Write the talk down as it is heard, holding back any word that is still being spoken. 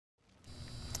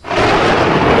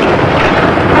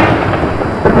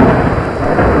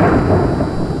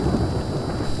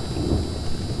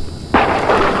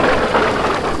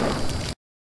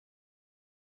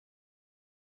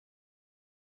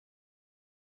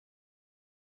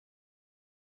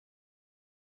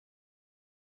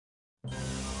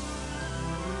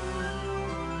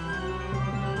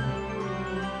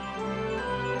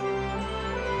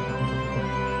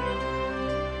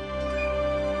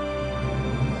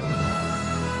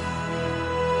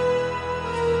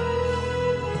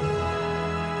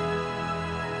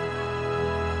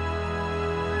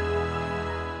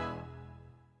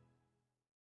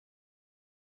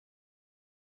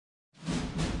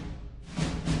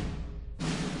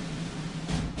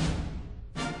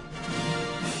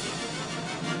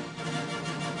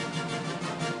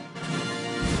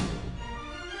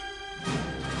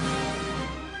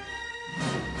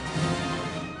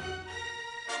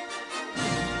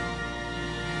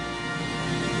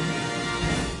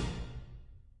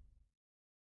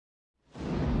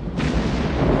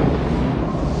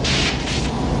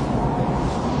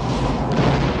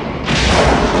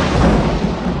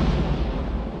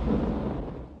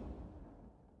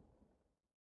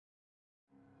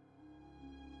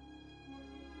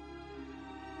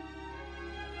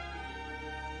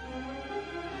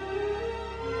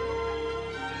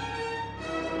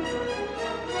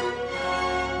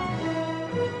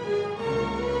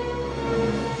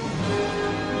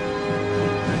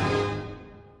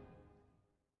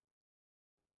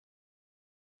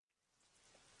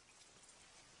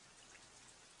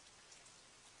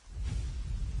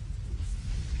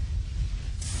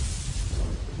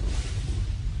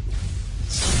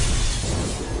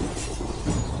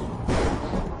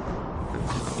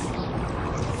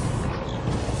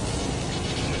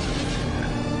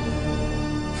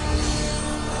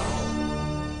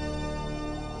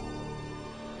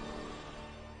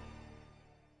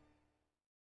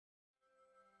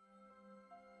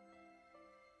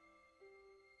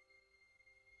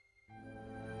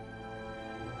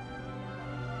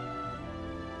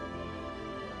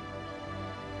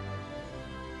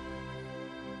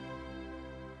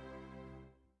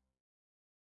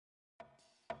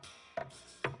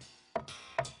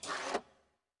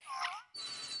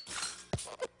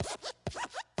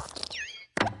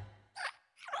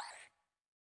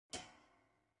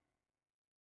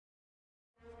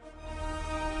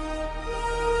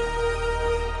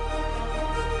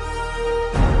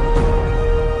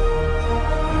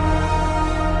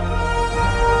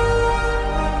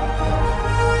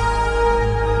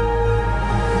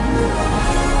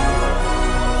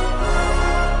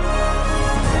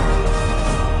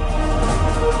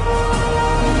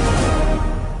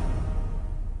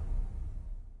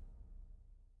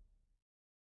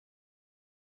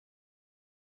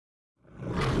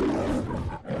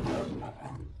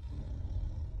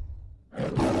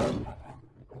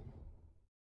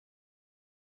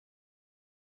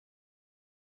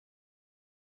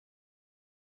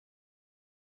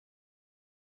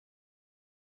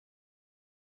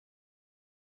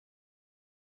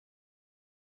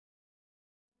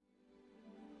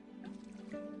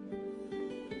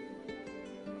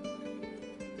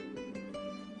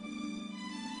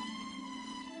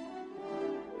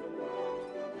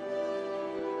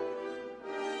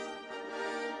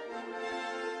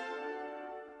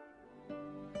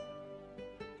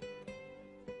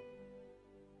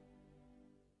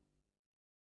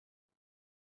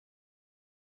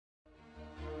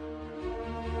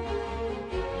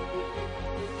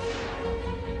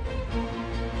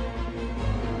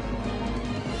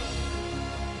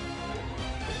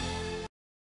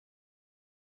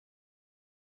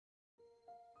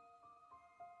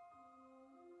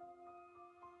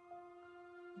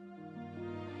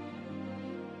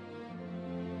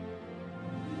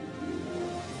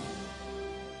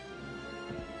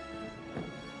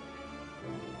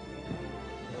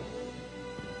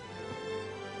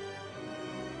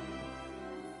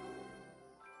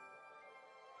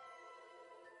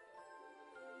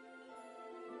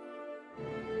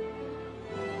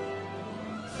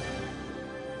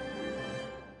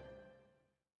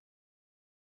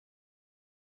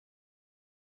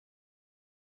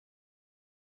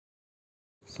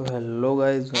So hello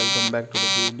guys, welcome back to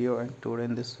the video, and today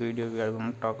in this video we are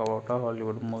going to talk about a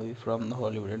Hollywood movie from the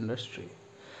Hollywood industry.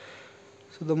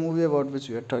 So the movie about which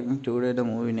we are talking today, the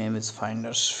movie name is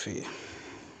Finder's Fee.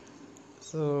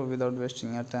 So without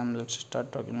wasting your time, let's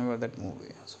start talking about that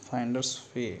movie. So Finder's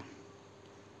Fee.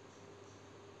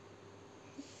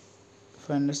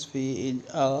 Finder's Fee is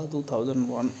a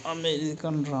 2001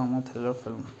 American drama thriller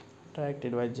film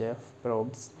directed by Jeff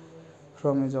Probst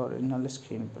from his original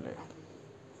screenplay.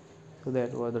 So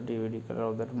that was the DVD color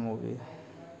of that movie.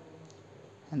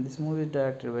 And this movie is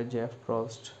directed by Jeff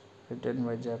Probst, written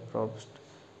by Jeff Probst,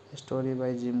 a story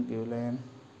by Jim Gillian,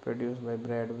 produced by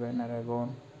Brad Van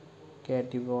Aragon,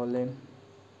 Katie Wallen,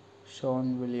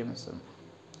 Sean Williamson,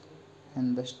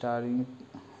 and the starring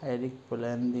Erik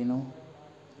Palladino,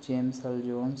 James Earl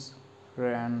Jones,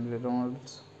 Ryan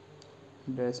Reynolds,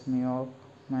 Dresmy Off,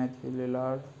 Matthew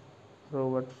Lillard,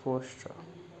 Robert Foster.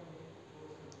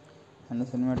 And the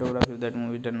cinematography of that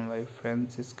movie done by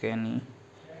Francis Kenny,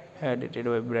 edited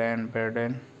by Brian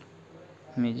Burden,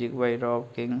 music by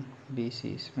Rob King,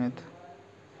 B.C. Smith,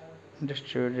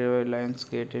 distributed by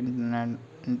Lionsgate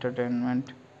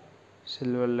Entertainment,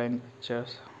 Silverline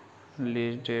Pictures.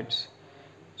 Release dates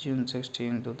June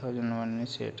 16, 2001 in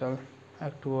Seattle,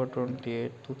 October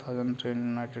 28, 2003 in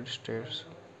United States.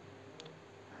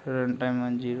 Runtime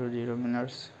 100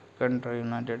 minutes, country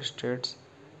United States,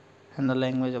 and the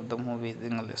language of the movie is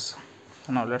English. So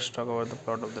now let's talk about the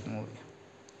plot of that movie.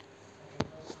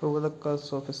 Over the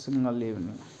course of a single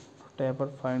evening, Tapper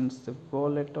finds the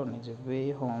wallet on his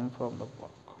way home from the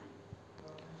park.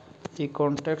 He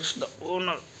contacts the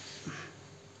owner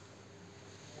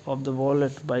of the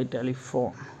wallet by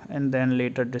telephone and then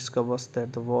later discovers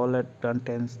that the wallet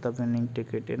contains the winning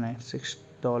ticket in a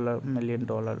 $6 million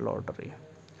lottery.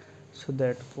 So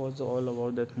that was all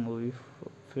about that movie,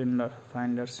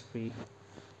 Finder's Fee.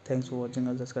 Thanks for watching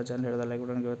us. Just channel, hit the like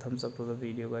button, give a thumbs up to the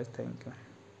video guys. Thank you.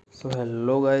 So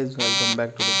hello guys, welcome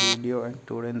back to the video, and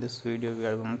today in this video we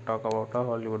are going to talk about a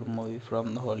Hollywood movie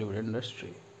from the Hollywood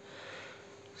industry.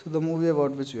 So the movie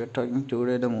about which we are talking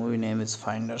today, the movie name is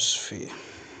Finder's Fee.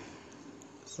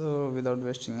 So without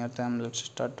wasting your time, let's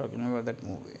start talking about that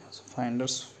movie. So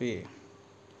Finder's Fee.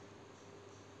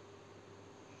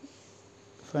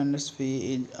 Finder's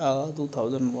Fee is a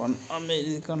 2001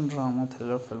 American drama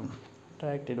thriller film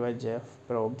directed by Jeff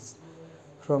Probst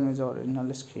from his original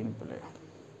screenplay.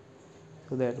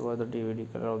 So that was the DVD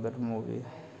color of that movie.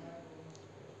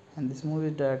 And this movie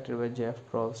is directed by Jeff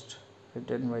Probst,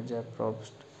 written by Jeff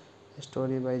Probst, a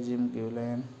story by Jim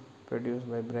Gillian, produced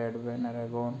by Brad Van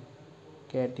Aragon,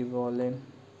 Katie Wallen,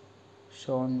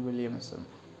 Sean Williamson,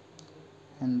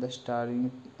 and the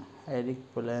starring Erik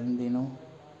Palladino,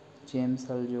 James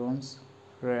Earl Jones,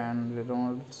 Ryan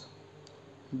Reynolds,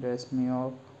 Dresmy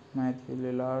Off, Matthew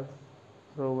Lillard,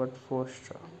 Robert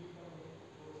Foster.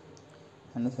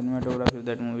 And the cinematography of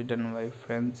that movie done by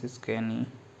Francis Kenny,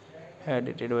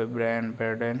 edited by Brian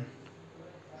Burden,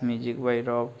 music by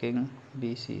Rob King,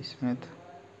 B.C. Smith,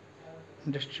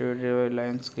 distributed by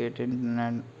Lionsgate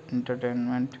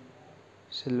Entertainment,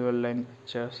 Silverline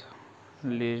Pictures.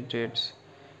 Release dates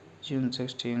June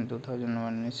 16,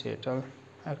 2001 in Seattle,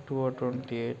 October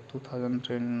 28,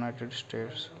 2003 in United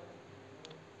States.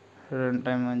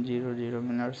 Runtime 100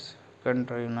 minutes,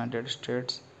 country United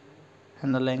States,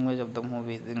 and the language of the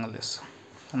movie is English.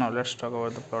 So now let's talk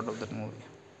about the plot of that movie.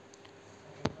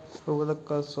 Over the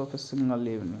course of a single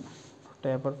evening,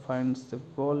 Tapper finds the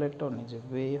wallet on his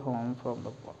way home from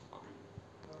the park.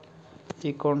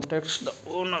 He contacts the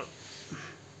owner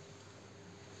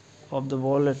of the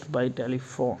wallet by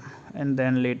telephone and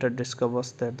then later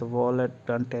discovers that the wallet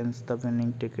contains the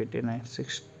winning ticket in a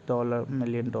 $6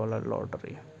 million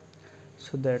lottery.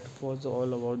 So that was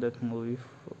all about that movie,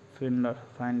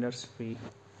 Finder's Fee.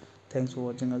 Thanks for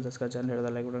watching us. Just channel, hit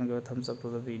the like button, give a thumbs up to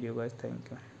the video guys. Thank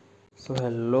you. So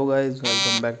hello guys,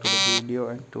 welcome back to the video,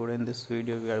 and today in this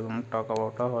video we are going to talk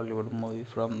about a Hollywood movie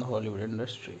from the Hollywood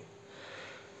industry.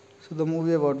 So the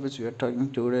movie about which we are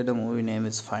talking today, the movie name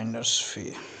is Finder's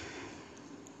Fee.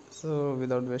 So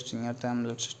without wasting your time,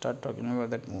 let's start talking about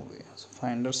that movie. So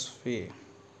Finder's Fee.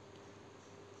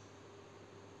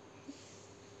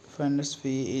 Finder's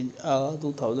Fee is a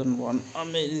 2001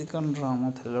 American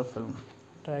drama thriller film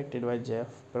directed by Jeff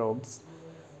Probst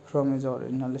from his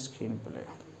original screenplay.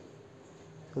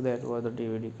 So that was the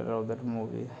DVD color of that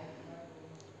movie.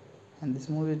 And this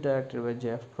movie is directed by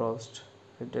Jeff Probst,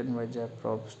 written by Jeff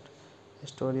Probst, a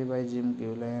story by Jim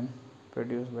Gillian,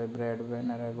 produced by Brad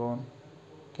Van Aragon,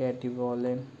 Katie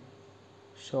Wallen,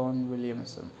 Sean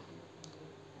Williamson,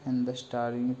 and the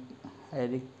starring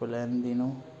Erik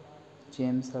Palladino,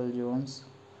 James Earl Jones,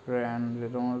 Ryan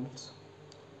Reynolds,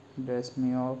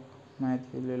 Destiny Hope,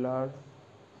 Matthew Lillard,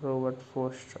 Robert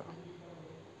Foster.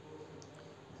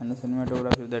 And the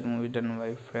cinematography of that movie done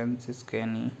by Francis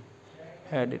Kenny,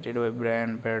 edited by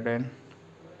Brian Pardon,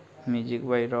 music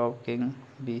by Rob King,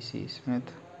 B.C. Smith,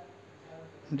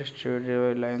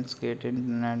 distributed by Lionsgate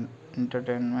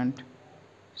Entertainment,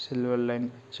 Silverline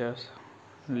Pictures.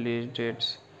 Release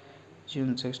dates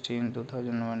June 16,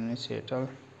 2001 in Seattle,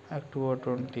 October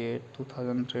 28,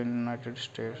 2003 in United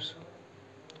States.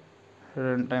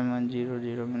 Runtime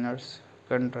 100 minutes,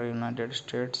 country United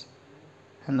States,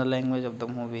 and the language of the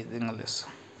movie is English.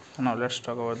 So now let's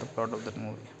talk about the plot of that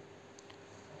movie.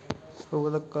 Over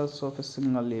the course of a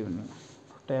single evening,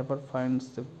 Tapper finds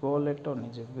the wallet on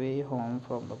his way home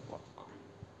from the park.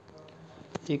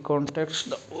 He contacts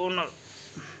the owner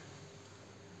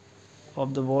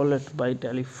of the wallet by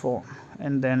telephone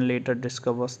and then later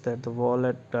discovers that the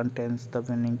wallet contains the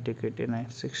winning ticket in a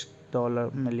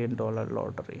 $6 million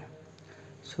lottery.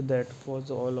 So that was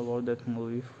all about that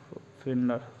movie,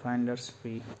 Finder's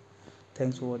Fee.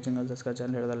 Thanks for watching us. Just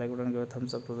channel, hit the like button, give a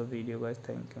thumbs up to the video, guys.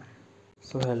 Thank you.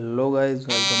 So hello guys,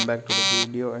 welcome back to the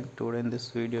video, and today in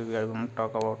this video we are going to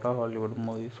talk about a Hollywood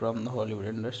movie from the Hollywood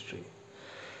industry.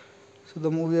 So the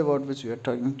movie about which we are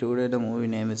talking today, the movie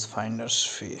name is Finder's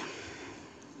Fee.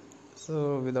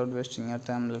 So without wasting your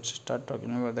time, let's start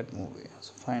talking about that movie.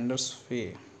 So Finder's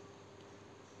Fee.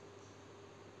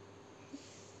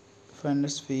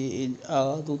 Finder's Fee is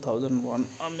a 2001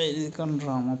 American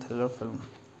drama thriller film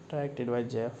directed by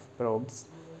Jeff Probst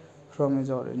from his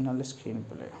original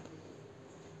screenplay.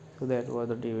 So that was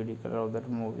the DVD color of that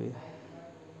movie.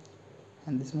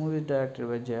 And this movie is directed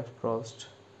by Jeff Probst,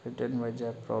 written by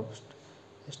Jeff Probst,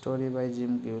 a story by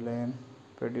Jim Gillian,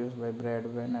 produced by Brad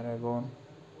Van Aragon,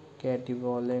 Katie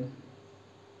Wallen,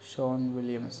 Sean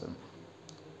Williamson,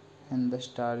 and the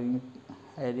starring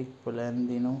Erik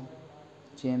Palladino,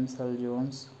 James Earl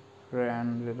Jones,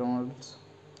 Ryan Reynolds,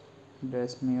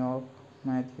 Destiny Hope,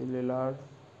 Matthew Lillard,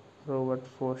 Robert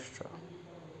Foster.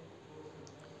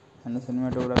 And the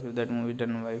cinematography of that movie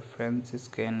done by Francis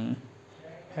Kenny,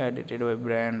 edited by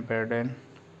Brian Pardon,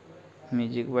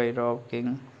 music by Rob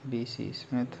King, B.C.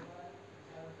 Smith,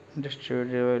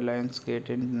 distributed by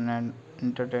Lionsgate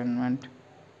Entertainment,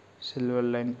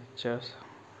 Silverline Pictures.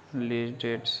 Release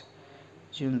dates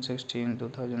June 16,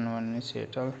 2001 in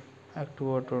Seattle,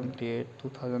 October 28,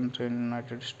 2003 in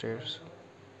United States.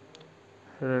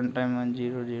 Runtime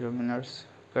 100 minutes,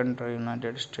 country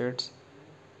United States,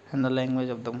 and the language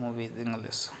of the movie is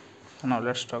English. So now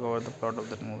let's talk about the plot of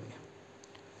that movie.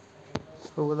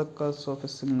 Over the course of a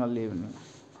single evening,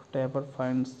 Tapper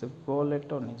finds the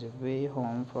wallet on his way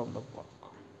home from the park.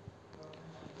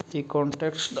 He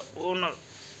contacts the owner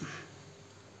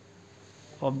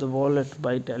of the wallet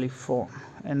by telephone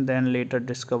and then later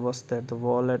discovers that the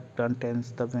wallet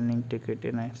contains the winning ticket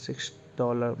in a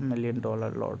 $6 million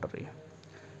lottery.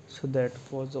 So that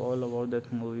was all about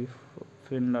that movie,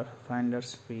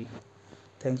 Finder's Fee.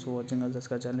 Thanks for watching us. Just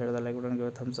channel, hit the like button, give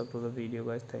a thumbs up to the video,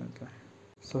 guys. Thank you.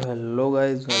 So hello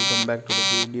guys, welcome back to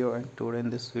the video, and today in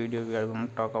this video we are going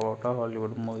to talk about a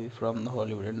Hollywood movie from the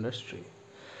Hollywood industry.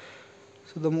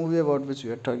 So the movie about which we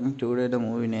are talking today, the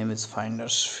movie name is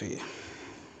Finder's Fee.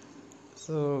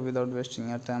 So without wasting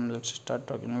your time, let's start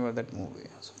talking about that movie.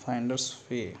 So Finder's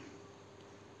Fee.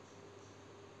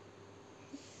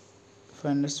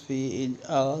 Finder's Fee is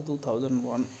a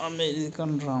 2001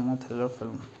 American drama thriller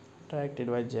film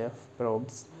directed by Jeff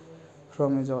Probst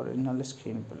from his original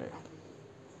screenplay.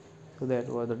 So that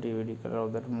was the DVD color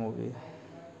of that movie.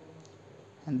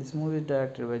 And this movie is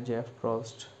directed by Jeff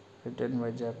Probst, written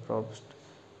by Jeff Probst,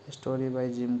 a story by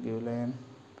Jim Gillian,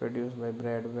 produced by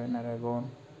Brad Van Aragon,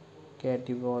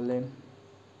 Katie Wallen,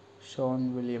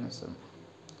 Sean Williamson,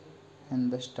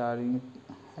 and the starring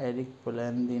Erik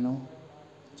Palladino,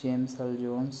 James Earl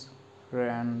Jones,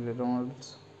 Ryan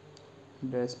Reynolds,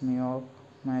 Destiny Hope,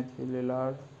 Matthew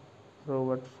Lillard,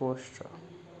 Robert Foster.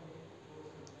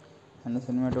 And the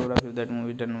cinematography of that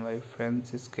movie done by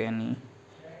Francis Kenny,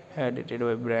 edited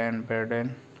by Brian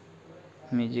Pardon,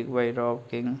 music by Rob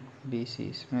King,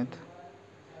 B.C. Smith,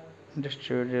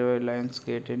 distributed by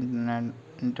Lionsgate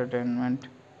Entertainment,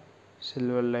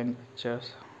 Silver Line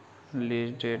Pictures.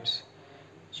 Release dates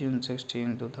June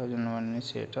 16, 2001 in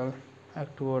Seattle,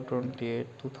 October 28,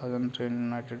 2003 in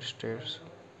United States.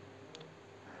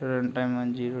 Runtime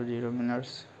 100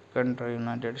 minutes. Country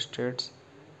United States.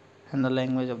 And the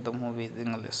language of the movie is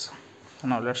English.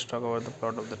 Now let's talk about the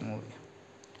plot of that movie.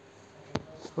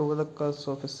 Over the course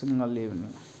of a single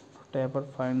evening, Tapper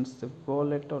finds the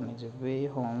wallet on his way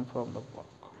home from the work.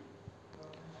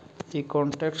 He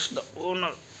contacts the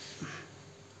owner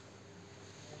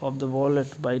of the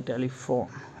wallet by telephone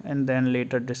and then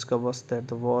later discovers that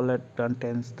the wallet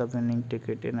contains the winning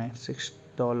ticket in a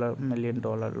 $6 million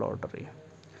lottery.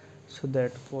 So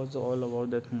that was all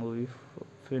about that movie,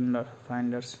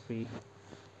 Finder's Fee.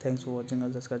 Thanks for watching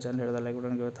us. Just hit the like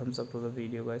button, give a thumbs up to the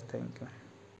video, guys. Thank you.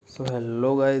 So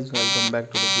hello guys, welcome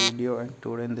back to the video, and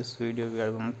today in this video we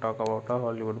are going to talk about a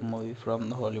Hollywood movie from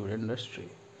the Hollywood industry.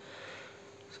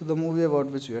 So the movie about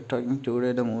which we are talking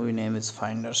today, the movie name is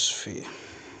Finder's Fee.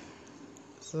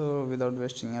 So without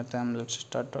wasting your time, let's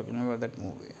start talking about that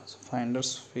movie. So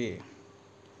Finder's Fee.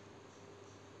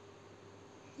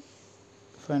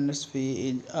 Finder's Fee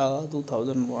is a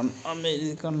 2001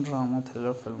 American drama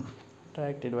thriller film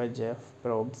directed by Jeff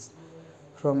Probst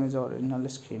from his original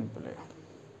screenplay.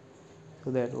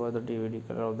 So that was the DVD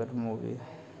color of that movie.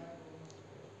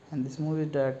 And this movie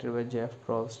is directed by Jeff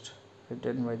Probst,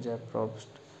 written by Jeff Probst,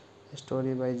 a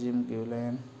story by Jim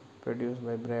Gillian, produced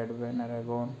by Brad Van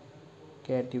Aragon,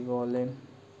 Katie Wallen,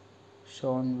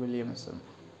 Sean Williamson,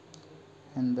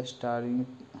 and the starring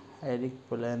Erik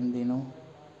Palladino,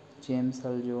 James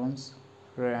Earl Jones,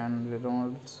 Ryan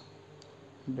Reynolds,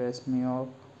 Destiny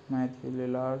Hope, Matthew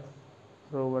Lillard,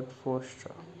 Robert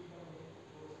Foster.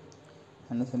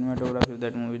 And the cinematography of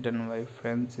that movie done by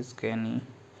Francis Kenny,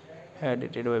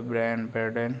 edited by Brian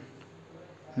Perden,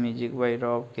 music by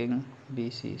Rob King,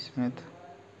 B.C. Smith,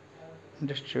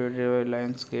 distributed by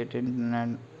Lionsgate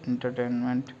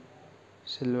Entertainment,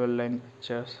 Silver Line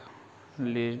Pictures.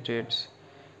 Release dates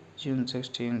June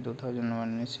 16,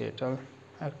 2001 in Seattle,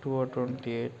 October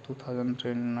 28,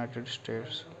 2003 in United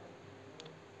States.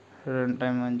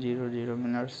 Runtime 100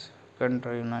 minutes.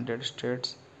 Country United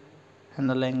States. And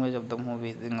the language of the movie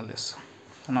is English.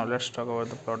 Now let's talk about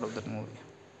the plot of that movie.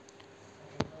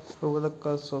 Over the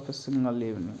course of a single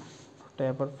evening,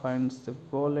 Tapper finds the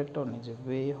wallet on his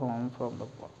way home from the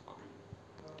work.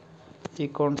 He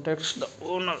contacts the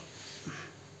owner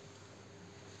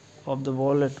of the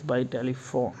wallet by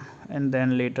telephone and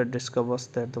then later discovers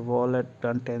that the wallet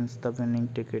contains the winning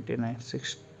ticket in a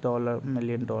 $6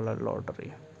 million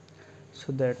lottery.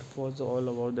 So that was all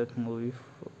about that movie,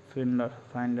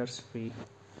 Finder's Fee.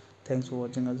 Thanks for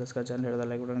watching us. Just hit the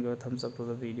like button, give a thumbs up to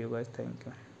the video, guys. Thank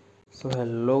you. So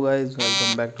hello guys,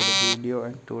 welcome back to the video,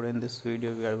 and today in this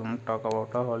video we are going to talk about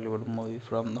a Hollywood movie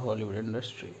from the Hollywood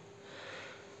industry.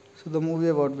 So the movie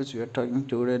about which we are talking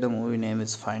today, the movie name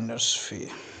is Finder's Fee.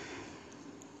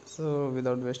 So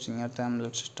without wasting your time,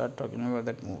 let's start talking about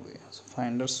that movie. So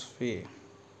Finder's Fee.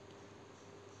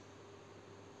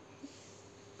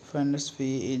 Finder's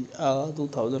Fee is a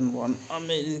 2001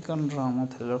 American drama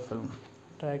thriller film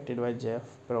directed by Jeff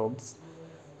Probst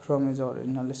from his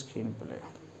original screenplay.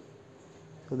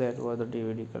 So that was the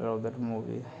DVD color of that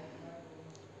movie.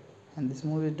 And this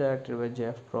movie is directed by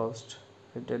Jeff Probst,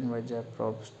 written by Jeff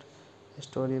Probst, a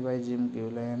story by Jim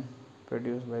Gillian,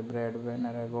 produced by Brad Van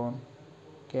Aragon,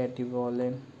 Katie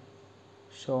Wallen,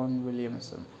 Sean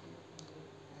Williamson,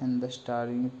 and the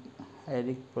starring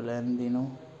Erik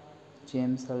Palladino,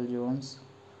 James Earl Jones,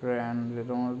 Ryan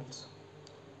Reynolds,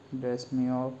 Destiny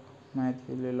Hope,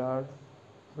 Matthew Lillard,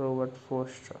 Robert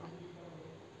Foster.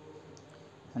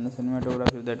 And the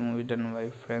cinematography of that movie done by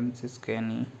Francis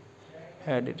Kenny,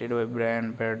 edited by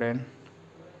Brian Perden,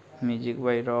 music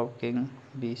by Rob King,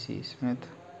 B.C. Smith,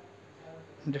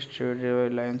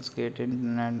 distributed by Lionsgate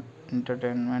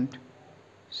Entertainment,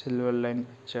 Silver Line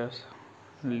Pictures.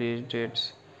 Release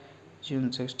dates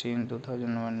June 16,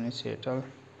 2001 in Seattle,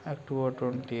 October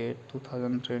 28,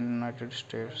 2003 in United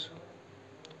States.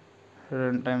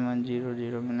 Runtime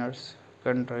 100 minutes.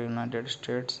 Country United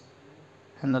States.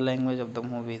 And the language of the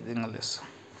movie is English.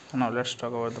 Now let's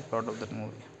talk about the plot of that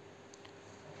movie.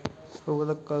 Over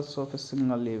the course of a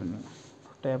single evening,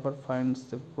 Tapper finds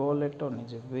the wallet on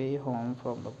his way home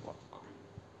from the work.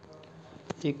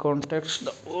 He contacts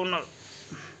the owner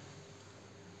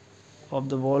of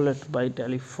the wallet by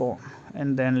telephone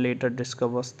and then later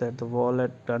discovers that the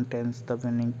wallet contains the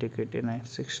winning ticket in a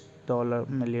 $6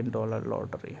 million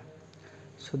lottery.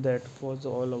 So that was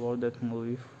all about that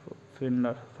movie,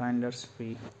 Finder's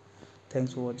Fee.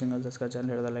 Thanks for watching us. Just hit the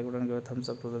like button, give a thumbs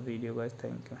up to the video, guys.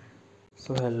 Thank you.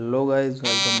 So hello guys,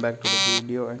 welcome back to the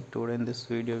video, and today in this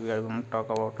video we are going to talk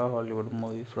about a Hollywood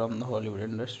movie from the Hollywood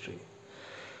industry.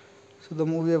 So the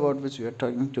movie about which we are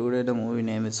talking today, the movie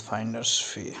name is Finder's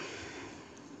Fee.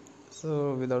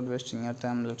 So without wasting your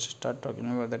time, let's start talking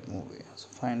about that movie. So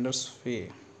Finder's Fee.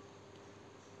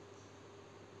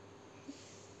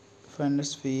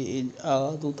 Finder's Fee is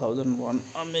a 2001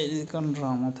 American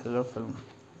drama thriller film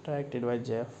directed by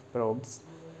Jeff Probst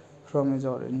from his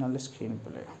original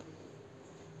screenplay.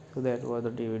 So that was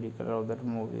the DVD color of that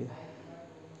movie.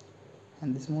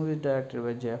 And this movie is directed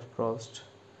by Jeff Probst,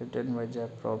 written by Jeff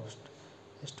Probst,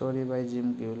 a story by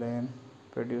Jim Gillian,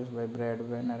 produced by Brad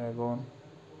Van Aragon,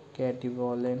 Katie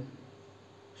Wallen,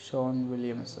 Sean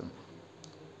Williamson,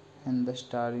 and the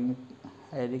starring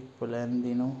Erik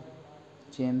Palladino,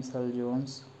 James Earl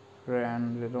Jones,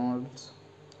 Ryan Reynolds,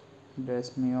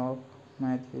 Dresmy Off,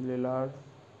 Matthew Lillard,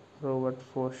 Robert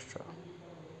Foster.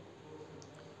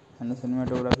 And the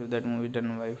cinematography of that movie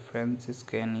done by Francis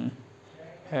Kenny,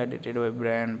 edited by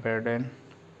Brian Perden,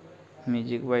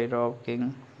 music by Rob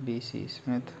King, B.C.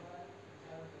 Smith,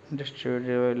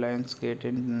 distributed by Lionsgate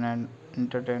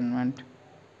Entertainment,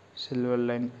 Silver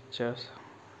Line Pictures.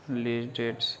 Release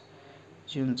dates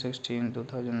June 16,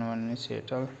 2001 in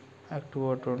Seattle,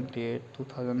 October 28,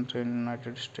 2003 in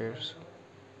United States.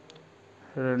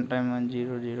 Runtime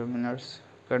 100 minutes,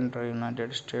 country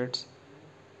United States,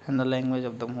 and the language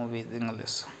of the movie is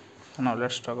English. So now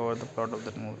let's talk about the plot of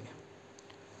that movie.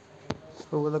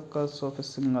 Over the course of a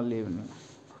single evening,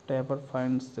 Tapper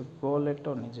finds the wallet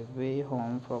on his way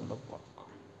home from the park.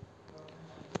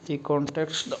 He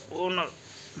contacts the owner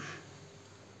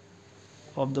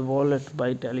of the wallet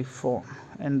by telephone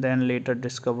and then later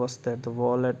discovers that the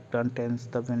wallet contains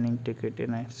the winning ticket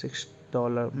in a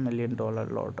 $6 million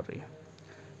lottery.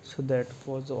 So that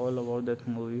was all about that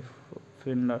movie,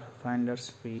 Finder's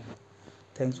Fee.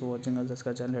 Thanks for watching us. Just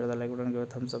channel, hit the like button, give a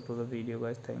thumbs up to the video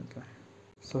guys. Thank you.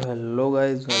 So hello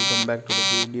guys, welcome back to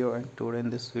the video, and today in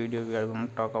this video we are going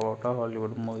to talk about a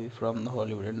Hollywood movie from the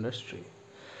Hollywood industry.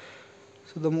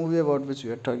 So the movie about which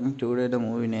we are talking today, the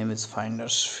movie name is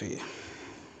Finder's Fee.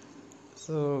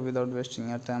 So without wasting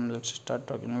your time, let's start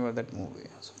talking about that movie.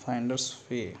 So Finder's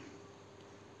Fee.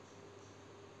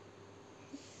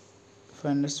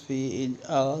 Finder's Fee is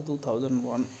a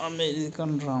 2001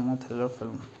 American drama thriller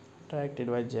film directed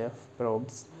by Jeff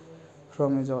Probst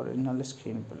from his original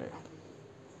screenplay.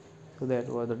 So that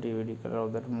was the DVD color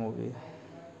of that movie.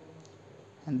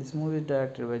 And this movie is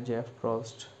directed by Jeff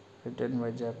Probst, written by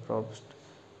Jeff Probst,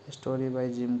 a story by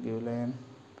Jim Gillian,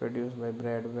 produced by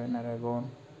Brad Van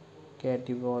Aragon,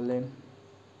 Katie Wallen,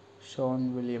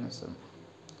 Sean Williamson,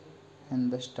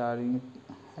 and the starring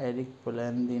Erik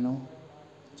Palladino,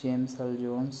 James Earl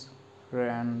Jones,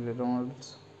 Ryan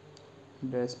Reynolds,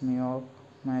 Dresmy Off,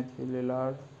 Matthew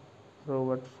Lillard,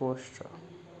 Robert Foster.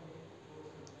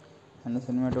 And the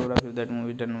cinematography of that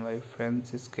movie done by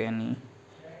Francis Kenny,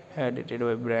 edited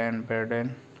by Brian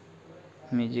Perden,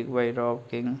 music by Rob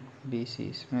King,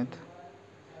 B.C. Smith,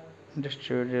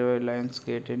 distributed by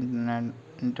Lionsgate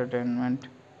Entertainment,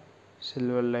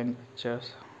 Silver Line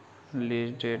Pictures.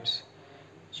 Release dates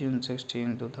June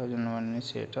 16, 2001 in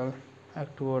Seattle,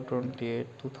 October 28,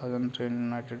 2003 in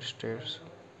United States.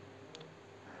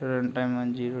 Runtime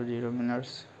 100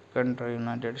 minutes, country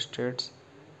United States,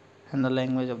 and the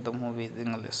language of the movie is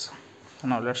English. So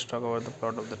now let's talk about the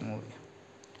plot of that movie.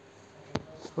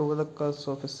 Over the course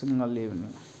of a single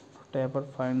evening, Tapper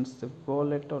finds the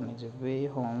wallet on his way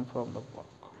home from the park.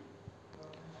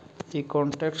 He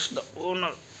contacts the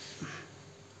owner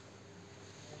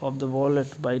of the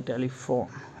wallet by telephone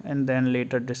and then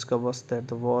later discovers that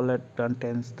the wallet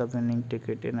contains the winning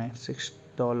ticket in a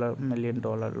 $6 million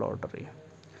lottery.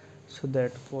 So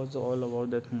that was all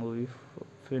about that movie,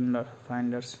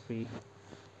 Finder's Fee.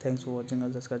 Thanks for watching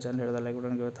us. Just channel, hit the like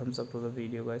button, give a thumbs up to the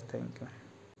video guys. Thank you.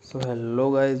 So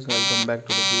hello guys, welcome back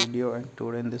to the video, and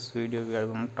today in this video we are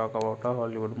going to talk about a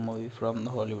Hollywood movie from the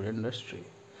Hollywood industry.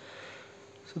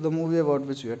 So the movie about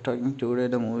which we are talking today,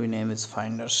 the movie name is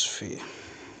Finder's Fee.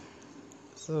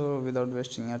 So without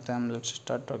wasting your time, let's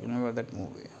start talking about that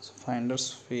movie. So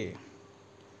Finder's Fee.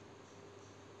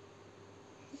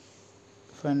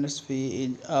 Finder's Fee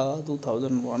is a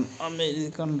 2001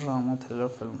 American drama thriller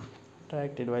film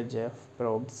directed by Jeff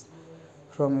Probst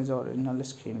from his original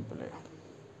screenplay.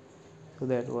 So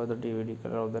that was the DVD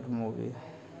color of that movie.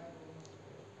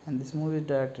 And this movie is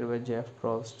directed by Jeff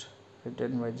Probst,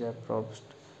 written by Jeff Probst,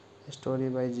 a story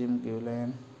by Jim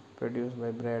Gillian, produced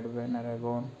by Brad Van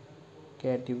Aragon,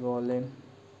 Katie Wallen,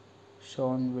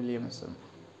 Sean Williamson,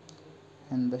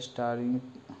 and the starring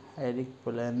Erik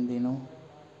Palladino,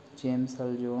 James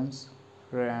Earl Jones,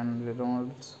 Ryan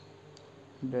Reynolds,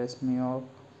 Dress Me Up,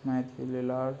 Matthew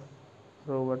Lillard,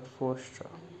 Robert Foster.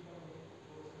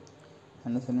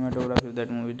 And the cinematography of that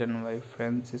movie done by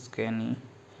Francis Kenny,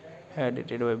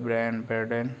 edited by Brian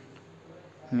Perden,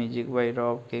 music by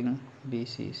Rob King,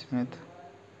 B.C. Smith,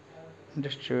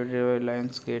 distributed by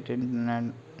Lionsgate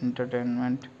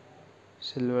Entertainment,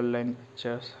 Silverline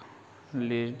Pictures.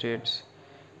 Release dates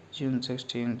June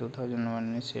 16,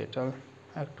 2001 in Seattle,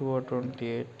 October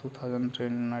 28, 2003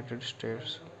 in United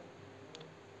States.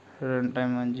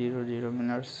 Runtime 100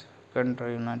 minutes,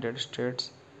 country United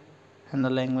States, and the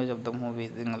language of the movie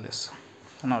is English.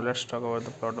 Now let's talk about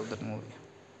the plot of that movie.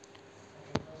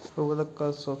 Over the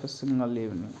course of a single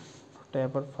evening,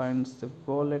 Tapper finds the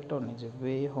wallet on his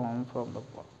way home from the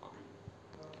work.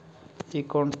 He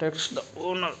contacts the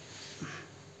owner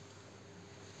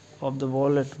of the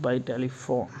wallet by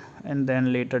telephone and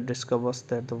then later discovers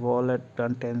that the wallet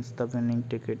contains the winning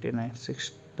ticket in a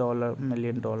 $6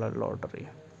 million lottery.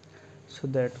 So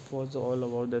that was all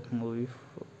about that movie,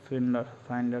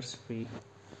 Finder's Fee.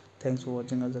 Thanks for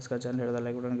watching us. Just channel, hit the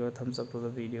like button, give a thumbs up to the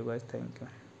video, guys. Thank you.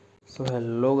 So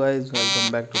hello guys,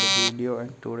 welcome back to the video,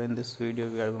 and today in this video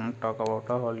we are going to talk about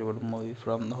a Hollywood movie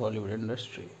from the Hollywood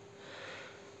industry.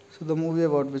 So the movie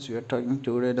about which we are talking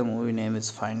today, the movie name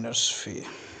is Finder's Fee.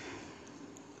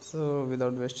 So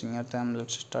without wasting your time,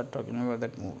 let's start talking about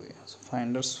that movie. So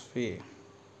Finder's Fee.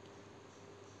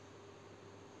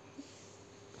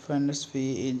 Finder's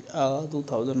Fee is a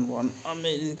 2001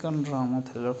 American drama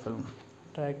thriller film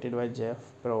directed by Jeff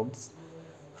Probst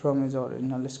from his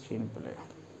original screenplay.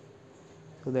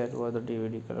 So that was the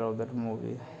DVD color of that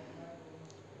movie.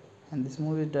 And this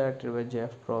movie is directed by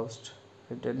Jeff Probst,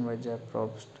 written by Jeff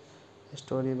Probst, a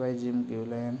story by Jim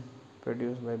Gillian,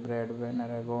 produced by Brad Van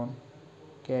Aragon,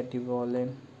 Katie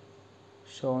Wallen,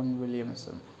 Sean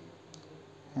Williamson,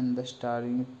 and the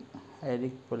starring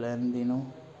Erik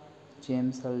Palladino,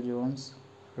 James Earl Jones,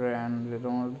 Ryan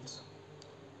Reynolds,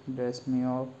 Dress Me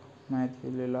Up, Matthew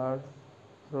Lillard,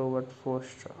 Robert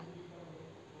Foster.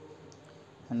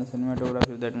 And the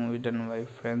cinematography of that movie done by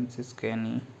Francis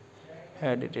Kenny,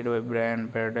 edited by Brian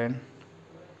Perden,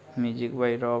 music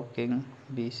by Rob King,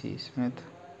 B.C. Smith,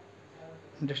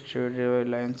 distributed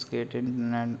by Lionsgate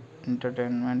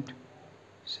Entertainment,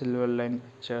 Silverline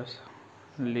Pictures.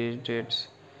 Release dates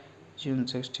June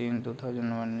 16,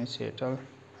 2001 in Seattle,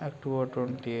 October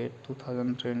 28,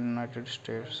 2003 in United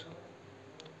States.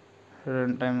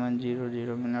 Runtime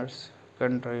 100 minutes,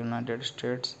 country United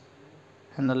States,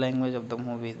 and the language of the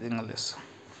movie is English.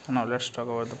 Now let's talk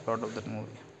about the plot of that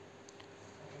movie.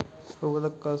 Over the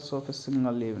course of a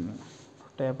single evening,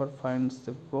 Tapper finds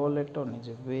the wallet on his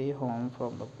way home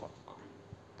from the work.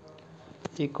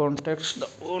 He contacts the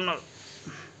owner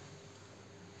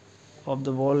of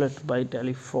the wallet by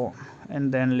telephone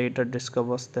and then later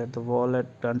discovers that the wallet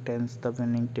contains the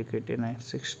winning ticket in a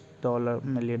 $6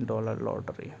 million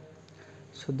lottery.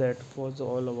 So that was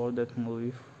all about that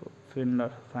movie,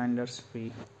 Finder's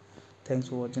Fee. Thanks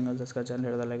for watching us. Just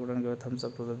channel, hit the like button, give a thumbs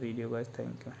up to the video, guys.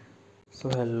 Thank you. So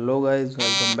hello guys,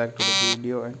 welcome back to the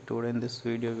video, and today in this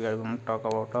video we are going to talk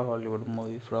about a Hollywood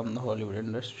movie from the Hollywood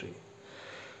industry.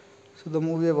 So the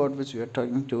movie about which we are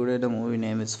talking today, the movie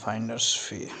name is Finder's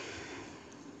Fee.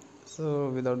 So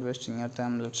without wasting your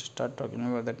time, let's start talking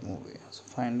about that movie. So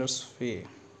Finder's Fee.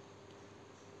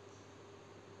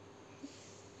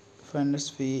 Finder's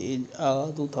Fee is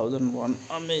a 2001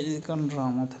 American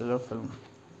drama thriller film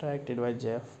directed by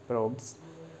Jeff Probst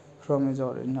from his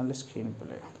original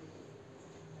screenplay.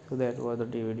 So that was the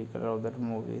DVD color of that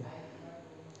movie.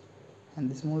 And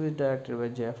this movie is directed by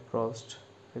Jeff Probst,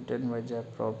 written by Jeff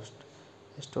Probst,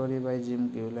 a story by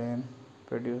Jim Gillian,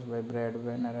 produced by Brad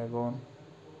Van Aragon,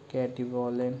 Katie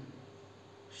Wallen,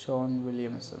 Sean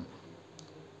Williamson,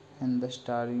 and the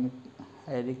starring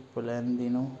Erik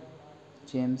Palladino,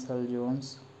 James Earl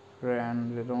Jones,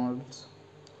 Ryan Reynolds,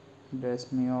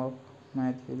 Dress Me Up,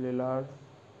 Matthew Lillard,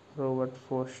 Robert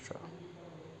Foster.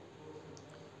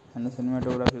 And the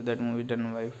cinematography of that movie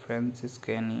done by Francis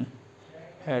Kenny,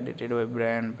 edited by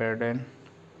Brian Perden,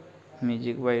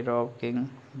 music by Rob King,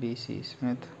 B.C.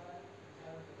 Smith,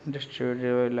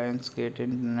 distributed by Lionsgate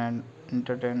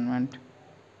Entertainment,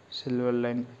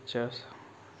 Silverline Pictures.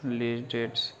 Release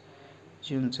dates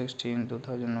June 16,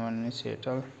 2001 in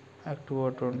Seattle,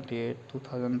 October 28,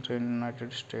 2003 in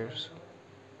United States.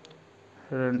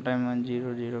 Runtime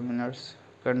 100 minutes,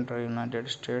 country United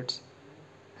States,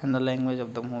 and the language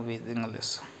of the movie is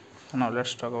English. Now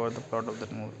let's talk about the plot of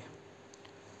that movie.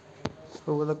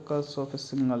 Over the course of a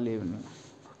single evening,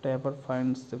 Tapper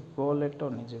finds the wallet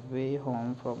on his way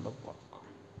home from the work.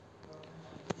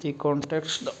 He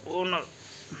contacts the owner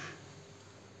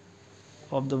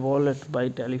of the wallet by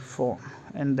telephone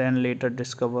and then later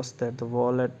discovers that the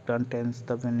wallet contains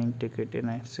the winning ticket in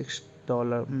a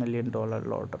 $6 million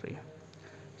lottery.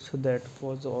 So that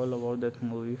was all about that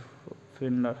movie,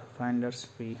 Finder's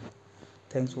Fee.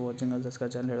 Thanks for watching us. Just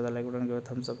channel, hit the like button, give a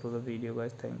thumbs up to the video,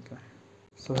 guys. Thank you.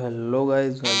 So hello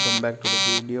guys, welcome back to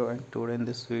the video, and today in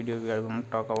this video we are going to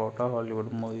talk about a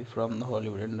Hollywood movie from the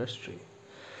Hollywood industry.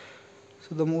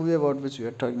 So the movie about which we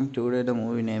are talking today, the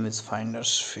movie name is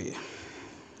Finder's Fee.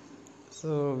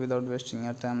 So without wasting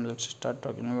your time, let's start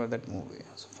talking about that movie.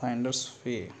 So Finder's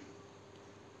Fee.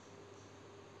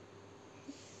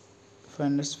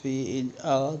 Finder's Fee is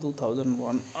a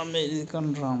 2001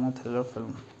 American drama thriller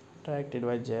film directed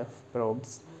by Jeff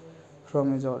Probst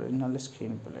from his original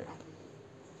screenplay.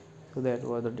 So that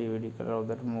was the DVD color of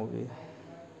that movie.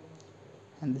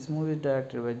 And this movie is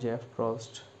directed by Jeff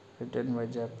Probst, written by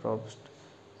Jeff Probst,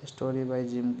 a story by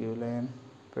Jim Gillian,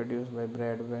 produced by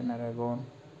Brad Van Aragon,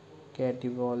 Katie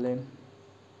Wallen,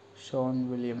 Sean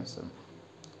Williamson,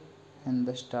 and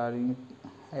the starring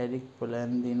Erik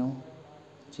Palladino,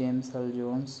 James Earl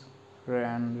Jones,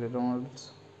 Ryan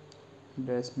Reynolds,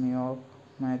 Destiny Hope,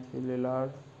 Matthew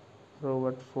Lillard,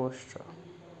 Robert Foster.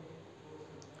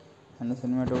 And the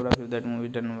cinematography of that movie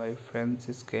done by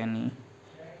Francis Kenny,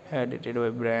 edited by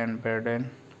Brian Pardon,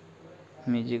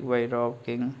 music by Rob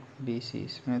King, B.C.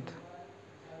 Smith,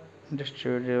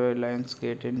 distributed by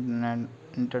Lionsgate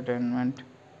Entertainment,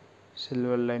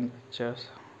 Silverline Pictures.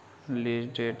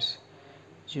 Release dates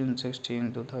June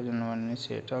 16, 2001 in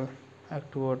Seattle,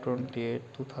 October 28,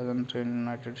 2003 in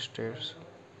United States.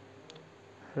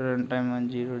 Runtime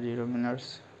 100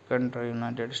 minutes, country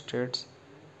United States,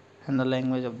 and the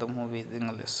language of the movie is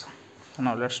English. So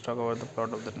now let's talk about the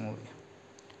plot of that movie.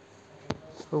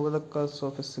 Over the course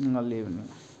of a single evening,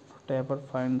 Tapper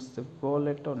finds the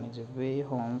wallet on his way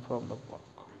home from the park.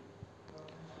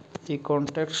 He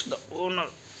contacts the owner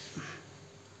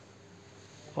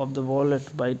of the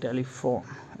wallet by telephone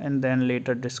and then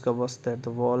later discovers that the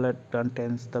wallet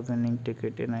contains the winning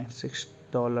ticket in a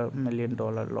 $6 million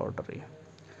lottery.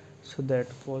 So that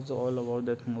was all about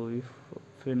that movie,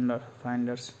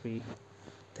 Finder's Fee.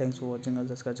 Thanks for watching us.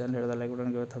 Just channel, hit the like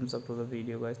button, give a thumbs up to the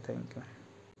video, guys. Thank you.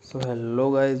 So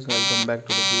hello guys, welcome back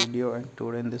to the video, and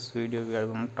today in this video we are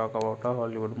going to talk about a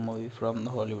Hollywood movie from the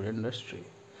Hollywood industry.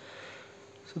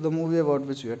 So the movie about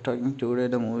which we are talking today,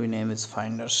 the movie name is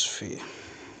Finder's Fee.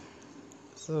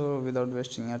 So without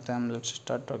wasting your time, let's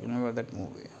start talking about that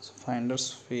movie. So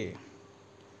Finder's Fee.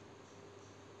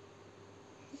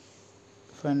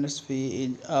 Finder's Fee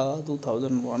is a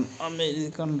 2001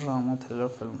 American drama thriller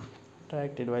film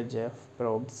directed by Jeff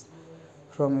Probst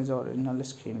from his original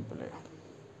screenplay.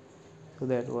 So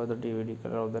that was the DVD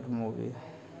color of that movie.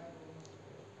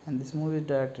 And this movie is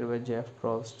directed by Jeff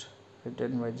Probst,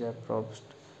 written by Jeff Probst,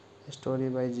 a story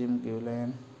by Jim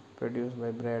Gillian, produced by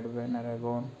Brad Van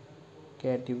Aragon,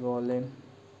 Katie Wallen,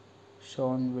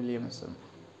 Sean Williamson,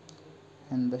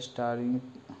 and the starring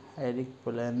Erik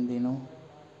Palladino,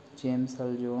 James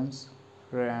Earl Jones,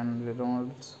 Ryan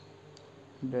Reynolds,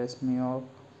 Destiny Hope,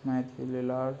 Matthew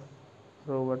Lillard,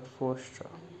 Robert Foster.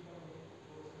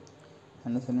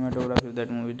 And the cinematography of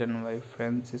that movie done by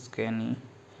Francis Kenny,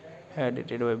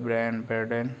 edited by Brian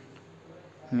Pardon,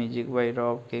 music by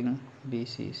Rob King,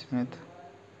 B.C. Smith,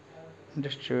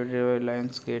 distributed by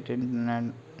Lionsgate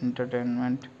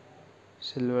Entertainment,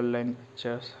 Silverline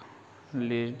Pictures.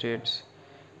 Release dates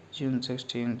June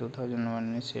 16,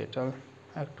 2001 in Seattle,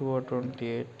 October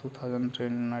 28, 2003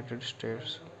 in United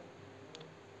States.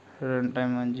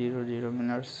 Runtime 100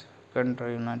 minutes,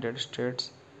 country United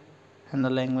States, and the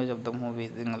language of the movie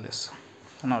is English.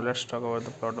 So now let's talk about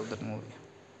the plot of that movie.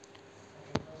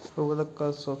 Over the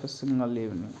course of a single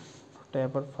evening,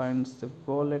 Tapper finds the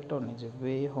wallet on his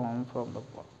way home from the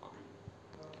park.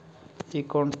 He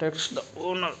contacts the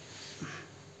owner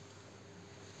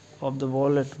of the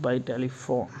wallet by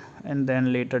telephone and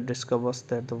then later discovers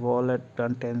that the wallet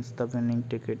contains the winning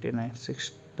ticket in a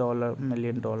 $6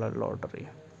 million lottery.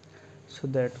 So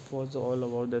that was all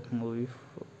about that movie,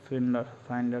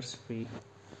 Finder's Fee.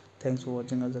 Thanks for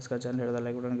watching us. Just channel, hit the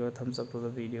like button, give a thumbs up to the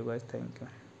video, guys. Thank you.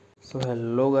 So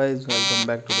hello guys, welcome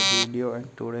back to the video,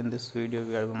 and today in this video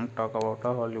we are going to talk about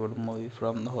a Hollywood movie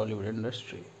from the Hollywood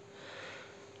industry.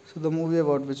 So the movie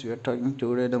about which we are talking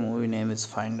today, the movie name is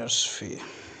Finder's Fee.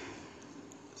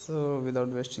 So without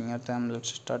wasting your time, let's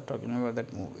start talking about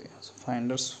that movie. So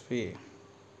Finder's Fee.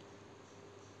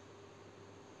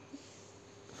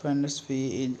 Finder's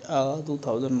Fee is a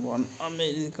 2001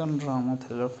 American drama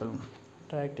thriller film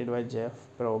directed by Jeff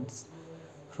Probst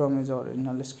from his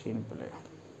original screenplay.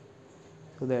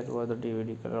 So that was the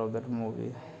DVD color of that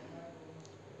movie.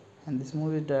 And this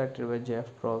movie is directed by Jeff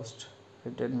Probst,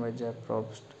 written by Jeff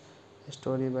Probst,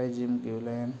 story by Jim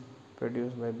Gillian,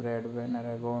 produced by Brad Van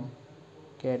Aragon,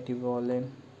 Katie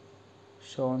Wallen,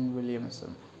 Sean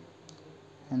Williamson,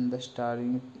 and the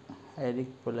starring Erik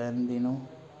Palladino,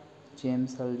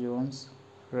 James Earl Jones,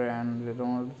 Ryan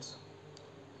Reynolds,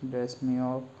 Destiny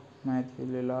of Matthew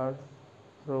Lillard,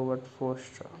 Robert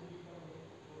Foster.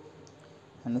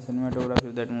 And the cinematography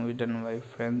of that movie done by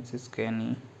Francis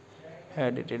Kenny,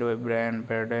 edited by Brian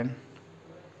Pardon,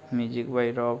 music by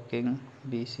Rob King,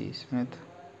 B.C. Smith,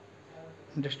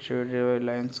 distributed by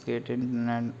Lionsgate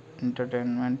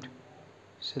Entertainment,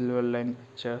 Silverline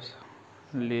Pictures.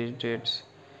 Release dates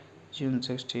June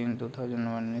 16,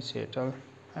 2001 in Seattle,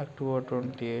 October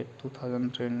 28,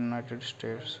 2003 in United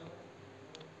States.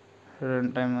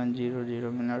 Runtime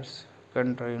 100 minutes,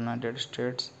 country United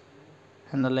States,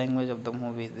 and the language of the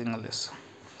movie is English.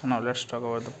 So now let's talk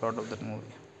about the plot of that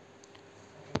movie.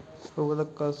 Over the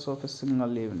course of a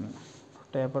single evening,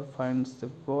 Tapper finds the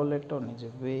wallet on his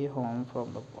way home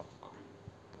from the work.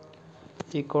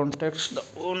 He contacts the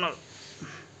owner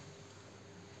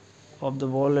of the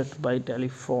wallet by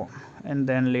telephone and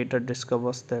then later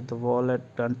discovers that the wallet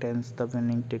contains the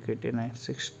winning ticket in a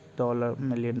 $6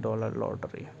 million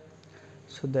lottery.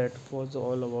 So that was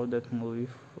all about that movie,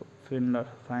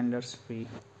 Finder's Fee.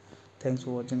 Thanks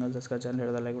for watching us. Just channel,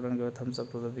 hit the like button, give a thumbs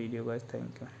up to the video, guys.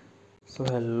 Thank you. So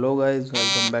hello guys,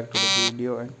 welcome back to the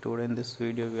video, and today in this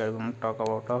video we are going to talk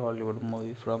about a Hollywood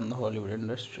movie from the Hollywood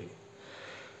industry.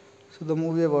 So the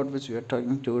movie about which we are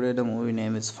talking today, the movie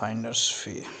name is Finder's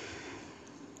Fee.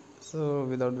 So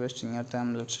without wasting your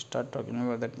time, let's start talking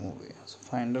about that movie. So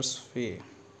Finder's Fee.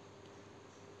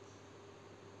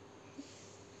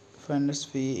 Finder's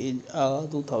Fee is a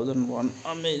 2001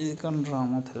 American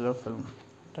drama thriller film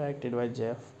directed by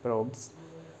Jeff Probst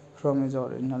from his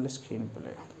original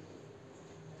screenplay.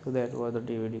 So that was the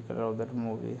DVD color of that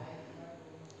movie.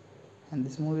 And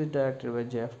this movie is directed by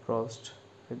Jeff Probst,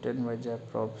 written by Jeff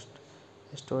Probst,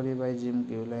 story by Jim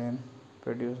Gillian,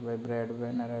 produced by Brad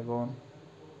Van Aragon,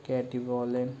 Katie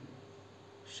Wallen,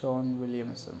 Sean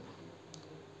Williamson,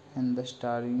 and the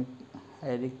starring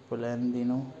Erik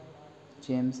Palladino,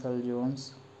 James Earl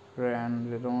Jones, Ryan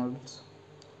Reynolds,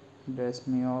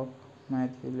 Destiny of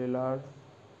Matthew Lillard,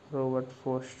 Robert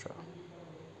Foster.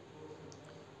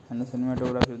 And the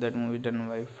cinematography of that movie done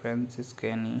by Francis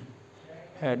Kenny,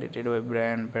 edited by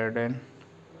Brian Pardon,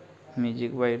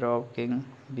 music by Rob King,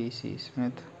 B.C.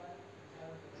 Smith,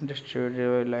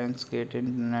 distributed by Lionsgate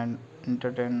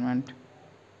Entertainment,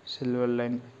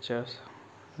 Silverline Pictures.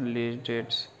 Release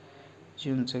dates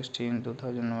June 16,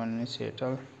 2001 in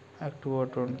Seattle, October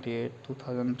 28,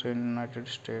 2003 in United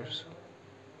States.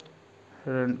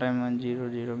 Runtime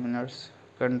 100 minutes,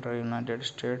 country United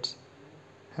States,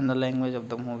 and the language of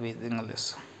the movie is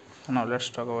English. So now let's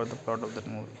talk about the plot of that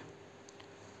movie.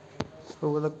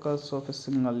 Over the course of a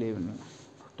single evening,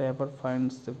 Tapper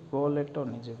finds the wallet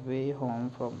on his way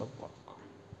home from the work.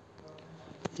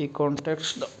 He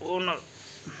contacts the owner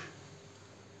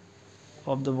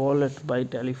of the wallet by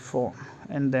telephone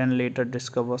and then later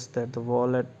discovers that the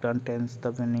wallet contains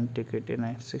the winning ticket in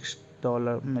a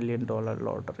 $6 million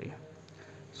lottery.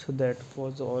 So that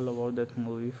was all about that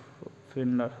movie,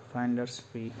 Finder's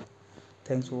Fee.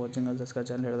 Thanks for watching us. Just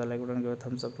channel, hit the like button, give a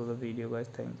thumbs up to the video, guys.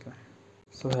 Thank you.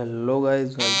 So hello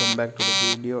guys, welcome back to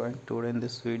the video, and today in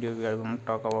this video we are going to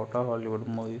talk about a Hollywood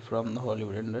movie from the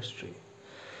Hollywood industry.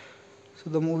 So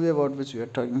the movie about which we are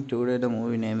talking today, the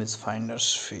movie name is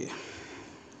Finder's Fee.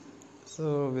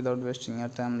 So without wasting your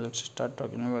time, let's start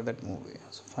talking about that movie.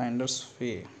 So Finder's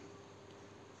Fee.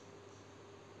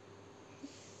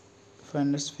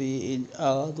 Finder's Fee is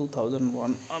a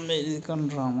 2001 American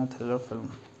drama thriller film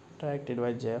directed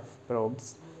by Jeff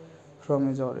Probst from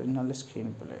his original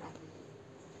screenplay.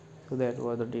 So that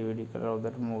was the DVD color of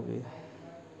that movie.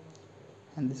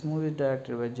 And this movie is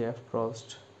directed by Jeff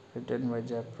Probst, written by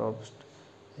Jeff Probst,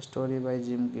 story by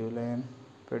Jim Gillian,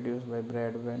 produced by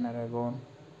Brad Van Aragon,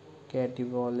 Katie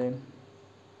Wallen,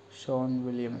 Sean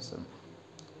Williamson,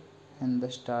 and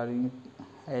the starring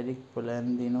Erik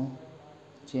Palladino,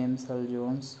 James Earl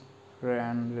Jones,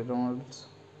 Ryan Reynolds,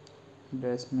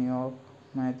 Destiny of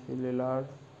Matthew Lillard,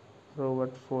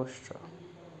 Robert Foster.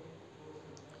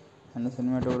 And the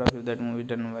cinematography of that movie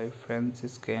done by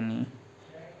Francis Kenny,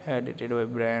 edited by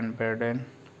Brian Pardon,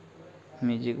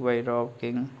 music by Rob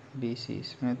King, B.C.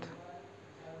 Smith,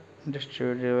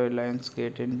 distributed by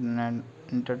Lionsgate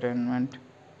Entertainment,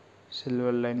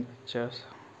 Silverline Pictures.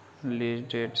 Release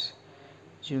dates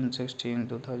June 16,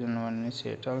 2001 in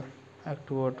Seattle,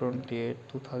 October 28,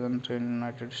 2003 in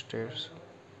United States.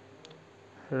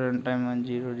 Runtime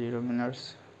 100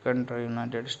 minutes, country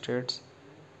United States,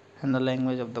 and the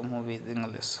language of the movie is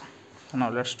English. So now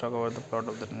let's talk about the plot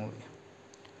of that movie.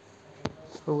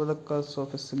 Over the course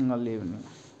of a single evening,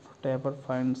 Tapper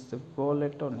finds the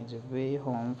wallet on his way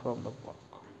home from the work.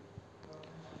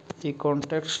 He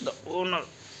contacts the owner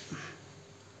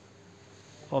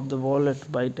of the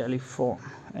wallet by telephone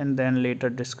and then later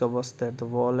discovers that the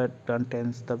wallet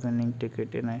contains the winning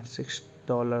ticket in a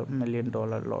 $6 million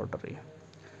lottery.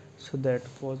 So that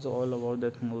was all about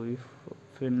that movie,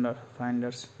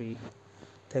 Finder's Fee.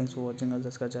 Thanks for watching us.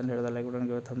 Just channel, hit the like button,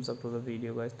 give a thumbs up to the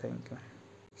video, guys. Thank you.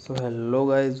 So hello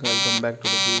guys, welcome back to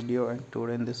the video, and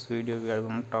today in this video we are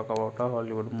going to talk about a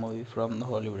Hollywood movie from the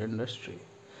Hollywood industry.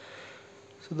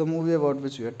 So the movie about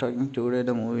which we are talking today,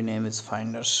 the movie name is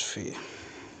Finder's Fee.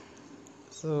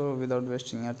 So without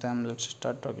wasting your time, let's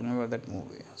start talking about that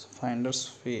movie. So Finder's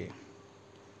Fee.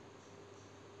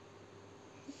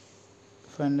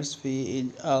 Finder's Fee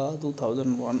is a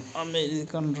 2001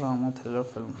 American drama thriller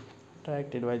film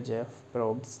directed by Jeff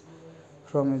Probst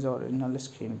from his original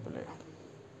screenplay.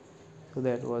 So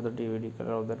that was the DVD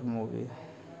color of that movie.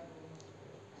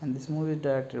 And this movie is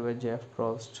directed by Jeff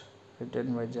Probst,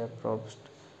 written by Jeff Probst,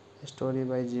 a story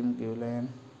by Jim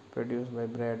Gillian, produced by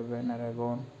Brad Van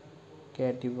Aragon,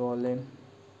 Katie Wallen,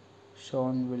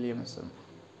 Sean Williamson,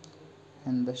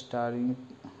 and the starring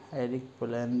Erik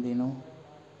Palladino,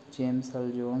 James Earl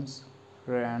Jones,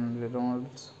 Ryan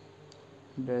Reynolds,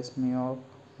 Demi Moore,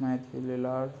 Matthew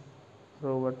Lillard,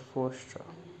 Robert Forster.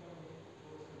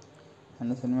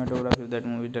 And the cinematography of that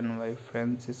movie done by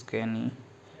Francis Kenny,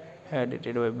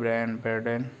 edited by Brian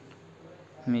Perden,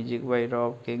 music by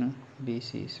Rob King,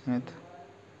 B.C. Smith,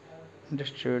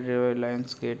 distributed by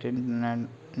Lionsgate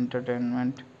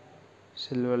Entertainment,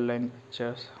 Silverline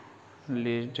Pictures.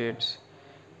 Release dates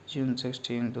June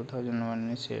 16, 2001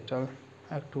 in Seattle,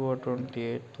 October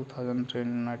 28, 2003 in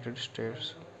United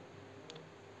States.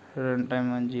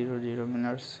 Runtime 100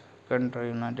 minutes, country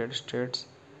United States,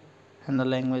 and the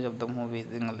language of the movie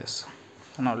is English.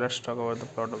 So now let's talk about the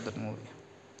plot of that movie.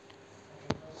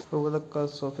 Over the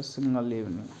course of a single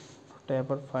evening,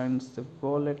 Tapper finds the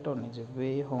wallet on his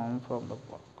way home from the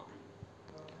work.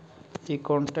 He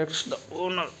contacts the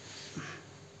owner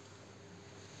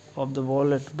of the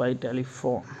wallet by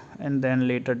telephone and then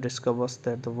later discovers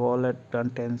that the wallet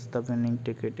contains the winning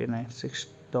ticket in a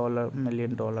 $6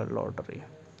 million lottery.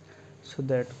 So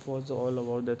that was all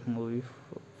about that movie,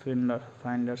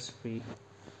 Finder's Fee.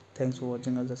 Thanks for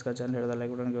watching us. Just channel, hit the like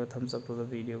button, give a thumbs up to the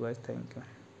video, guys. Thank you.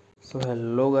 So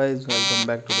hello guys, welcome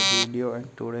back to the video,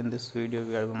 and today in this video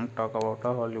we are going to talk about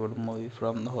a Hollywood movie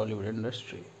from the Hollywood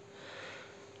industry.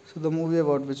 So the movie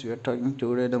about which we are talking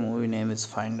today, the movie name is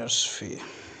Finder's Fee.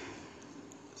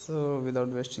 So without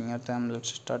wasting your time, let's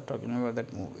start talking about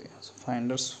that movie. So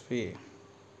Finder's Fee.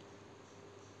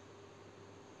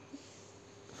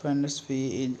 Finder's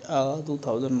Fee is a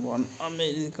 2001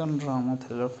 American drama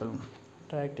thriller film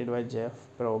directed by Jeff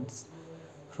Probst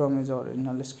from his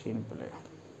original screenplay.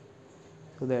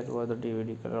 So that was the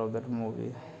DVD color of that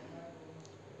movie.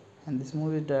 And this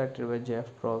movie is directed by Jeff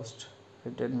Probst,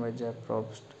 written by Jeff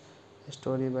Probst, a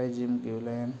story by Jim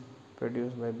Gillian,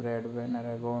 produced by Brad Van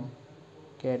Aragon,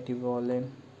 Katie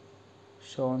Wallen,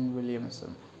 Sean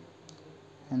Williamson,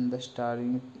 and the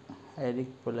starring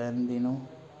Erik Palladino,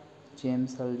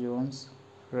 James Earl Jones,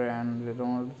 Ryan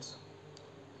Reynolds,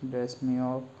 Demi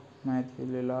Moore, Matthew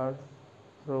Lillard,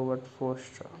 Robert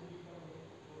Forster.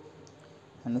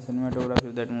 And the cinematography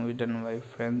of that movie done by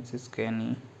Francis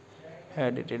Kenny,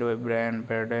 edited by Brian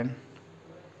Perden,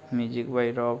 music by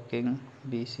Rob King,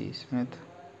 B.C. Smith,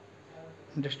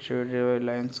 distributed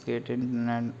by Lionsgate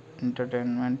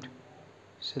Entertainment,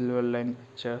 Silverline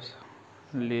Pictures.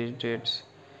 Release dates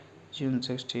June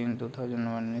 16,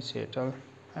 2001 in Seattle,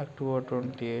 October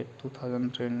 28,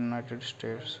 2003 in United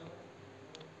States.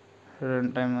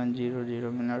 Runtime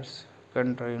 100 minutes,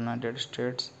 country United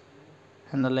States,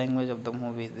 and the language of the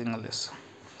movie is English.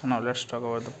 So now let's talk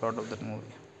about the plot of that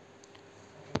movie.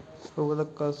 Over the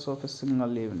course of a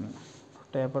single evening,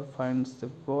 Tapper finds the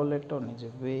wallet on his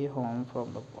way home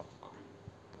from the work.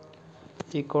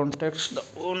 He contacts the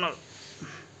owner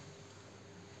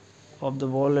of the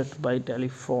wallet by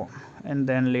telephone and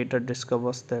then later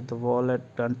discovers that the wallet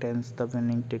contains the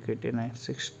winning ticket in a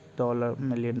 $6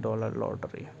 million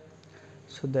lottery.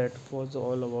 So that was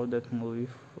all about that movie,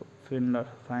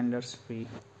 Finder's Fee.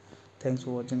 Thanks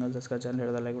for watching us. Just channel,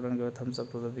 hit the like button, give a thumbs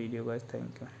up to the video, guys.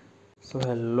 Thank you. So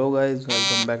hello guys,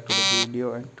 welcome back to the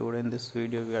video, and today in this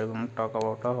video we are going to talk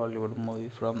about a Hollywood movie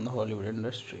from the Hollywood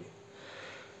industry.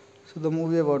 So the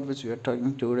movie about which we are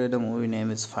talking today, the movie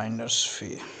name is Finder's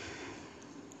Fee.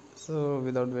 So,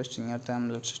 without wasting your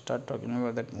time, let's start talking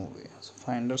about that movie. So,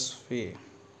 Finder's Fee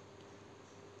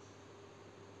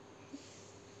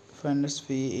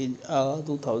is a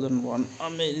 2001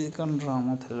 American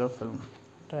drama thriller film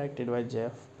directed by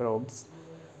Jeff Probst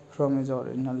from his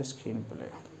original screenplay.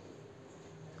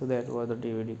 So, that was the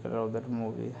DVD color of that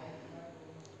movie.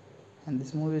 And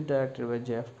this movie is directed by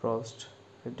Jeff Probst,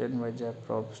 written by Jeff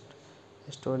Probst,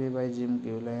 story by Jim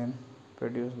Gillian,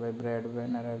 produced by Brad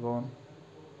Van Aragon,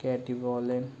 Katie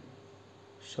Wallen,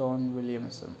 Sean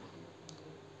Williamson,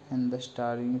 and the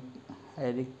starring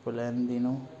Erik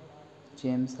Palladino,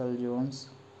 James Earl Jones,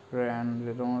 Ryan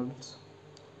Reynolds,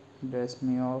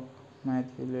 Destiny of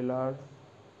Matthew Lillard,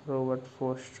 Robert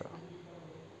Foster.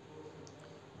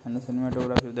 And the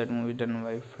cinematography of that movie done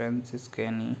by Francis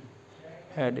Kenny,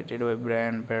 edited by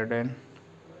Brian Pardon,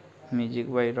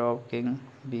 music by Rob King,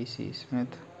 B.C.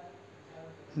 Smith,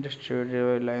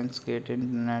 distributed by Lionsgate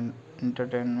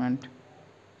Entertainment,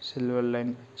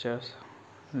 Silverline Pictures.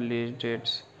 Release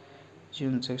dates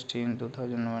June 16,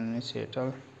 2001 in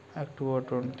Seattle, October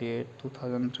 28,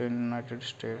 2003 in United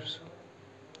States.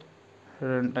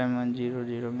 Runtime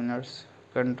 100 minutes,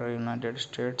 country United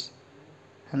States,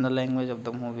 and the language of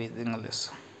the movie is English.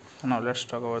 So now let's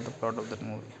talk about the plot of that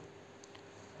movie.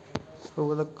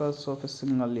 Over the course of a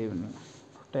single evening,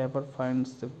 Tapper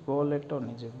finds the wallet on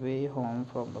his way home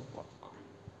from the work.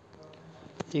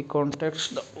 He contacts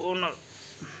the owner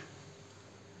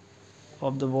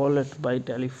of the wallet by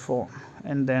telephone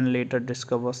and then later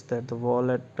discovers that the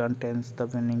wallet contains the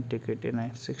winning ticket in a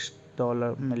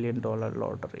 $6 million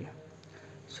lottery.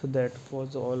 So that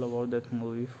was all about that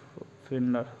movie,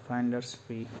 Finder's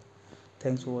Fee.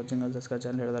 Thanks for watching us. Just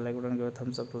channel, hit the like button, give a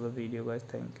thumbs up to the video, guys.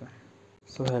 Thank you.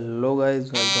 So hello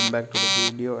guys, welcome back to the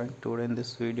video, and today in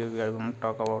this video we are going to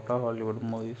talk about a Hollywood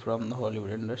movie from the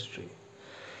Hollywood industry.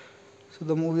 So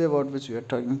the movie about which we are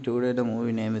talking today, the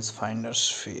movie name is Finder's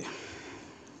Fee.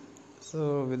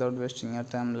 So without wasting your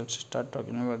time, let's start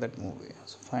talking about that movie.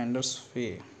 So Finder's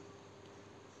Fee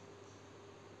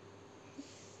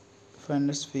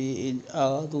is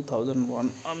a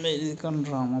 2001 American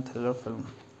drama thriller film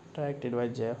directed by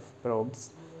Jeff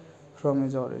Probst from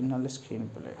his original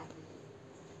screenplay.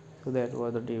 So that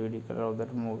was the DVD color of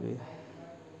that movie.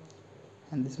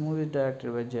 And this movie is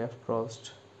directed by Jeff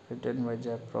Probst, written by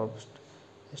Jeff Probst,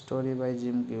 story by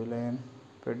Jim Gillian,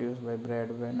 produced by Brad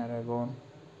Van Aragon,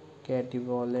 Katie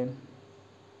Wallen,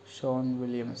 Sean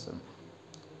Williamson,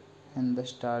 and the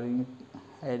starring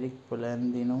Erik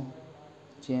Palladino,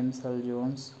 James Earl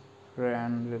Jones,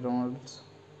 Ryan Reynolds,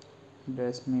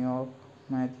 Destiny of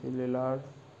Matthew Lillard,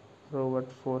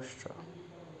 Robert Foster.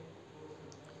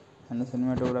 And the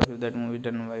cinematography of that movie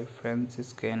done by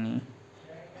Francis Kenny,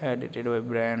 edited by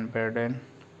Brian Pardon,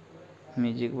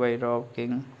 music by Rob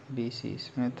King, B.C.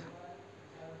 Smith,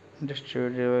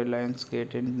 distributed by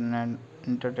Lionsgate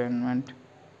Entertainment,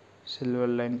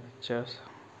 Silverline Pictures.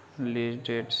 Release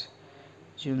dates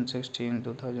June 16,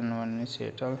 2001 in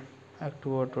Seattle,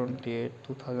 October 28,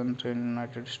 2003 in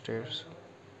United States.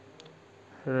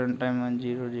 Runtime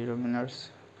 100 minutes,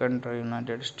 country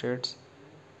United States,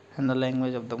 and the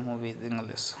language of the movie is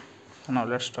English. So now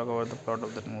let's talk about the plot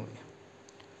of that movie.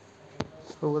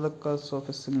 Over the course of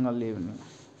a single evening,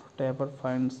 Tapper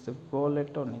finds the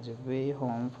wallet on his way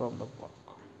home from the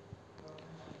work.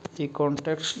 He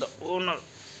contacts the owner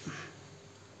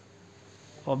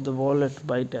of the wallet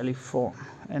by telephone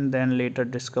and then later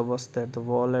discovers that the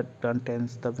wallet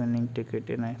contains the winning ticket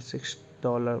in a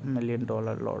 $6 million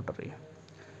lottery.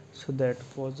 So that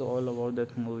was all about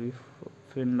that movie,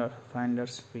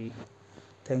 Finder's Fee.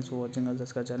 Thanks for watching us.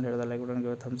 Just channel, hit the like button,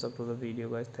 give a thumbs up to the video,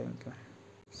 guys. Thank you.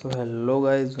 So hello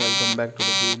guys, welcome back to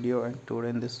the video, and today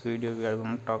in this video we are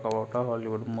going to talk about a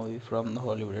Hollywood movie from the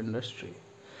Hollywood industry.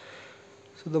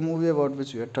 So the movie about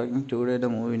which we are talking today, the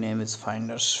movie name is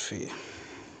Finder's Fee.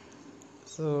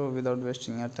 So without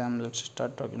wasting your time, let's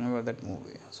start talking about that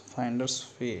movie. So Finder's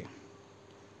Fee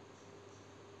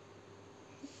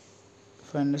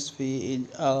is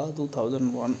a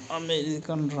 2001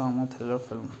 American drama thriller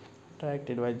film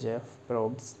directed by Jeff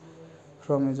Probst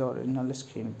from his original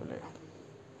screenplay.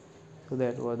 So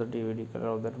that was the DVD color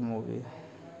of that movie.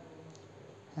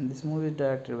 And this movie is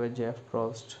directed by Jeff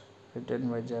Probst, written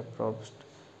by Jeff Probst,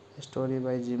 story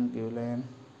by Jim Gillian,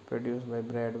 produced by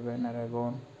Brad Van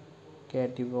Aragon,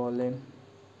 Katie Wallen,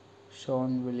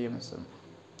 Sean Williamson,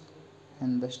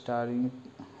 and the starring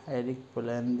Erik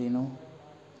Palladino,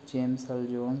 James Earl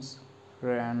Jones,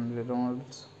 Ryan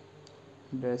Reynolds,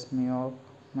 Destiny of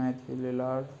Matthew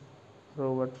Lillard,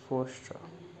 Robert Foster.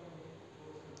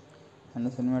 And the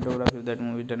cinematography of that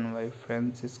movie done by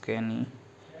Francis Kenny,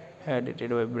 edited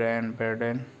by Brian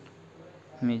Pardon,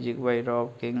 Music by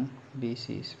Rob King,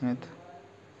 B.C. Smith.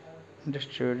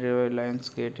 Distributed by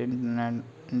Lionsgate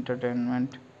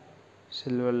Entertainment,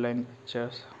 Silverline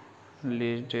Pictures.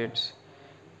 Release dates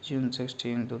June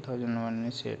 16, 2001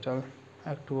 in Seattle,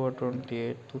 October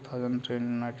 28, 2003 in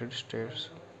United States.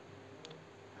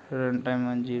 Runtime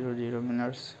 100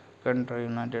 minutes. Country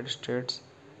United States.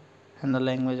 And the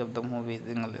language of the movie is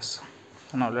English.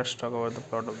 So now let's talk about the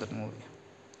plot of that movie.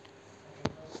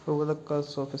 Over the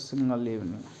course of a single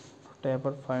evening,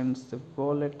 Tapper finds the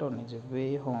wallet on his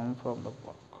way home from the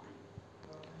work.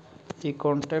 He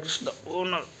contacts the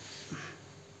owner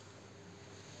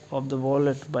of the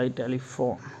wallet by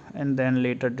telephone and then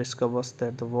later discovers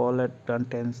that the wallet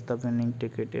contains the winning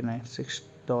ticket in a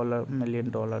 $6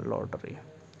 million lottery.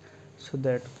 So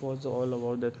that was all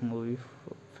about that movie,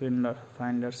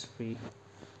 Finder's Fee.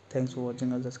 Thanks for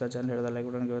watching us. Just channel, hit the like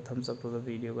button, give a thumbs up to the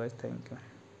video, guys. Thank you.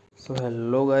 So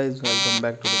hello guys, welcome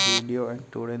back to the video, and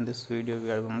today in this video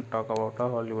we are going to talk about a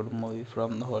Hollywood movie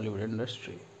from the Hollywood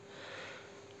industry.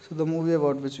 So the movie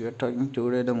about which we are talking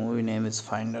today, the movie name is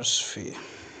Finder's Fee.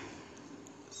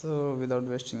 So without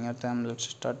wasting your time, let's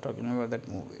start talking about that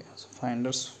movie. So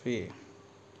Finder's Fee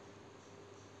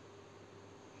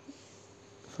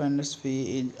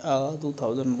is a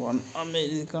 2001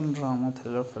 American drama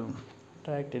thriller film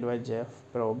directed by Jeff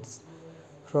Probst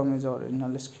from his original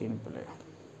screenplay.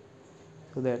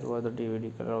 So that was the DVD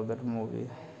color of that movie.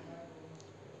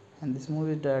 And this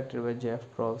movie is directed by Jeff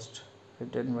Probst,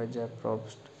 written by Jeff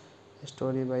Probst, a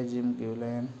story by Jim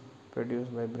Gillian,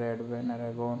 produced by Brad Van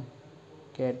Aragon,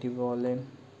 Katie Wallen,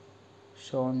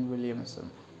 Sean Williamson,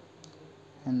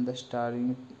 and the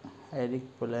starring Erik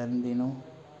Palladino,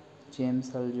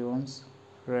 James Earl Jones,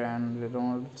 Ryan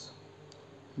Reynolds,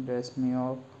 Destiny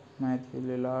Hope, Matthew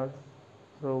Lillard,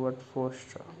 Robert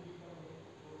Forster.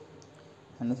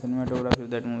 And the cinematography of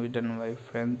that movie done by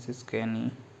Francis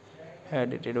Kenny,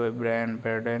 edited by Brian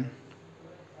Perden,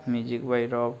 music by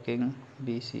Rob King,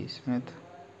 B.C. Smith,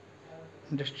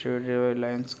 distributed by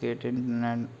Lionsgate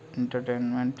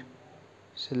Entertainment,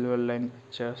 Silverline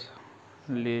Pictures.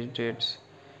 Release dates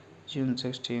June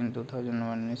 16,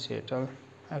 2001 in Seattle,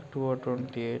 October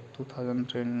 28,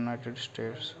 2003 in United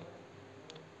States.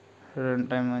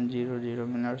 Runtime 100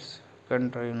 minutes.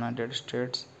 Country United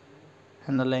States.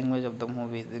 And the language of the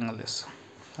movie is English.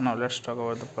 So now let's talk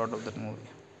about the plot of that movie.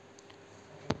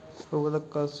 Over the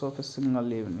course of a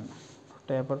single evening,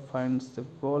 Tapper finds the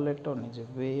wallet on his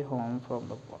way home from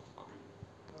the work.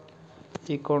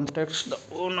 He contacts the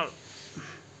owner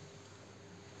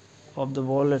of the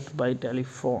wallet by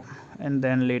telephone and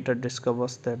then later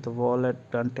discovers that the wallet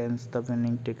contains the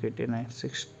winning ticket in a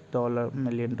 $6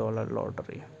 million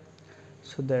lottery.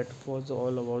 So that was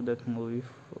all about that movie,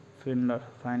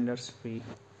 Finder's Fee.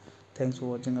 Thanks for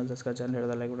watching us. Just channel, hit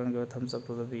the like button, give a thumbs up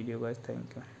to the video, guys.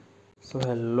 Thank you. So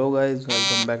hello guys,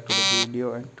 welcome back to the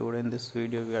video, and today in this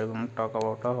video we are going to talk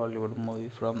about a Hollywood movie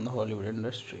from the Hollywood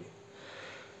industry.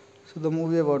 So the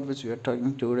movie about which we are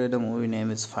talking today, the movie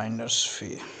name is Finder's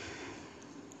Fee.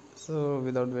 So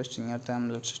without wasting your time,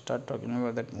 let's start talking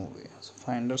about that movie. So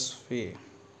Finder's Fee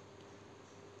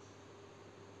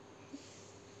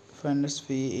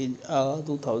is a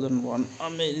 2001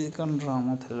 American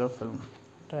drama thriller film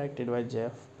directed by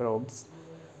Jeff Probst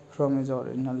from his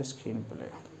original screenplay.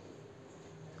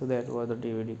 So that was the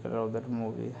DVD color of that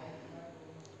movie.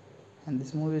 And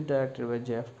this movie is directed by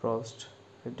Jeff Probst,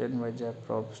 written by Jeff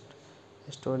Probst,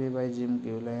 a story by Jim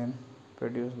Gillian,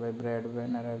 produced by Brad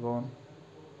Van Aragon,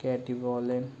 Katie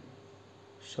Wallen,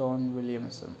 Sean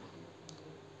Williamson,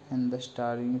 and the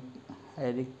starring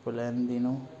Erik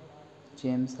Palladino,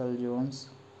 James Earl Jones,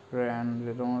 Ryan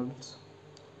Reynolds,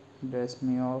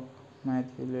 Destiny Hope,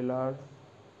 Matthew Lillard,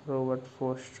 Robert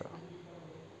Forster.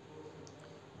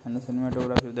 And the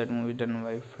cinematography of that movie done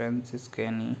by Francis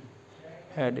Kenny,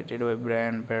 edited by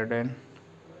Brian Perden,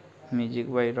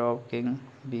 music by Rob King,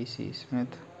 B.C.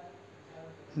 Smith,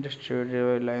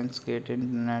 distributed by Lionsgate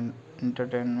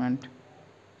Entertainment,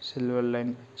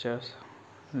 Silverline Pictures.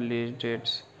 Release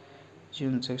dates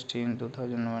June 16,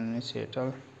 2001 in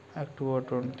Seattle, October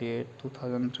 28,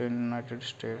 2003 in United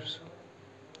States.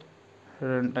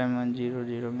 Runtime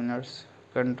 100 minutes.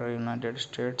 Country United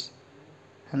States.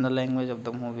 And the language of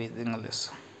the movie is English.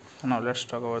 So now let's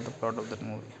talk about the plot of that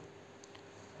movie.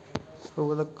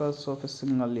 Over the course of a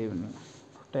single evening,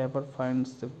 Tapper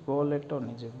finds the wallet on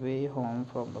his way home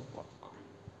from the work.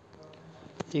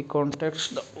 He contacts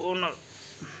the owner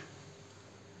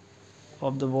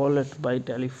of the wallet by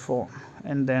telephone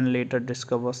and then later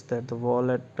discovers that the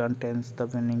wallet contains the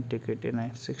winning ticket in a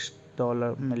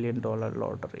 $6 million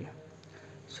lottery.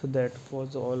 So that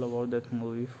was all about that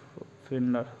movie,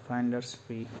 Finder's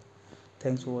Fee.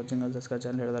 Thanks for watching us. Just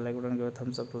channel, hit the like button, give a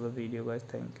thumbs up to the video, guys.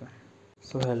 Thank you.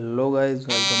 So hello guys,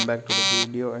 welcome back to the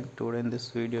video, and today in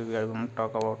this video we are going to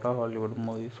talk about a Hollywood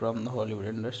movie from the Hollywood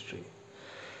industry.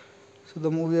 So the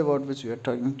movie about which we are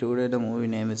talking today, the movie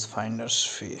name is Finder's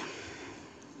Fee.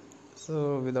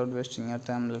 So without wasting your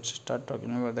time, let's start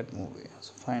talking about that movie.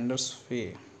 So Finder's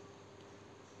Fee.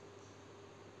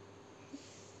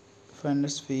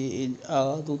 Finder's Fee is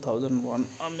a 2001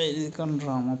 American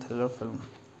drama thriller film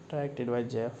directed by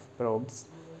Jeff Probst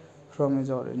from his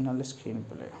original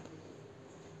screenplay.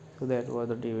 So that was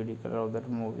the DVD color of that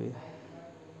movie.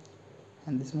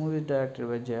 And this movie is directed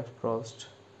by Jeff Probst,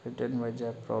 written by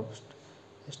Jeff Probst,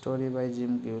 story by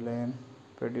Jim Gillian,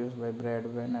 produced by Brad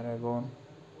Van Aragon,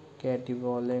 Katie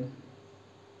Wallen,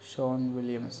 Sean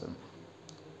Williamson,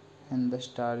 and the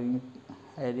starring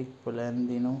Erik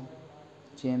Palladino,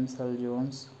 James Earl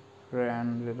Jones,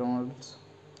 Ryan Reynolds,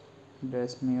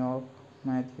 Destiny of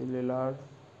Matthew Lillard,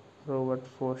 Robert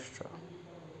Foster.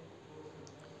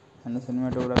 And the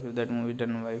cinematography of that movie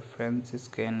done by Francis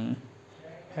Kenny,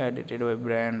 edited by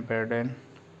Brian Perden,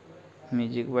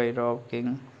 music by Rob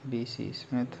King, B.C.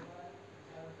 Smith,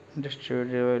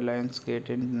 distributed by Lionsgate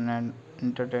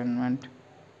Entertainment,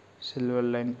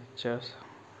 Silverline Pictures.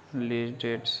 Release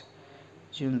dates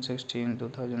June 16,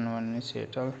 2001 in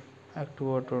Seattle,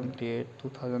 October 28,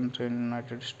 2003 in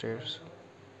United States.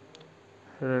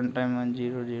 Runtime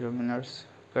 100 minutes,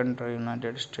 country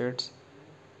United States,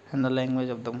 and the language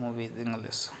of the movie is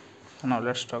English. So now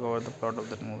let's talk about the plot of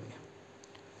that movie.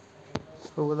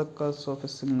 Over the course of a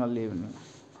single evening,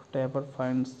 Tapper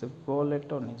finds the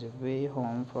wallet on his way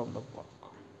home from the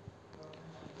work.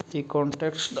 He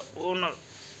contacts the owner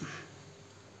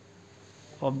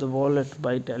of the wallet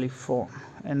by telephone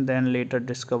and then later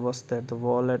discovers that the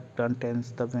wallet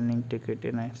contains the winning ticket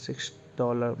in a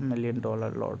 $6 million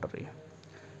lottery.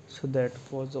 So that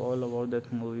was all about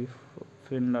that movie,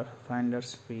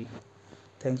 Finder's Fee.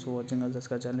 Thanks for watching us. Just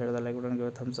channel, hit the like button, give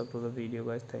a thumbs up to the video,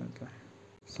 guys. Thank you.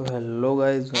 So hello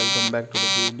guys, welcome back to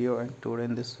the video, and today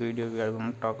in this video we are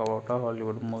going to talk about a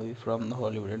Hollywood movie from the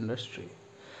Hollywood industry.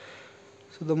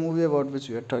 So the movie about which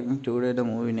we are talking today, the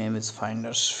movie name is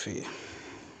Finder's Fee.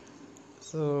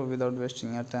 So without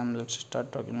wasting your time, let's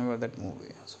start talking about that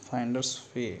movie. So Finder's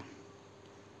Fee.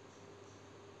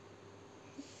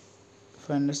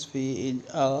 Finder's Fee is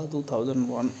a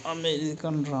 2001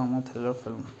 American drama thriller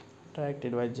film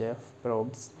directed by Jeff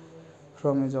Probst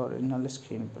from his original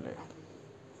screenplay.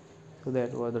 So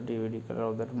that was the DVD color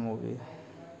of that movie.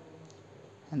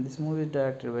 And this movie is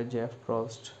directed by Jeff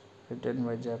Probst, written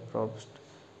by Jeff Probst,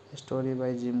 story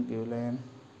by Jim Gillian,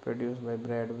 produced by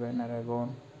Brad Van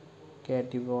Aragon,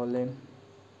 Katie Wallen,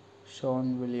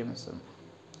 Sean Williamson,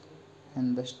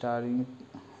 and the starring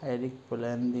Erik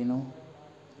Palladino,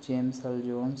 James Earl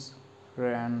Jones,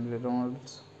 Ryan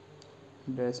Reynolds,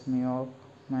 Destiny of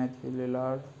Matthew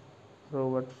Lillard,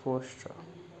 Robert Foster.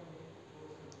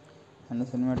 And the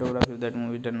cinematography of that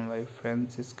movie done by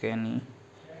Francis Kenny,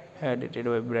 edited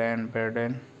by Brian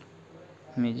Perden,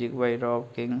 music by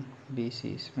Rob King,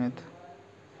 B.C. Smith,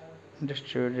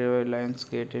 distributed by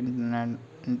Lionsgate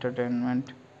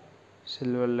Entertainment,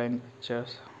 Silverline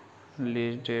Pictures.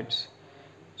 Release dates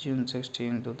June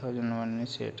 16, 2001 in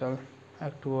Seattle,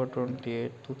 October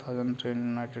 28, 2003 in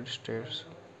United States.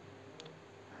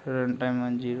 Runtime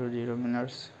 100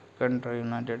 minutes, country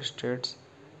United States,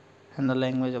 and the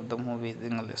language of the movie is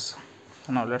English. So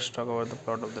now let's talk about the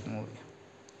plot of that movie.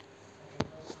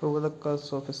 Over the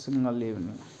course of a single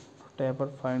evening, Tapper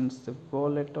finds the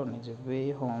wallet on his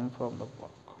way home from the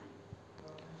work.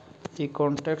 He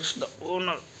contacts the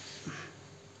owner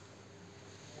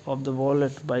of the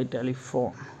wallet by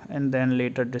telephone and then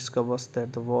later discovers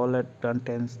that the wallet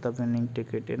contains the winning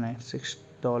ticket in a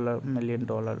 $6 million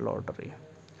lottery.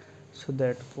 So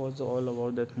that was all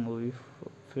about that movie,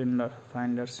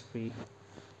 Finder's Fee.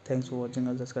 Thanks for watching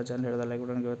us. Just channel, hit the like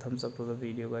button, give a thumbs up to the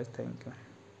video, guys. Thank you.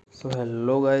 So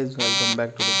hello guys, welcome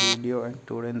back to the video, and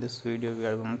today in this video we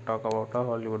are going to talk about a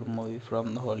Hollywood movie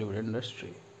from the Hollywood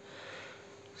industry.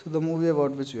 So the movie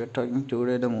about which we are talking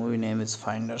today, the movie name is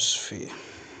Finder's Fee.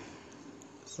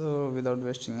 So without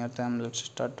wasting your time, let's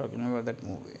start talking about that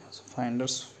movie. So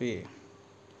Finder's Fee.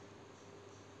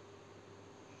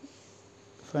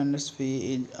 Finder's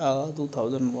Fee is a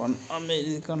 2001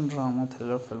 American drama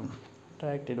thriller film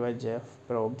directed by Jeff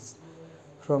Probst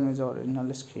from his original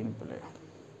screenplay.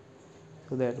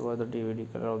 So that was the DVD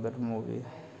color of that movie.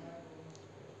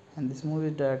 And this movie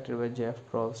is directed by Jeff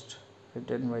Probst,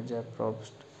 written by Jeff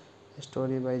Probst,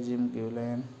 story by Jim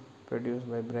Gillian, produced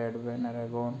by Brad Van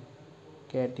Aragon,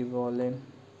 Katie Wallen,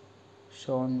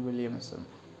 Sean Williamson,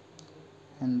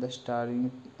 and the starring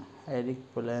Erik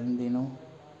Palladino,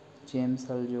 James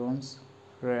Earl Jones,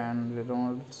 Ryan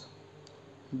Reynolds,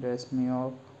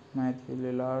 Desmioff, Matthew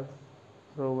Lillard,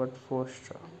 Robert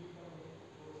Foster.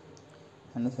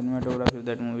 And the cinematography of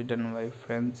that movie done by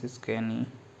Francis Kenny,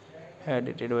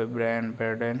 edited by Brian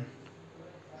Perden,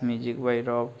 music by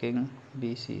Rob King,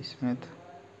 B.C. Smith,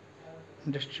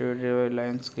 distributed by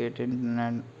Lionsgate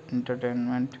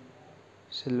Entertainment,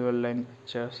 Silverline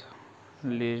Pictures.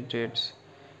 Release dates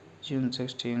June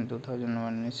 16,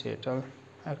 2001 in Seattle,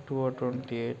 October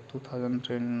 28,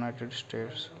 2003 in United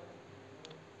States.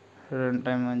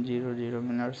 Runtime 100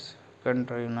 minutes,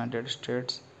 country United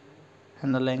States,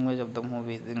 and the language of the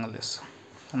movie is English.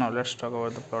 Now let's talk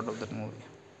about the plot of that movie.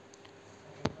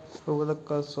 Over the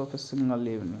course of a single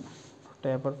evening,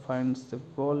 Tapper finds the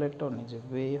wallet on his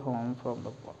way home from the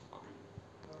work.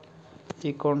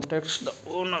 He contacts the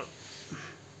owner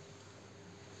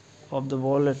of the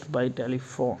wallet by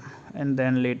telephone and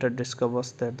then later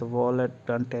discovers that the wallet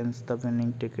contains the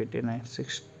winning ticket in a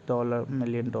 $6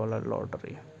 million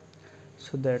lottery.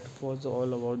 So that was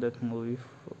all about that movie,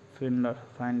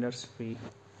 Finder's Fee.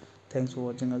 Thanks for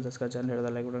watching us. Just channel, hit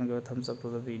the like button, give a thumbs up to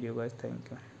the video, guys. Thank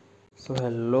you. So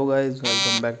hello guys,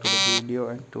 welcome back to the video,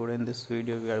 and today in this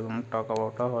video we are going to talk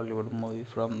about a Hollywood movie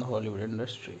from the Hollywood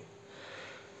industry.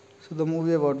 So the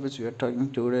movie about which we are talking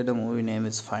today, the movie name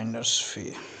is Finder's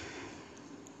Fee.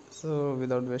 So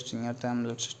without wasting your time,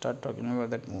 let's start talking about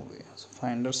that movie. So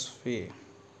Finder's Fee.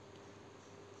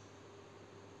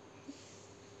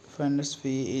 Finder's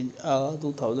Fee is a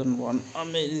 2001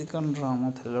 American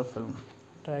drama thriller film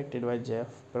directed by Jeff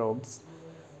Probst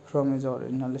from his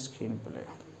original screenplay.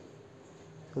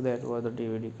 So that was the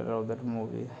DVD color of that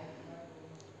movie.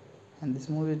 And this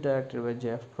movie is directed by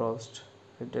Jeff Probst,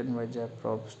 written by Jeff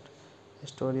Probst, a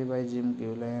story by Jim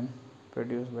Gillian,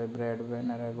 produced by Brad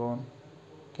Van Aragon,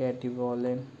 Katie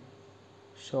Wallen,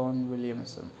 Sean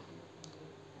Williamson,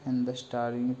 and the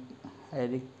starring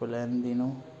Erik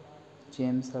Palladino,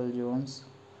 James Earl Jones,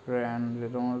 Ryan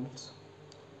Reynolds,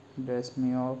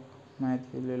 Desmioff,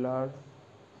 Matthew Lillard,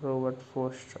 Robert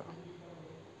Foster.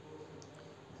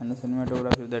 And the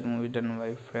cinematography of that movie done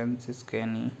by Francis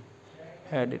Kenny,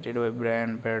 edited by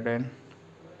Brian Perden,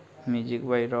 music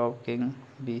by Rob King,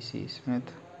 B.C. Smith,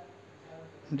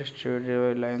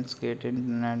 distributed by Lionsgate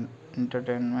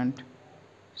Entertainment,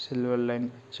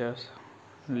 Silverline Pictures.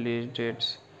 Release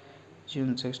dates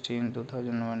June 16,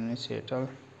 2001 in Seattle,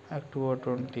 October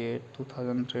 28,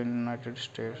 2003 in United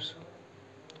States.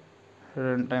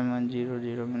 Runtime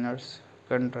 100 minutes,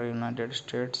 country United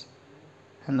States,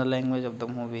 and the language of the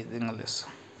movie is English.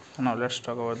 Now let's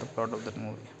talk about the plot of that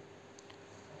movie.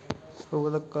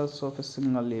 Over the course of a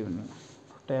single evening,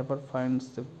 Tapper finds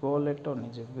the wallet on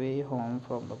his way home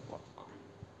from the work.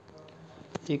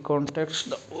 He contacts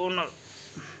the owner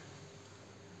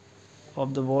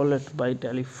of the wallet by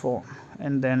telephone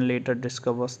and then later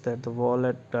discovers that the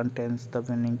wallet contains the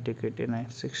winning ticket in a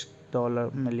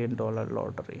 $6 million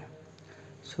lottery.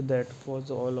 So that was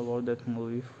all about that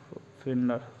movie,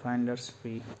 Finder's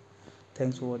Fee.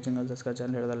 Thanks for watching us. Just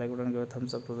channel, hit the like button, give a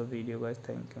thumbs up to the video, guys.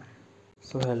 Thank you.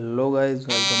 So hello guys,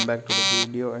 welcome back to the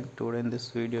video, and today in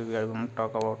this video we are going to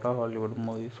talk about a Hollywood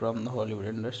movie from the Hollywood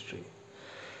industry.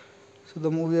 So the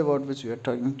movie about which we are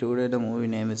talking today, the movie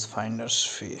name is Finder's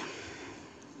Fee.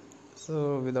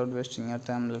 So without wasting your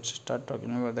time, let's start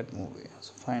talking about that movie.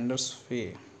 So Finder's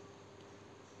Fee.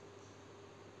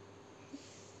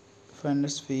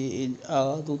 Finder's Fee is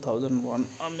a 2001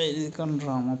 American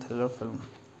drama thriller film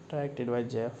directed by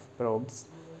Jeff Probst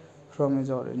from his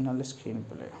original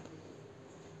screenplay.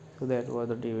 So that was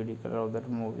the DVD color of that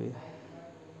movie.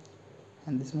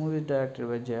 And this movie is directed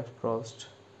by Jeff Probst,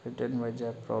 written by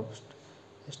Jeff Probst,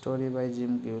 a story by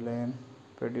Jim Gillian,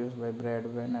 produced by Brad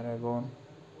Van Aragon,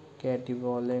 Katie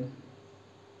Wallen,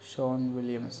 Sean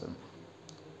Williamson,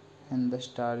 and the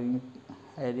starring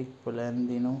Erik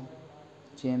Palladino,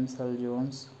 James Earl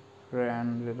Jones,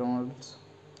 Ryan Reynolds,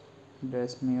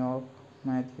 Desmioff,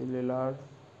 Matthew Lillard,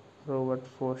 Robert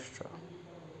Foster.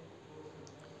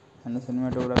 And the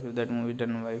cinematography of that movie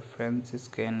done by Francis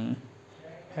Kenny,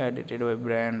 edited by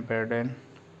Brian Perden,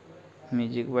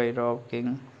 music by Rob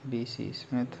King, B.C.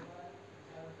 Smith,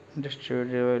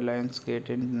 distributed by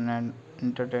Lionsgate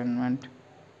Entertainment,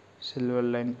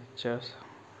 Silverline Pictures.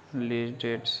 Release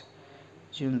dates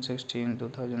June 16,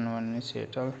 2001 in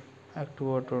Seattle,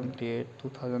 October 28,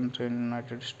 2003 in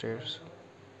United States.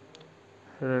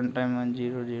 Runtime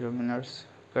 100 minutes,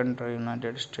 country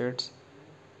United States,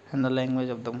 and the language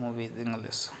of the movie is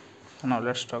English. Now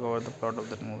let's talk about the plot of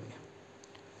that movie.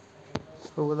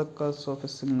 Over the course of a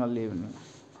single evening,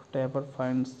 Tapper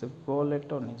finds the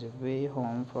wallet on his way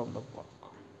home from the work.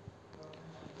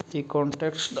 He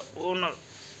contacts the owner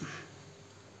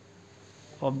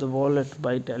of the wallet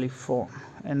by telephone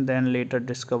and then later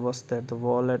discovers that the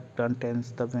wallet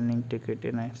contains the winning ticket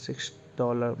in a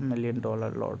 $6 million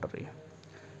lottery.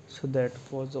 So that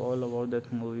was all about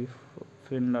that movie,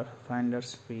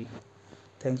 Finder's Fee.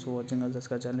 Thanks for watching us. Just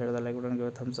channel, hit the like button, give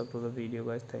a thumbs up to the video,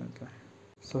 guys. Thank you.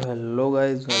 So hello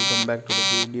guys, welcome back to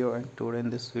the video, and today in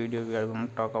this video we are going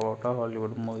to talk about a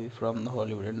Hollywood movie from the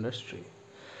Hollywood industry.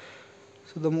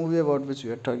 So the movie about which we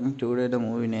are talking today, the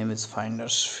movie name is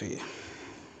Finder's Fee.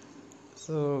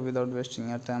 So without wasting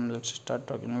your time, let's start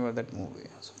talking about that movie.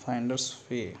 So Finder's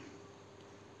Fee.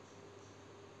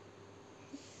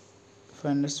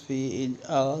 Finder's Fee is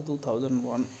a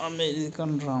 2001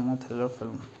 American drama thriller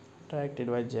film directed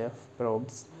by Jeff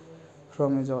Probst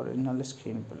from his original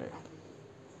screenplay.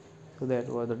 So that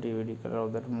was the DVD color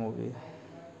of that movie.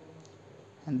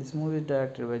 And this movie is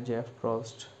directed by Jeff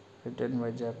Probst, written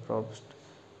by Jeff Probst,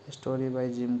 story by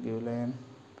Jim Gillian,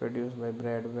 produced by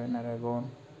Brad Van Aragon,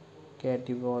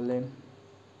 Katie Wallen,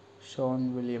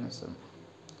 Sean Williamson,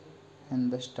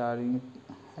 and the starring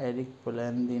Erik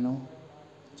Palladino,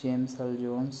 James Earl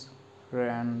Jones,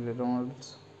 Ryan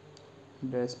Reynolds,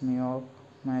 Destiny of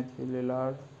Matthew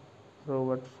Lillard,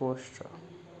 Robert Foster.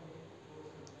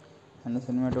 And the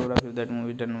cinematography of that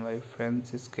movie done by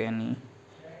Francis Kenny,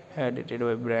 edited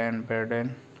by Brian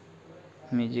Perden,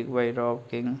 music by Rob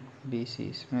King,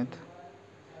 B.C. Smith,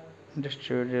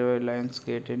 distributed by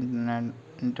Lionsgate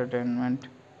Entertainment,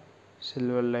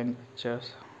 Silverline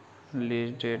Pictures.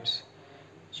 Release dates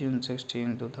June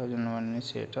 16, 2001 in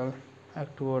Seattle,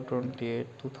 October 28,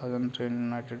 2003 in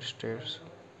United States.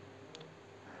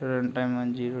 Runtime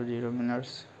 100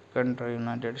 minutes, country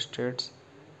United States,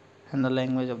 and the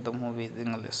language of the movie is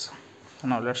English. So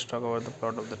now let's talk about the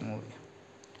plot of that movie.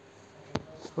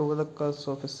 Over the course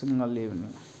of a single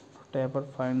evening, Tapper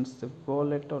finds the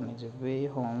wallet on his way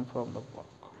home from the work.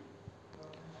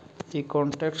 He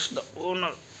contacts the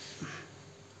owner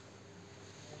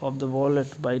of the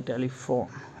wallet by telephone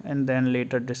and then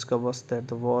later discovers that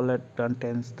the wallet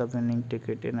contains the winning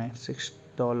ticket in a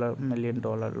 $6 million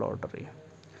lottery.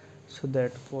 So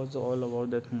that was all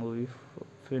about that movie,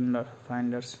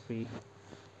 Finder's Fee.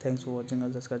 Thanks for watching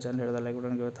us. Just channel, hit the like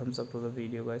button, give a thumbs up to the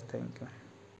video, guys. Thank you.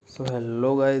 So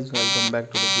hello guys, welcome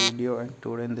back to the video, and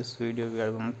today in this video we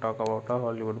are going to talk about a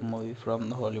Hollywood movie from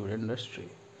the Hollywood industry.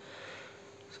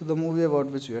 So the movie about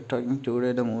which we are talking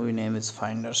today, the movie name is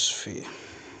Finder's Fee.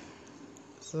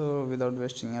 So without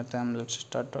wasting your time, let's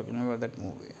start talking about that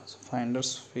movie. So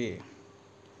Finder's Fee.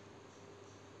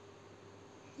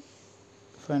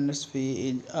 Finder's Fee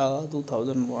is a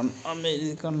 2001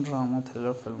 American drama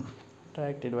thriller film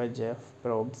directed by Jeff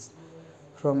Probst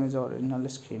from his original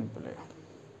screenplay.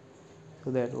 So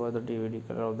that was the DVD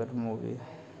color of that movie.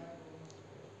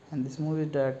 And this movie is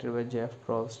directed by Jeff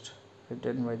Probst,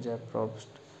 written by Jeff Probst,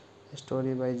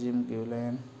 story by Jim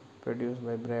Gillian, produced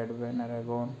by Brad Van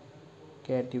Aragon,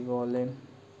 Katie Wallen,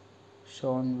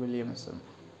 Sean Williamson,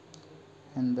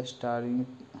 and the starring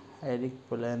Erik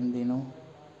Palladino,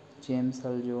 James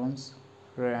Earl Jones,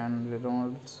 Ryan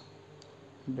Reynolds,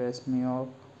 Destiny of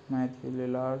Matthew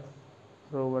Lillard,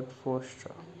 Robert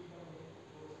Foster.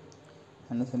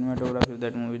 And the cinematography of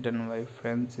that movie done by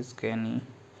Francis Kenny,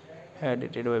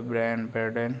 edited by Brian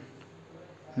Perden,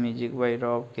 music by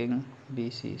Rob King,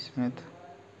 B.C. Smith,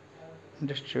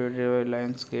 distributed by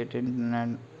Lionsgate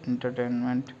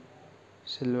Entertainment,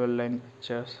 Silverline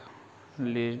Pictures.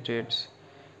 Release dates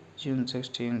June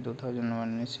 16,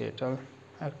 2001 in Seattle,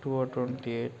 October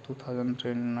 28,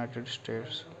 2003 in United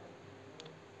States.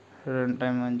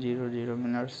 Runtime 100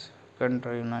 minutes,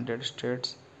 country United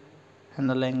States, and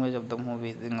the language of the movie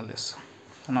is English.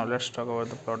 So now let's talk about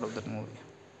the plot of that movie.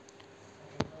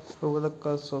 Over the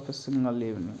course of a single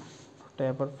evening,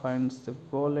 Tapper finds the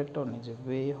wallet on his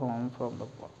way home from the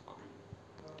work.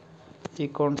 He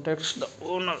contacts the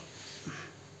owner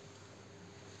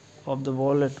of the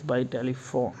wallet by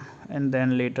telephone and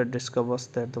then later discovers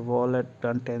that the wallet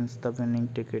contains the winning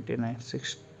ticket in a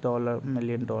 $6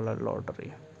 million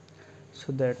lottery.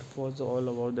 So that was all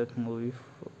about that movie,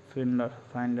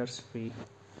 Finder's Fee.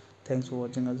 Thanks for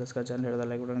watching us. Just channel, hit the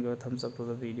like button, give a thumbs up to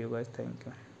the video, guys. Thank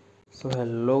you. So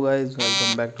hello guys,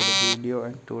 welcome back to the video,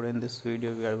 and today in this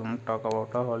video we are going to talk about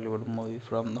a Hollywood movie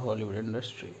from the Hollywood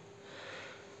industry.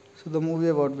 So the movie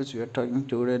about which we are talking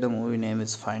today, the movie name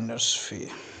is Finder's Fee.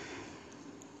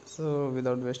 So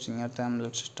without wasting your time,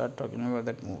 let's start talking about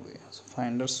that movie. So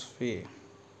Finder's Fee.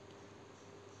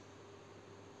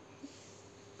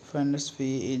 Finder's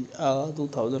Fee is a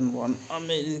 2001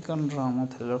 American drama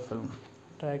thriller film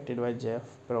directed by Jeff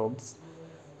Probst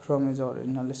from his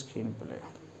original screenplay.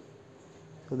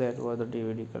 So that was the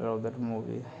DVD color of that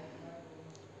movie.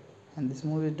 And this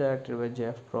movie is directed by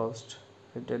Jeff Probst,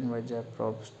 written by Jeff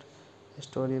Probst,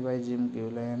 story by Jim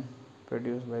Gillian,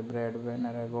 produced by Brad Van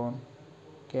Aragon,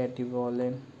 Katie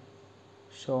Wallen,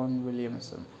 Sean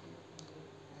Williamson,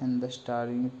 and the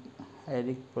starring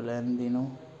Erik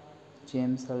Palladino,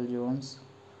 James Earl Jones,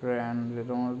 Ryan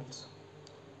Reynolds,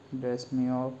 Destiny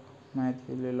of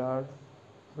Matthew Lillard,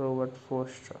 Robert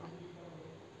Foster.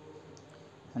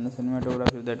 And the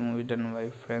cinematography of that movie done by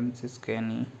Francis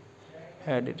Kenny,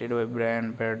 edited by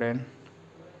Brian Pardon,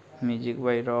 music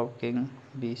by Rob King,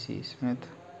 B.C. Smith,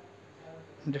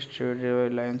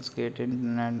 distributed by Lionsgate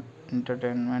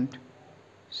Entertainment,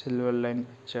 Silverline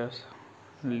Pictures.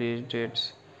 Release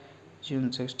dates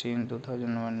June 16,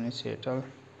 2001 in Seattle,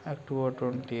 October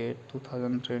 28,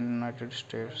 2003 in United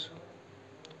States.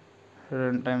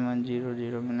 Runtime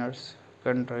 100 minutes,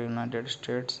 country United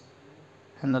States,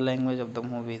 and the language of the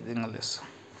movie is English.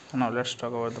 So now let's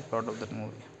talk about the plot of that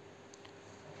movie.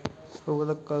 Over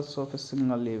the course of a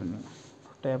single evening,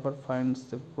 Tapper finds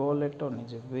the wallet on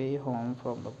his way home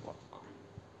from the work.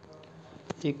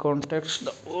 He contacts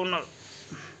the owner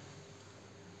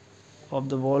of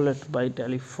the wallet by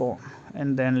telephone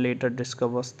and then later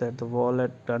discovers that the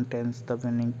wallet contains the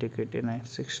winning ticket in a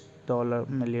 $6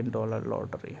 million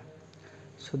lottery.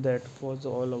 So that was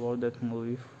all about that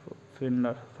movie,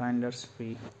 Finder's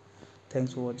Fee.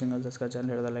 Thanks for watching us. Just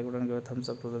channel, hit the like button, give a thumbs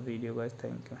up to the video, guys.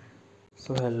 Thank you.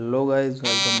 So hello guys,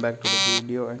 welcome back to the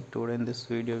video, and today in this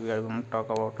video we are going to talk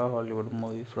about a Hollywood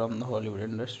movie from the Hollywood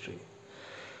industry.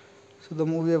 So the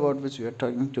movie about which we are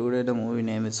talking today, the movie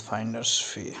name is Finder's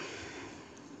Fee.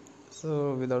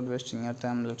 So without wasting your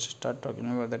time, let's start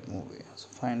talking about that movie. So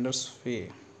Finder's Fee.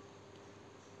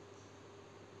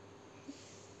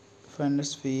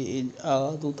 Finder's Fee is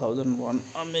a 2001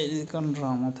 American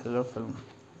drama thriller film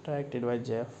directed by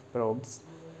Jeff Probst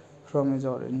from his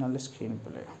original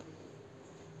screenplay.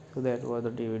 So that was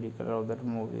the DVD color of that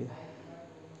movie.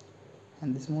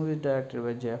 And this movie is directed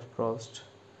by Jeff Probst,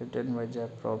 written by Jeff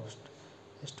Probst,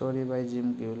 story by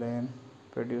Jim Gillian,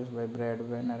 produced by Brad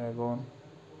Van Aragon,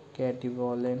 Katie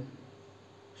Wallen,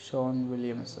 Sean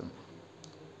Williamson,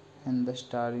 and the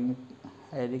starring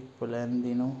Erik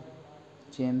Palladino,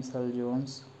 James Earl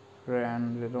Jones,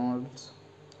 Ryan Reynolds,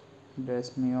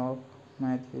 Destiny of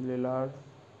Matthew Lillard,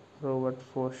 Robert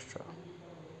Foster.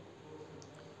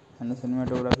 And the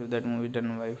cinematography of that movie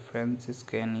done by Francis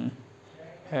Kenny,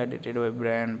 edited by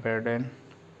Brian Pardon,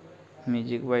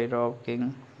 music by Rob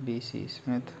King, B.C.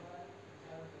 Smith,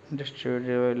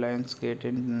 distributed by Lionsgate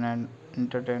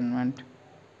Entertainment,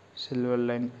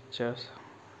 Silverline Pictures.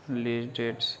 Release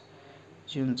dates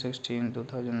June 16,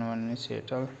 2001 in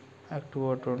Seattle,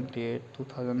 October 28,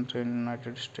 2003 in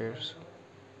United States.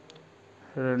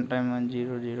 Runtime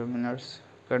 100 minutes,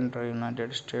 country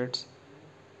United States,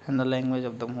 and the language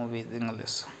of the movie is English.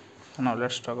 So now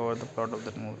let's talk about the plot of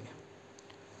that movie.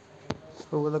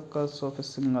 Over the course of a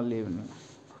single evening,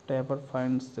 Tapper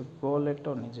finds the wallet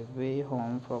on his way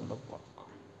home from the work.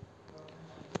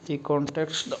 He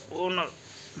contacts the owner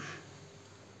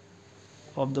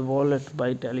of the wallet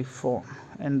by telephone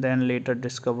and then later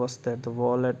discovers that the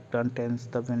wallet contains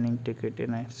the winning ticket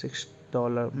in a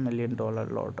 $6 million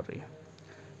lottery.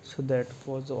 So that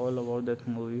was all about that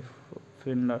movie,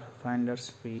 Finder's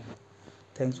Fee.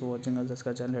 Thanks for watching us. Just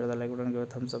channel, hit the like button, give a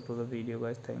thumbs up to the video,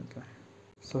 guys. Thank you.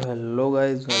 So hello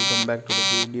guys, welcome back to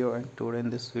the video, and today in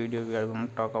this video we are going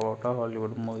to talk about a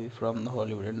Hollywood movie from the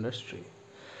Hollywood industry.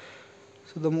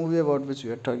 So the movie about which we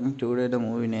are talking today, the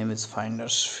movie name is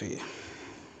Finder's Fee.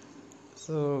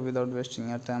 So without wasting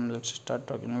your time, let's start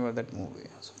talking about that movie.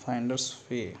 So Finder's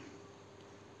Fee.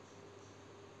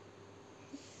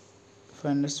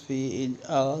 Finder's Fee is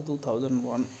a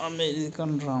 2001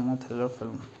 American drama thriller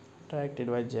film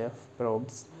directed by Jeff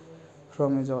Probst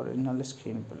from his original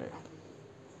screenplay.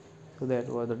 So that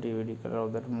was the DVD color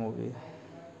of that movie.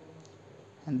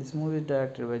 And this movie is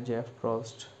directed by Jeff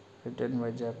Probst, written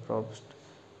by Jeff Probst,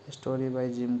 story by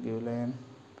Jim Gillian,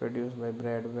 produced by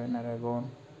Brad Van Aragon,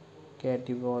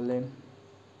 Katie Wallen,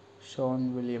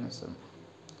 Sean Williamson,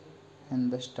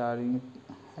 and the starring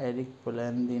Erik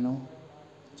Palladino,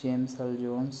 James Earl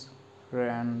Jones,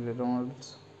 Ryan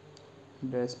Reynolds,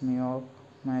 Destiny of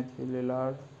Matthew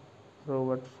Lillard,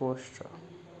 Robert Foster.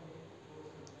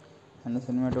 And the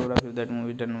cinematography of that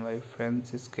movie done by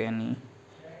Francis Kenny,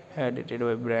 edited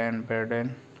by Brian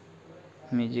Pardon,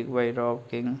 music by Rob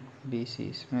King,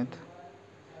 B.C. Smith,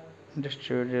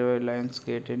 distributed by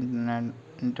Lionsgate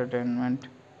Entertainment,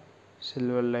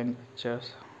 Silverline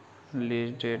Pictures.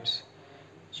 Release dates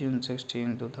June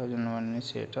 16, 2001 in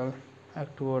Seattle,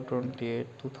 October 28,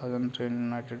 2003 in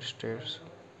United States.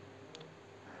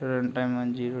 runtime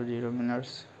 100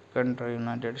 minutes, country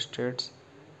United States,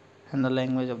 and the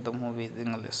language of the movie is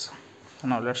English. So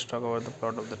now let's talk about the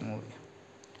plot of that movie.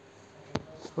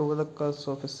 Over the course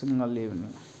of a single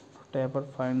evening, Tapper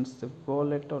finds the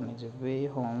wallet on his way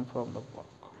home from the work.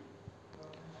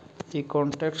 He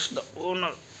contacts the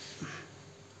owner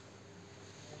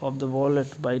of the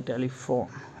wallet by telephone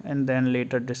and then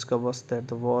later discovers that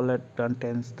the wallet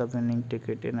contains the winning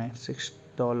ticket in a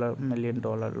 $6 million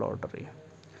lottery.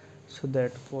 So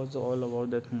that was all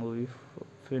about that movie,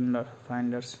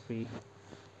 Finder's Fee.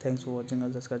 Thanks for watching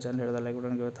us. Just channel, hit the like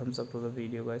button, give a thumbs up to the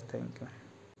video, guys. Thank you.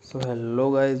 So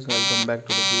hello guys, welcome back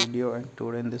to the video, and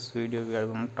today in this video we are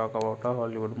going to talk about a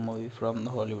Hollywood movie from the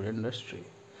Hollywood industry.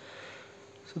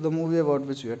 So the movie about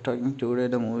which we are talking today,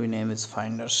 the movie name is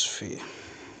Finder's Fee.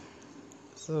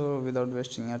 So without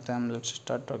wasting your time, let's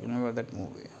start talking about that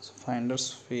movie. So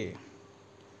Finder's Fee.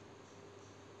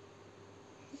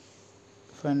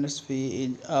 Finder's Fee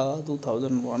is a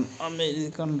 2001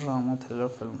 American drama thriller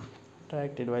film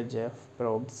directed by Jeff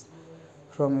Probst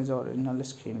from his original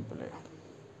screenplay.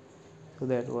 So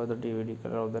that was the DVD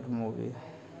color of that movie.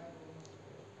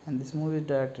 And this movie is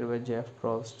directed by Jeff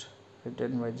Probst,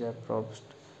 written by Jeff Probst,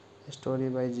 story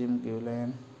by Jim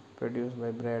Gillian, produced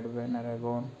by Brad Van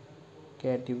Aragon,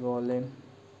 Katie Wallen,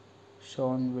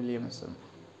 Sean Williamson,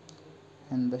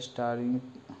 and the starring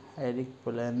Erik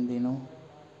Palladino,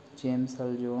 James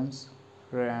Earl Jones,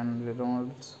 Ryan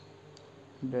Reynolds,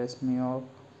 Demi Moore,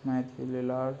 Matthew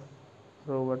Lillard,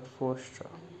 Robert Forster.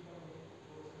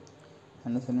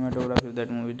 And the cinematography of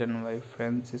that movie done by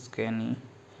Francis Kenny,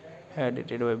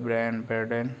 edited by Brian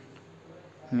Perden,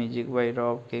 music by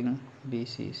Rob King,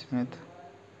 B.C. Smith,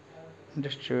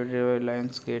 distributed by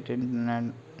Lionsgate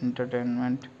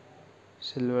Entertainment,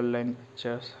 Silverline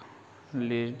Pictures.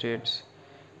 Release dates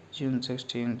June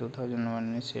 16,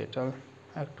 2001 in Seattle,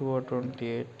 October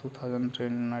 28, 2003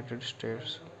 in United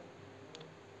States.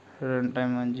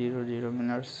 Runtime 100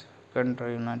 minutes,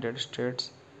 country United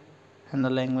States, and the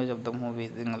language of the movie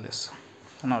is English.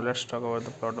 So now let's talk about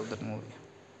the plot of that movie.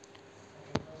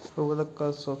 Over the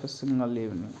course of a single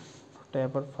evening,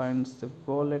 Tapper finds the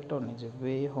wallet on his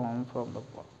way home from the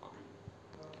work.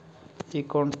 He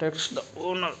contacts the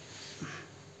owner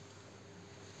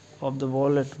of the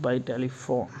wallet by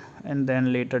telephone and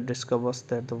then later discovers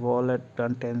that the wallet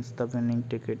contains the winning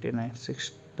ticket in a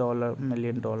 $6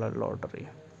 million lottery.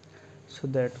 So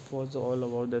that was all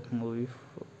about that movie,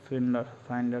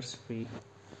 Finder's Fee.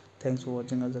 Thanks for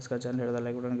watching us. Just channel, hit the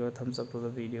like button, give a thumbs up to the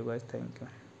video, guys. Thank you.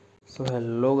 So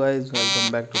hello guys,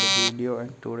 welcome back to the video,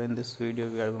 and today in this video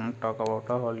we are going to talk about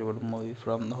a Hollywood movie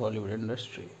from the Hollywood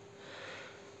industry.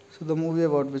 So the movie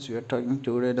about which we are talking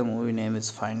today, the movie name is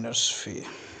Finder's Fee.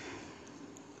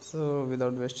 So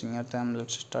without wasting your time,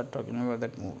 let's start talking about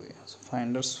that movie. So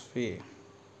Finder's Fee.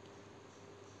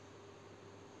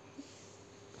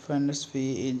 Finder's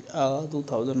Fee is a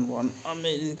 2001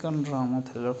 American drama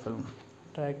thriller film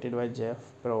directed by Jeff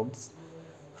Probst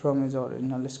from his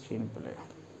original screenplay.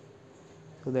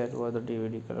 So that was the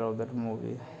DVD color of that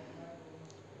movie.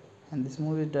 And this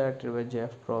movie is directed by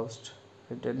Jeff Probst,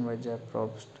 written by Jeff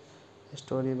Probst,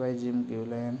 story by Jim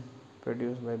Gillian,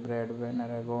 produced by Brad Van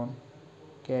Aragon,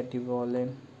 Katie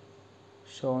Wallen,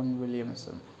 Sean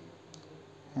Williamson,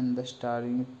 and the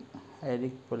starring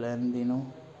Erik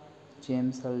Palladino,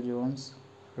 James Earl Jones,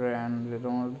 Ryan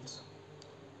Reynolds,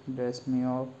 Demi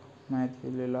Moore, Matthew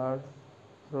Lillard,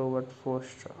 Robert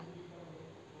Forster.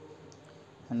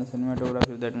 And the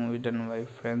cinematography of that movie done by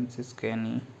Francis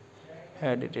Kenny,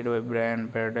 edited by Brian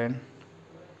Perden,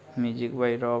 music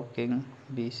by Rob King,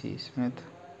 B.C. Smith,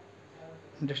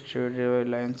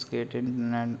 distributed by Lionsgate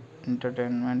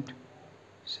Entertainment,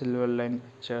 Silverline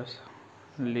Pictures.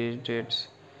 Release dates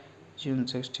June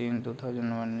 16,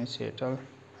 2001 in Seattle,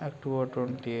 October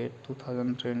 28,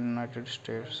 2003 in United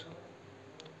States.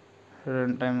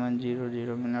 Runtime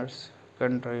 100 minutes,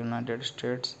 country United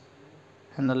States,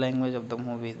 and the language of the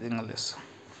movie is English.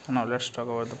 So now let's talk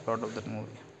about the plot of that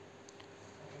movie.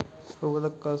 Over the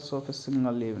course of a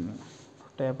single evening,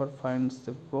 Tapper finds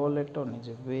the wallet on his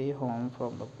way home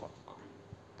from the work.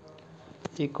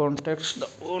 He contacts the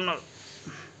owner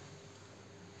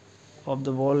of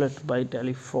the wallet by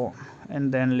telephone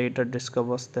and then later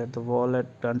discovers that the wallet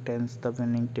contains the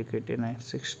winning ticket in a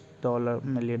 $6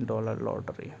 million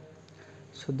lottery.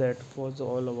 So that was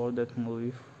all about that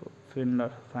movie,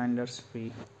 Finder's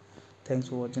Fee. Thanks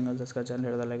for watching us. Just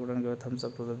channel, hit the like button, give a thumbs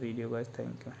up to the video, guys.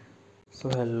 Thank you. So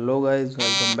hello guys,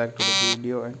 welcome back to the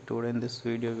video, and today in this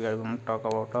video we are going to talk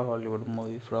about a Hollywood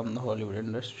movie from the Hollywood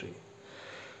industry.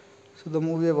 So the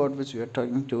movie about which we are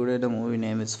talking today, the movie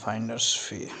name is Finder's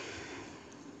Fee.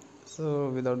 So,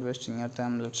 without wasting your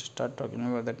time, let's start talking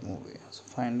about that movie. So,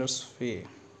 Finder's Fee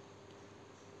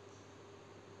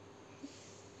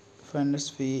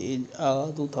is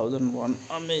a 2001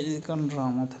 American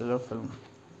drama thriller film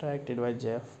directed by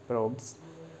Jeff Probst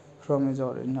from his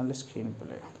original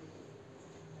screenplay.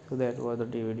 So, that was the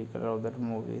DVD color of that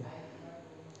movie.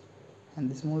 And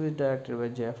this movie is directed by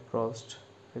Jeff Probst,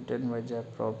 written by Jeff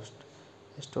Probst,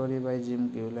 story by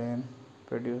Jim Gillian,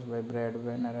 produced by Brad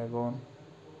Van Aragon,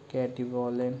 Katie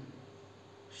Wallen,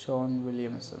 Sean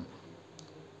Williamson,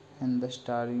 and the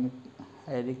starring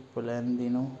Erik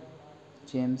Palladino,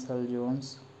 James Earl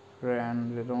Jones,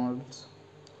 Ryan Reynolds,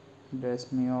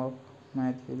 Destiny of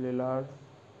Matthew Lillard,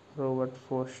 Robert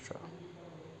Foster.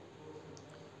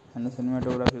 And the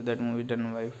cinematography of that movie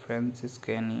done by Francis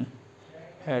Kenny,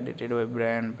 edited by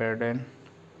Brian Pardon,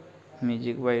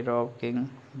 music by Rob King,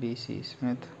 B.C.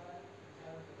 Smith,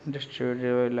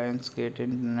 distributed by Lionsgate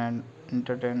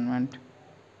Entertainment,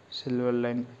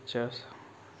 Silverline Pictures.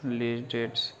 Release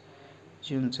dates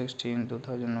June 16,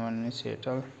 2001 in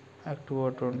Seattle,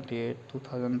 October 28,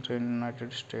 2003 in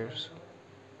United States.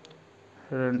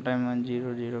 Runtime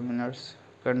 100 minutes,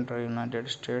 country United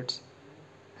States,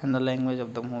 and the language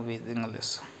of the movie is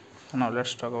English. So now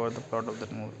let's talk about the plot of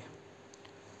that movie.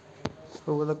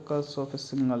 Over the course of a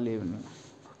single evening,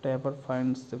 Tapper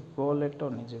finds the wallet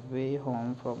on his way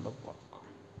home from the work.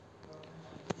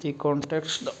 He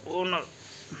contacts the owner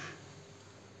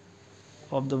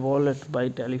of the wallet by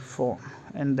telephone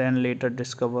and then later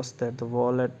discovers that the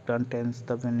wallet contains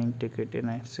the winning ticket in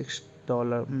a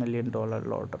 $6 million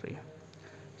lottery.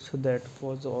 So that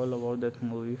was all about that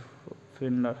movie,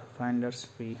 Finder's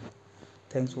Fee.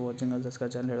 Thanks for watching us. Just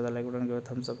channel, hit the like button, give a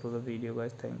thumbs up to the video,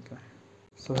 guys. Thank you.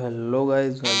 So hello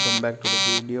guys, welcome back to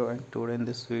the video, and today in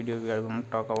this video we are going to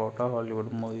talk about a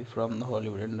Hollywood movie from the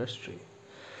Hollywood industry.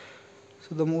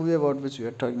 So the movie about which we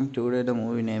are talking today, the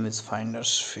movie name is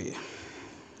Finder's Fee.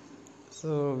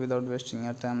 So without wasting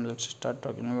your time, let's start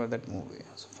talking about that movie.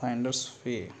 So Finder's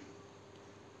Fee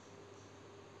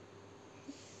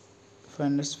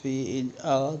is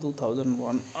a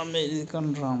 2001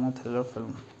 American drama thriller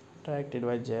film directed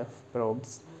by Jeff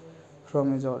Probst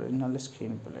from his original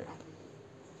screenplay.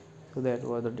 So that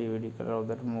was the DVD color of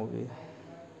that movie.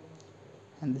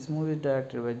 And this movie is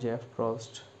directed by Jeff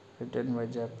Probst, written by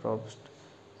Jeff Probst,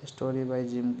 story by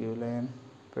Jim Gillian,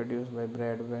 produced by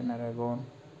Brad Van Aragon,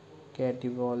 Katie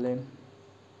Wallen,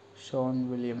 Sean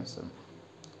Williamson,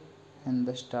 and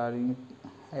the starring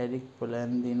Erik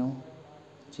Palladino,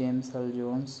 James Earl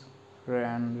Jones,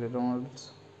 Ryan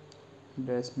Reynolds,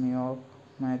 Destiny of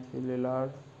Matthew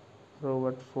Lillard,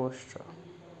 Robert Foster.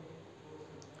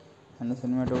 And the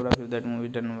cinematography of that movie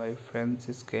done by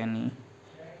Francis Kenny,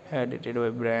 edited by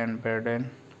Brian Pardon,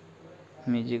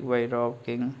 music by Rob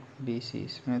King, B.C.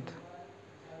 Smith,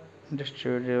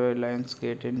 distributed by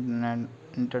Lionsgate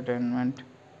Entertainment,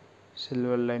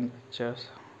 Silverline Pictures.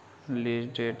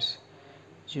 Release dates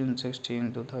June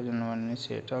 16, 2001 in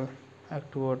Seattle,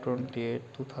 October 28,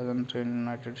 2003 in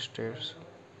United States.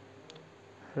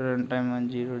 Runtime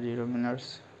 100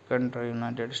 minutes, country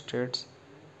United States,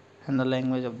 and the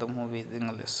language of the movie is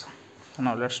English. So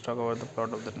now let's talk about the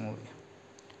plot of that movie.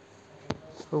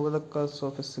 Over the course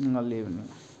of a single evening,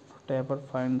 Tapper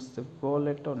finds the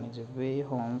wallet on his way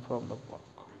home from the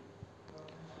work.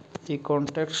 He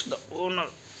contacts the owner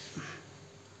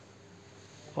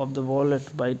of the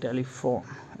wallet by telephone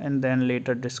and then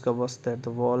later discovers that the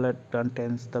wallet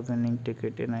contains the winning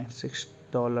ticket in a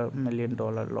 $6 million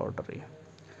lottery.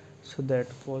 So that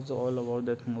was all about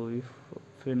that movie,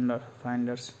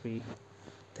 Finder's Fee.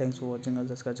 Thanks for watching us.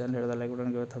 Just channel, hit the like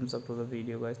button, give a thumbs up to the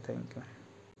video, guys. Thank you.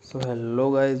 So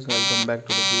hello guys, welcome back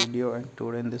to the video, and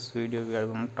today in this video we are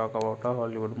going to talk about a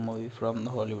Hollywood movie from the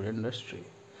Hollywood industry.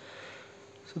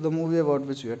 So the movie about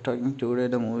which we are talking today,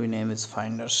 the movie name is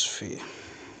Finder's Fee.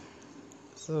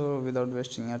 So without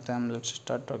wasting your time, let's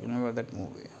start talking about that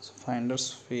movie. So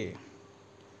Finder's Fee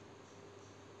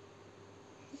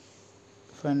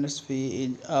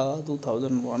is a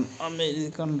 2001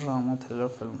 American drama thriller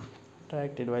film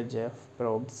directed by Jeff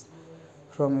Probst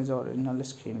from his original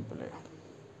screenplay.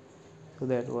 So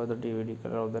that was the DVD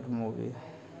color of that movie.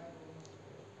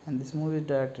 And this movie is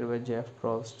directed by Jeff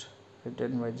Probst,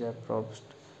 written by Jeff Probst,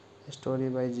 story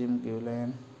by Jim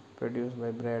Gillian, produced by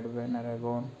Brad Van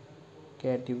Aragon,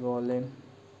 Katie Wallen,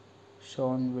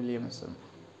 Sean Williamson,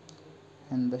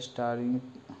 and the starring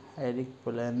Erik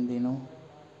Palladino,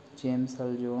 James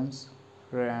Earl Jones,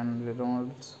 Ryan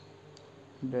Reynolds,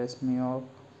 Destiny of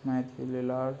Matthew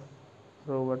Lillard,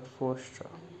 Robert Foster.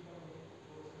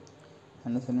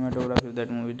 And the cinematography of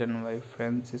that movie done by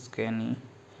Francis Kenny,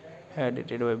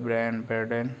 edited by Brian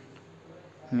Pardon,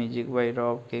 Music by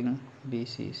Rob King,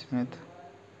 B.C. Smith.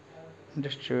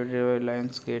 Distributed by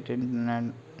Lionsgate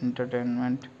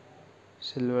Entertainment,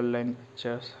 Silverline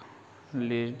Pictures.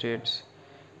 Release dates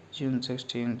June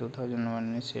 16,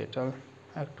 2001 in Seattle,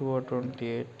 October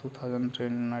 28, 2003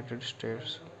 in United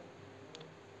States.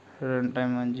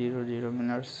 Runtime 100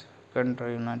 minutes.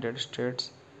 Country United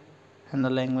States. And the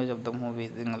language of the movie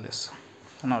is English.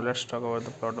 So now let's talk about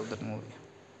the plot of that movie.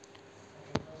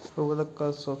 Over the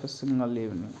course of a single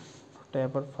evening,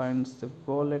 Tapper finds the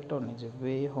wallet on his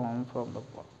way home from the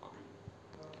work.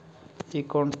 He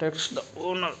contacts the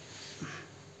owner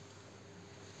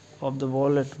of the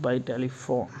wallet by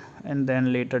telephone and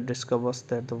then later discovers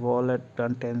that the wallet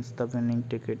contains the winning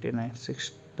ticket in a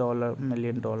 $6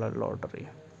 million lottery.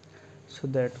 So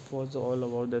that was all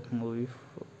about that movie,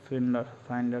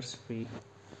 Finder's Fee.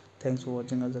 Thanks for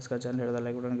watching us. Just channel, hit the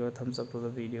like button, give a thumbs up to the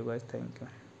video, guys. Thank you.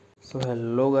 So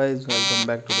hello guys, welcome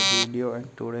back to the video,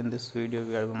 and today in this video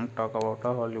we are going to talk about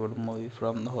a Hollywood movie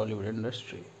from the Hollywood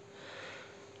industry.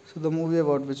 So the movie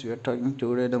about which we are talking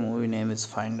today, the movie name is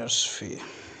Finder's Fee.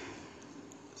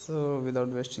 So without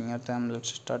wasting your time, let's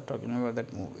start talking about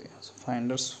that movie. So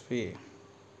Finder's Fee.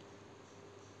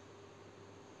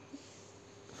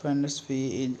 Finder's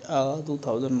Fee is a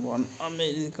 2001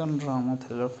 American drama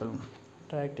thriller film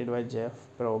directed by Jeff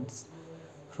Probst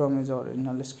from his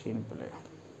original screenplay.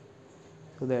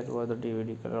 So that was the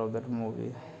DVD color of that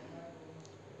movie.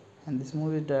 And this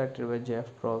movie is directed by Jeff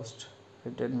Probst,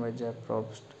 written by Jeff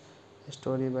Probst,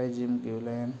 story by Jim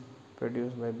Gillian,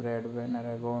 produced by Brad Van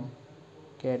Aragon,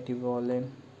 Katie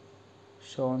Wallen,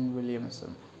 Sean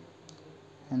Williamson,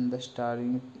 and the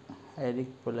starring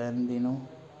Erik Palladino,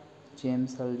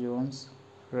 James Earl Jones,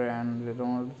 Ryan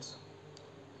Reynolds,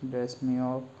 Destiny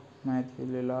of Matthew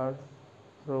Lillard,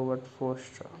 Robert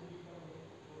Foster.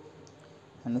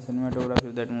 And the cinematography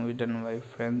of that movie done by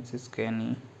Francis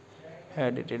Kenny,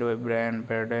 edited by Brian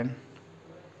Perden,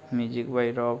 music by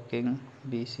Rob King,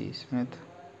 B.C. Smith,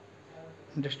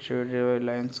 distributed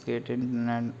by Lionsgate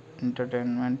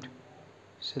Entertainment,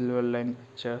 Silverline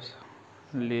Pictures.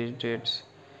 Release dates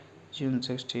June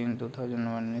 16,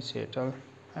 2001 in Seattle,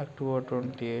 October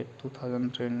 28,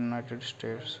 2003 in United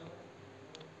States.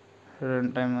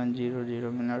 Runtime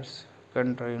 100 minutes.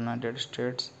 Country United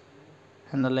States.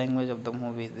 And the language of the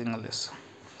movie is English.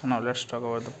 So now let's talk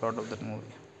about the plot of that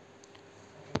movie.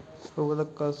 Over the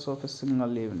course of a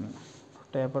single evening,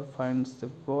 Tapper finds the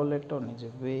wallet on his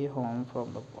way home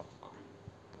from the work.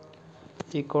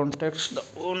 He contacts the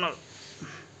owner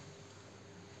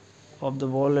of the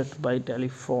wallet by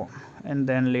telephone and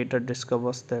then later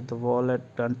discovers that the wallet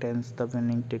contains the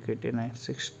winning ticket in a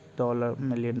 $6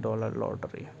 million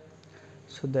lottery.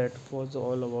 So that was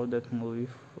all about that movie,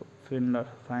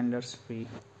 Finder's Fee.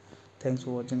 Thanks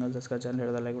for watching us. Just channel,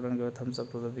 hit the like button, give a thumbs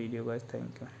up to the video, guys.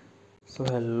 Thank you. So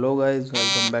hello guys,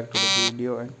 welcome back to the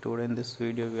video, and today in this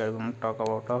video we are going to talk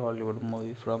about a Hollywood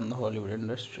movie from the Hollywood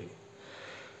industry.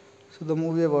 So the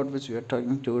movie about which we are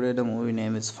talking today, the movie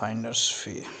name is Finder's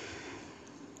Fee.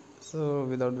 So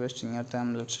without wasting your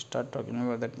time, let's start talking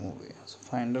about that movie. So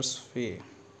Finder's Fee.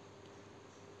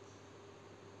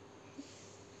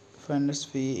 Finder's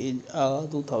Fee is a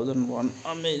 2001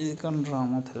 American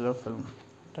drama thriller film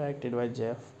directed by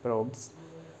Jeff Probst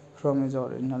from his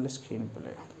original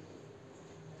screenplay.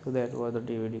 So that was the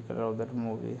DVD color of that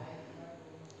movie.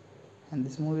 And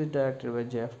this movie is directed by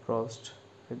Jeff Probst,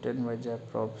 written by Jeff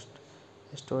Probst,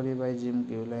 story by Jim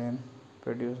Gillian,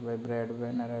 produced by Brad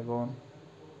Van Aragon,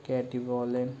 Katie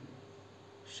Wallen,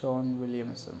 Sean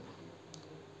Williamson,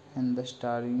 and the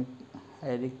starring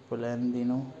Erik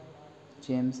Palladino,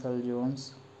 James Earl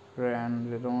Jones, Ryan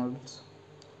Reynolds,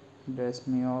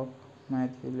 Destiny of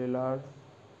Matthew Lillard,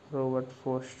 Robert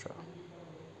Foster.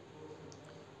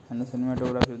 And the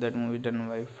cinematography of that movie done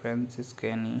by Francis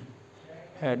Kenny,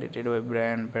 edited by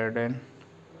Brian Perden,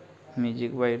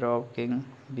 music by Rob King,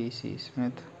 B.C.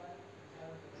 Smith,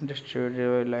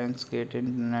 distributed by Lionsgate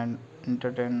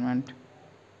Entertainment,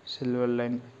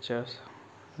 Silverline Pictures.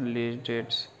 Release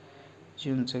dates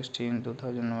June 16,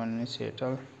 2001 in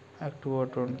Seattle, October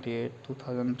 28,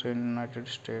 2003 in United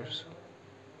States.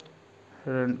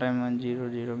 Runtime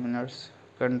 100 minutes.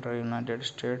 Country United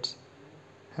States.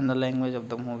 And the language of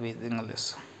the movie is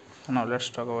English. So now let's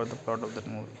talk about the plot of that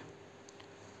movie.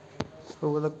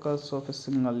 Over the course of a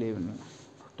single evening,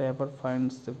 Tapper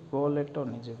finds the wallet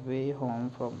on his way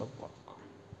home from the work.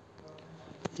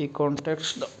 He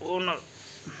contacts the owner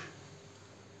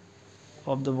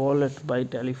of the wallet by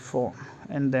telephone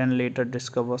and then later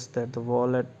discovers that the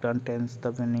wallet contains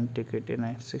the winning ticket in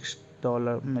a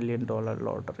 $6 million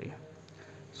lottery.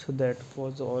 So that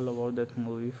was all about that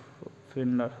movie,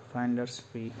 Finder's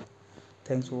Fee.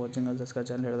 Thanks for watching us. Just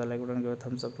channel, hit the like button, give a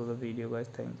thumbs up to the video, guys.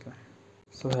 Thank you.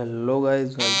 So hello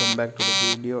guys, welcome back to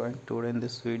the video, and today in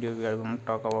this video we are going to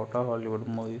talk about a Hollywood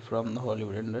movie from the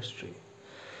Hollywood industry.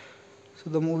 So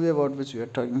the movie about which we are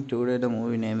talking today, the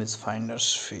movie name is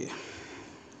Finder's Fee.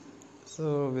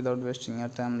 So without wasting your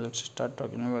time, let's start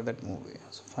talking about that movie.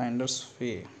 So Finder's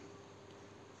Fee.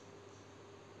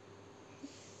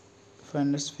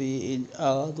 Finder's Fee is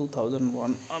a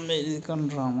 2001 American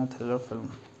drama thriller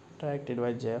film directed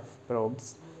by Jeff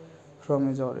Probst from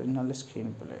his original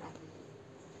screenplay.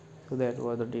 So that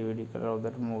was the DVD color of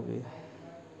that movie.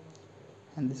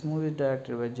 And this movie is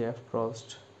directed by Jeff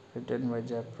Probst, written by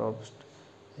Jeff Probst,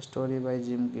 story by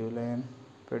Jim Gillian,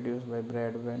 produced by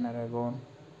Brad Van Aragon,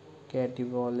 Katie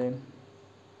Wallen,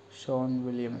 Sean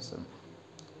Williamson,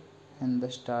 and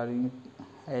the starring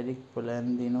Erik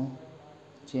Palladino,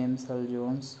 James Earl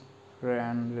Jones,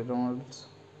 Ryan Reynolds,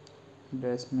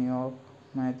 Destiny of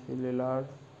Matthew Lillard,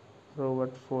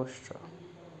 Robert Foster.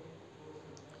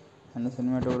 And the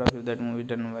cinematography of that movie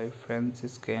done by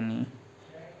Francis Kenny,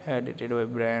 edited by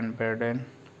Brian Perden,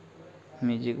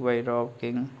 music by Rob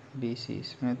King, B.C.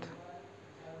 Smith,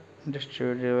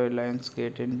 distributed by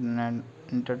Lionsgate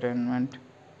Entertainment,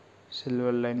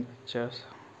 Silverline Pictures.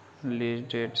 Release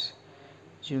dates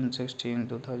June 16,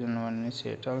 2001 in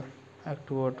Seattle,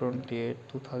 October 28,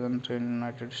 2003 in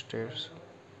United States.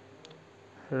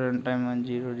 Runtime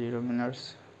 100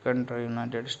 minutes, country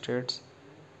United States,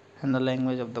 and the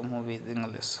language of the movie is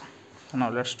English. So now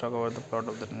let's talk about the plot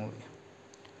of that movie.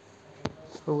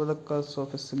 Over the course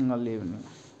of a single evening,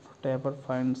 Tapper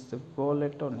finds the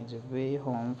wallet on his way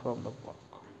home from the work.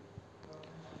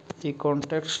 He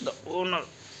contacts the owner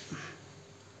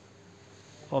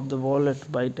of the wallet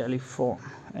by telephone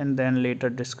and then later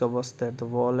discovers that the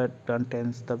wallet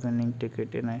contains the winning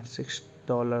ticket in a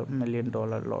 $6 million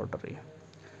lottery.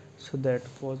 So that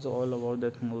was all about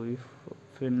that movie,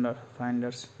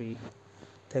 Finder's Fee.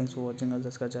 Thanks for watching us.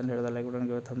 Just channel, hit the like button,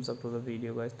 give a thumbs up to the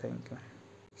video, guys. Thank you.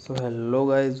 So hello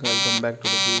guys, welcome back to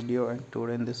the video, and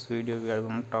today in this video we are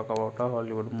going to talk about a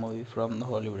Hollywood movie from the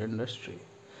Hollywood industry.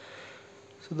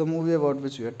 So the movie about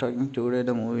which we are talking today,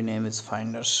 the movie name is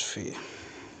Finder's Fee.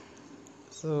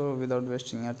 So without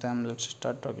wasting your time, let's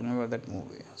start talking about that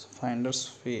movie. So Finder's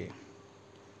Fee.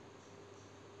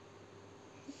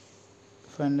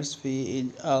 Finder's Fee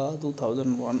is a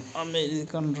 2001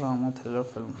 American drama thriller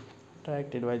film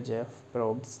directed by Jeff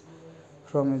Probst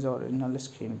from his original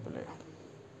screenplay.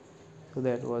 So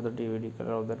that was the DVD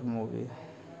color of that movie.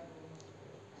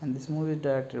 And this movie is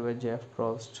directed by Jeff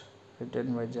Probst,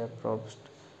 written by Jeff Probst,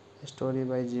 story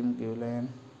by Jim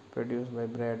Gillian, produced by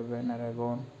Brad Van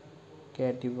Aragon,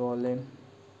 Katie Wallen,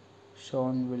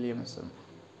 Sean Williamson,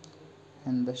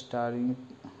 and the starring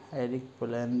Erik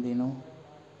Palladino,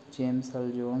 James Earl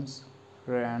Jones,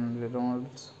 Ryan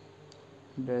Reynolds,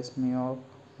 Destiny of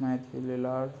Matthew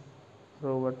Lillard,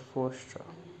 Robert Foster.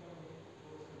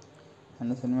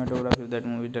 And the cinematography of that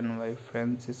movie done by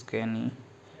Francis Kenny,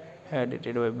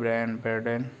 edited by Brian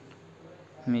Perden,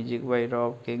 music by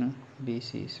Rob King,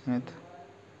 B.C. Smith,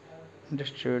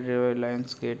 distributed by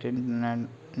Lionsgate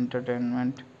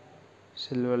Entertainment,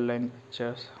 Silverline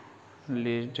Pictures.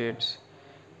 Release dates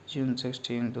June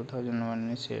 16, 2001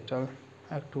 in Seattle,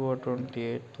 October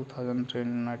 28, 2003 in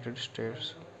United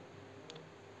States.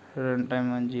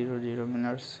 Runtime 100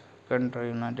 minutes, country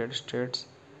United States,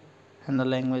 and the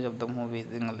language of the movie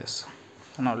is English.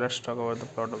 So now let's talk about the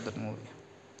plot of that movie.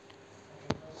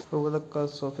 Over the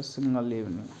course of a single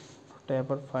evening,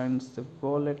 Tapper finds the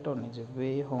wallet on his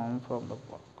way home from the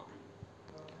work.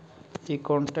 He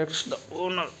contacts the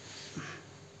owner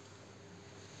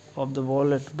of the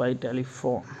wallet by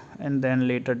telephone and then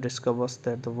later discovers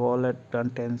that the wallet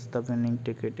contains the winning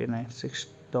ticket in a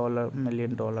 $6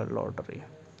 million lottery.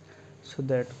 So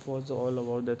that was all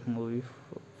about that movie,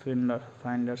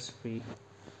 Finder's Fee.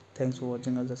 Thanks for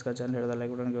watching us. Just channel, hit the like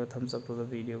button, give a thumbs up to the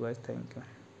video, guys. Thank you.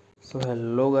 So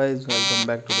hello guys, welcome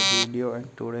back to the video,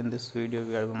 and today in this video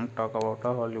we are going to talk about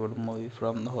a Hollywood movie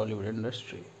from the Hollywood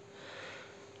industry.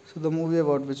 So the movie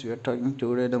about which we are talking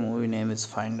today, the movie name is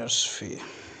Finder's Fee.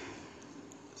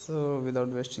 So without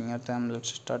wasting your time, let's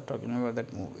start talking about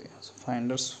that movie. So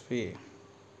Finder's Fee.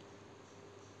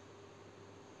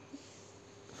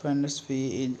 Finder's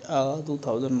Fee is a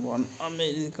 2001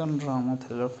 American drama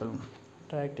thriller film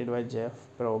directed by Jeff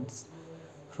Probst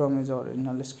from his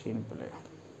original screenplay.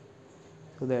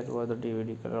 So that was the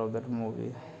DVD color of that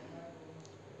movie.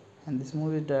 And this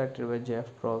movie is directed by Jeff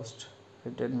Probst,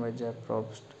 written by Jeff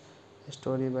Probst,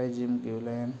 story by Jim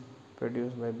Gillian,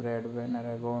 produced by Brad Van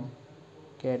Aragon,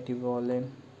 Katie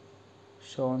Wallen,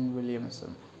 Sean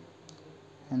Williamson,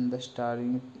 and the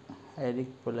starring Erik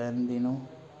Palladino,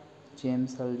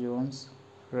 James Earl Jones,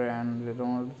 Ryan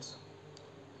Reynolds,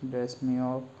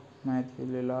 Desmioff, Matthew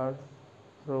Lillard,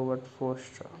 Robert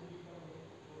Foster.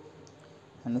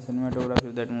 And the cinematography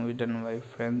of that movie done by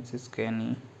Francis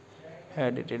Kenny,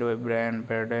 edited by Brian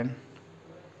Perden,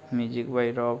 music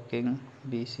by Rob King,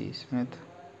 B.C. Smith,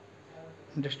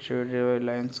 distributed by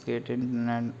Lionsgate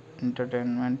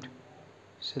Entertainment,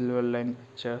 Silverline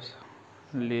Pictures.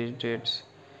 Release dates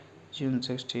June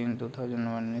 16,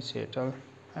 2001 in Seattle,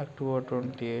 October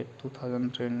 28,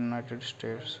 2003 in United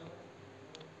States.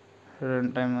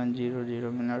 Runtime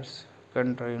 100 minutes,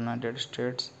 country United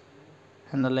States,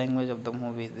 and the language of the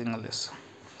movie is English.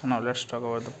 Now let's talk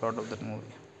about the plot of that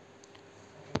movie.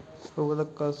 Over the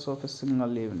course of a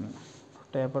single evening,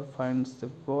 Tapper finds the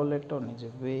wallet on his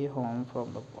way home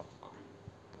from the work.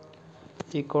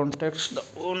 He contacts the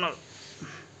owner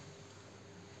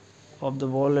of the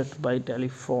wallet by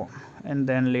telephone and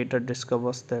then later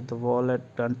discovers that the wallet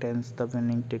contains the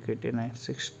winning ticket in a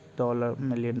 $6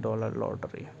 million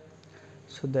lottery.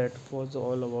 So that was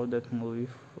all about that movie,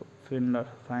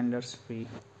 Finder's Fee.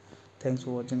 Thanks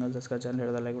for watching us. Just channel,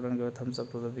 hit the like button, give a thumbs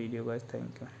up to the video, guys.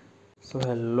 Thank you. So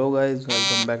hello guys,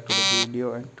 welcome back to the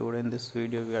video, and today in this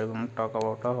video we are going to talk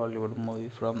about a Hollywood movie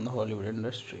from the Hollywood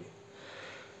industry.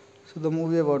 So the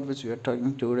movie about which we are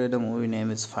talking today, the movie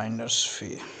name is Finder's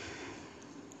Fee.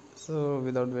 So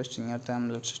without wasting your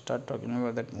time, let's start talking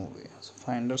about that movie. So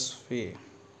Finder's Fee.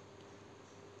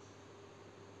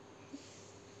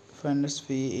 Finder's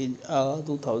Fee is a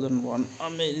 2001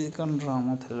 American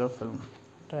drama thriller film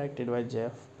directed by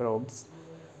Jeff Probst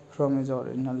from his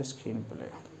original screenplay.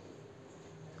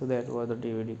 So that was the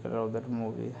DVD color of that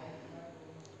movie.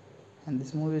 And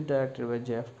this movie is directed by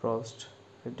Jeff Probst,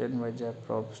 written by Jeff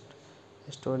Probst,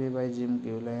 story by Jim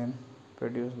Gillian,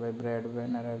 produced by Brad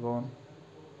Van Aragon,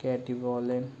 Katie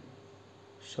Wallen,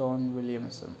 Sean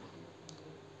Williamson,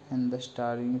 and the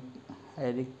starring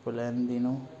Erik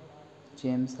Palladino,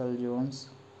 James Earl Jones,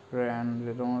 Ryan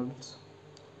Reynolds,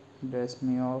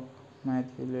 Desmioff,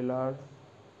 Matthew Lillard,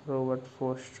 Robert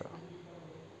Foster.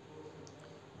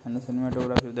 And the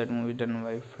cinematography of that movie done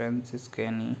by Francis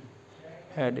Kenny,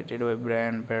 edited by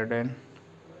Brian Perden,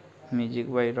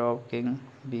 music by Rob King,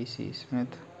 B.C.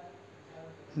 Smith,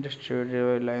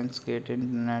 distributed by Lionsgate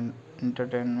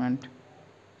Entertainment,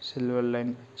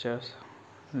 Silverline Pictures.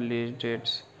 Release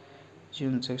dates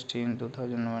June 16,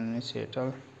 2001 in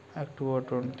Seattle, October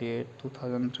 28,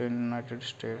 2003 in United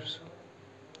States.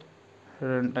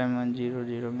 Runtime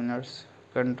 100 minutes,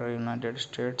 country United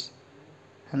States,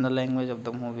 and the language of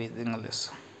the movie is English.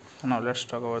 Now let's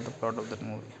talk about the plot of that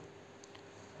movie.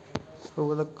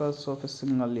 Over the course of a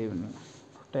single evening,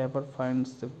 Tapper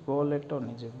finds the wallet on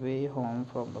his way home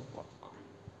from the work.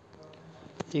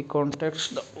 He contacts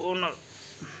the owner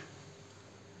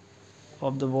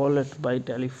of the wallet by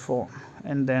telephone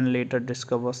and then later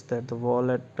discovers that the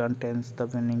wallet contains the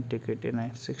winning ticket in a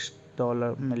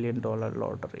 $6 million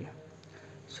lottery.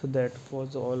 So that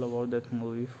was all about that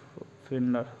movie,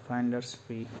 Finder's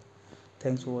Fee.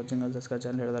 Thanks for watching us. Just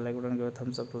channel, hit the like button, give a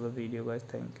thumbs up to the video, guys.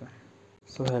 Thank you.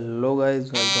 So hello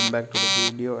guys, welcome back to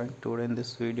the video, and today in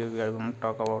this video we are going to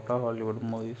talk about a Hollywood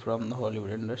movie from the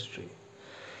Hollywood industry.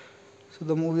 So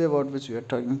the movie about which we are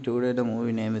talking today, the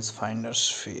movie name is Finder's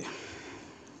Fee.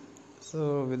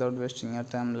 So without wasting your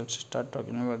time, let's start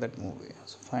talking about that movie.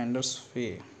 So Finder's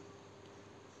Fee.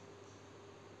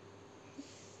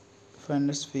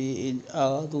 Finder's Fee is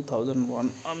a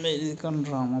 2001 American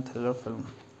drama thriller film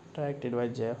directed by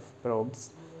Jeff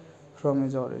Probst from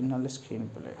his original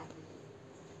screenplay.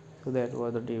 So that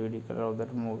was the DVD color of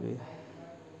that movie.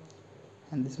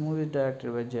 And this movie is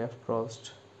directed by Jeff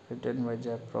Probst, written by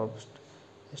Jeff Probst,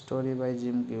 story by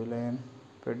Jim Gillian,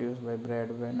 produced by Brad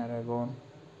Van Aragon,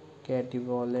 Katie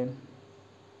Wallen,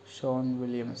 Sean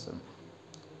Williamson,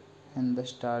 and the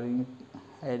starring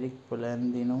Erik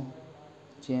Palladino,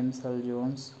 James Earl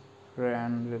Jones,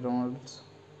 Ryan Reynolds,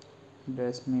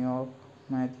 Desmioff,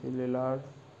 Matthew Lillard,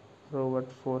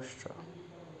 Robert Foster.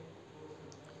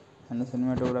 And the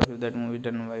cinematography of that movie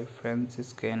done by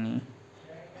Francis Kenny,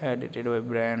 edited by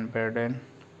Brian Perden,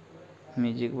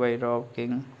 music by Rob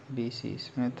King, B.C.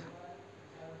 Smith,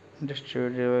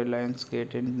 distributed by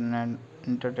Lionsgate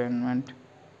Entertainment,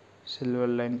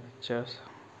 Silverline Pictures.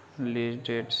 Release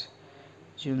dates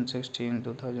June 16,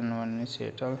 2001 in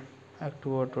Seattle,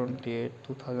 October 28,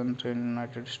 2003 in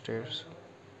United States.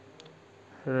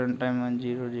 Runtime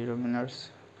 100 minutes,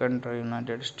 country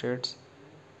United States,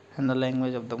 and the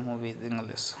language of the movie is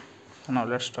English. Now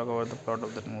let's talk about the plot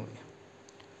of that movie.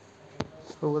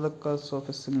 Over the course of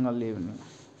a single evening,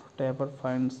 Tapper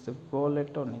finds the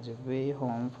wallet on his way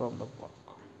home from the work.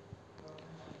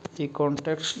 He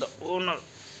contacts the owner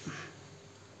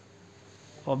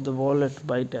of the wallet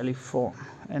by telephone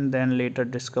and then later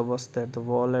discovers that the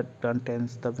wallet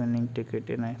contains the winning ticket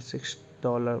in a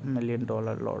 $6 million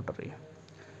lottery.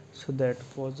 So that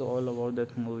was all about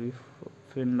that movie,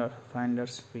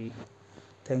 Finder's Fee.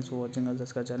 Thanks for watching us.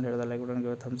 Just channel, hit the like button,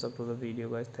 give a thumbs up to the video,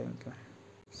 guys. Thank you.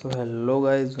 So hello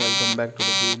guys, welcome back to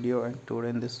the video, and today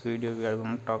in this video we are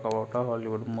going to talk about a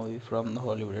Hollywood movie from the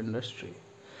Hollywood industry.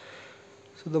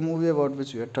 So the movie about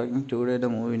which we are talking today, the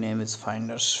movie name is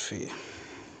Finder's Fee.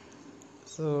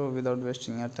 So without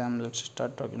wasting your time, let's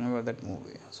start talking about that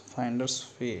movie. So Finder's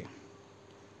Fee.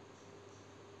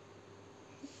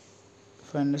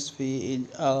 Finder's Fee is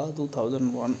a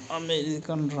 2001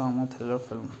 American drama thriller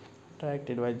film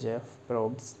directed by Jeff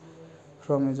Probst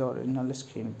from his original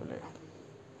screenplay.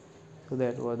 So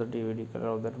that was the DVD color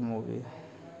of that movie.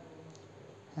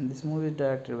 And this movie is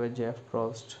directed by Jeff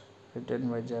Probst, written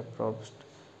by Jeff Probst,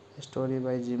 story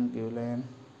by Jim Gillian,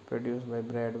 produced by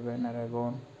Brad Van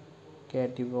Aragon,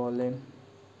 Katie Wallen,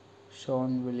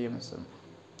 Sean Williamson,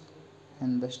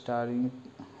 and the starring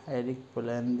Erik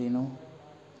Palladino,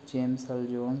 James Earl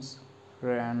Jones,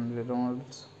 Ryan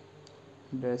Reynolds,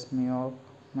 Demi Moore,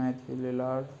 Matthew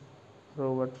Lillard,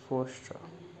 Robert Forster.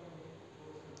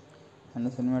 And the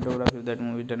cinematography of that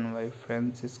movie done by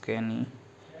Francis Kenny,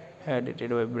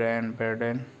 edited by Brian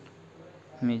Perden,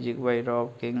 music by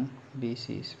Rob King,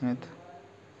 B.C. Smith,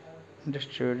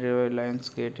 distributed by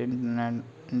Lionsgate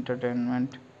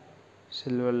Entertainment,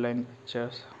 Silverline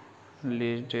Pictures.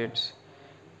 Release dates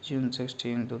June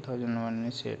 16, 2001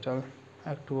 in Seattle,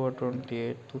 October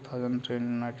 28, 2003 in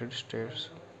United States.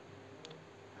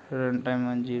 Runtime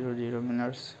 100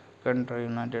 minutes, country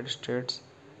United States,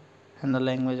 and the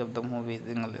language of the movie is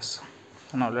English.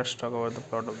 So now let's talk about the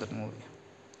plot of that movie.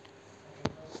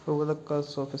 Over the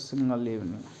course of a single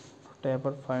evening,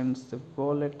 Tapper finds the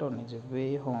wallet on his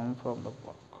way home from the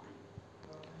work.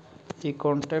 He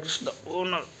contacts the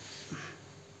owner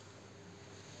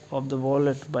of the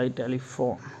wallet by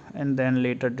telephone and then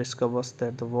later discovers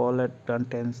that the wallet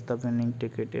contains the winning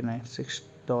ticket in a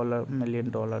 $6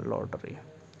 million lottery.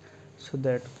 So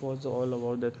that was all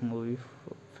about that movie,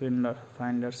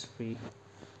 Finder's Fee.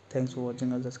 Thanks for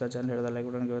watching us. Just channel, hit the like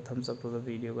button, give a thumbs up to the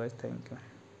video, guys. Thank you.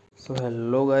 So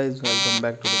hello guys, welcome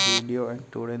back to the video,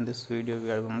 and today in this video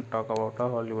we are going to talk about a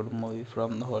Hollywood movie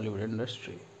from the Hollywood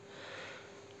industry.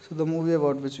 So the movie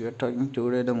about which we are talking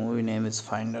today, the movie name is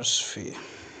Finder's Fee.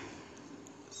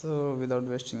 So without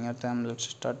wasting your time, let's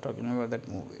start talking about that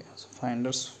movie. So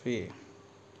Finder's Fee.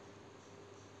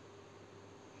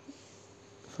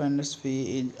 Finder's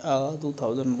Fee is a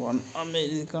 2001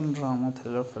 American drama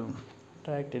thriller film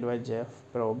directed by Jeff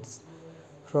Probst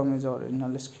from his original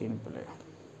screenplay.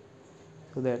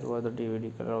 So that was the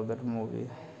DVD color of that movie.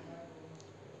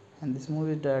 And this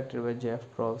movie is directed by Jeff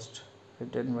Probst,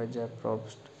 written by Jeff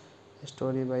Probst,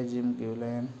 story by Jim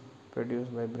Gillian,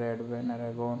 produced by Brad Van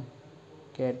Aragon,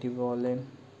 Katie Wallen,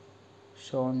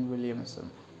 Sean Williamson,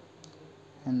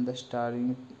 and the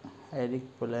starring Erik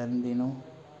Palladino,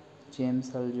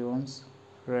 James Earl Jones,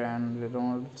 Ryan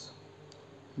Reynolds,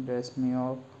 Demi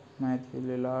Moore, Matthew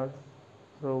Lillard,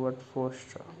 Robert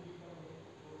Forster.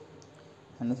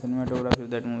 And the cinematography of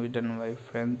that movie done by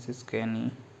Francis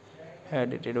Kenny,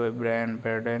 edited by Brian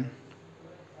Perden,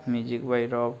 music by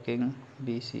Rob King,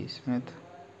 B.C. Smith,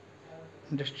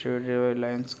 distributed by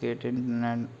Lionsgate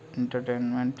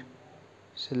Entertainment,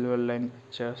 Silverline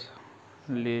Pictures.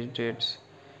 Release dates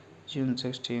June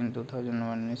 16,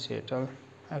 2001 in Seattle,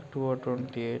 October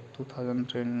 28,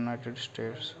 2003 in United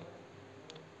States.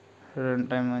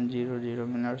 Runtime 100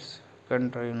 minutes,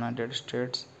 country United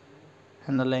States,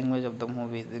 and the language of the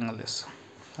movie is English.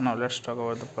 So now let's talk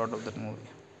about the plot of that movie.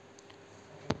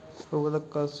 Over the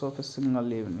course of a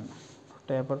single evening,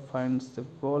 Tapper finds the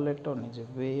wallet on his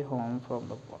way home from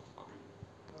the work.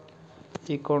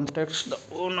 He contacts the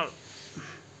owner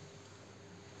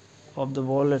of the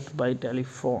wallet by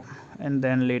telephone and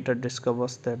then later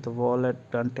discovers that the wallet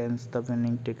contains the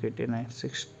winning ticket in a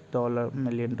 $6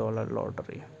 million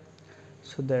lottery.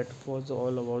 So that was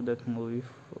all about that movie,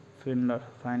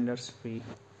 Finder's Fee.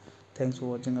 Thanks for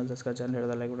watching us. Just channel,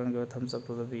 hit the like button, give a thumbs up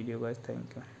to the video, guys.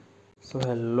 Thank you. So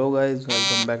hello guys,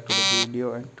 welcome back to the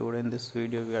video, and today in this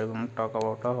video we are going to talk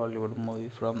about a Hollywood movie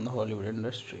from the Hollywood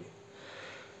industry.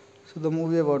 So the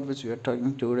movie about which we are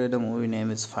talking today, the movie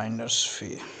name is Finder's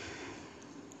Fee.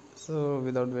 So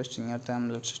without wasting your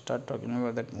time, let's start talking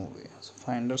about that movie. So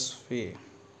Finder's Fee.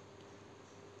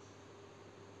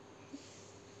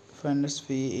 Finder's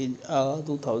Fee is a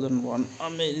 2001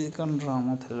 American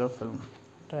drama thriller film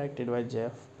directed by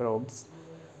Jeff Probst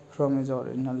from his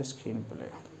original screenplay.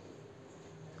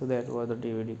 So that was the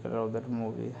DVD color of that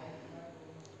movie.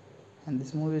 And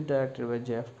this movie is directed by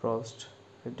Jeff Probst,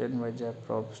 written by Jeff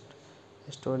Probst,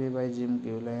 story by Jim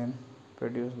Gillian,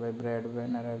 produced by Brad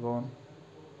Van Aragon,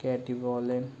 Katie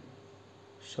Wallen,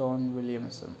 Sean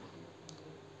Williamson,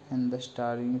 and the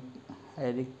starring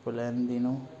Erik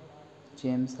Palladino,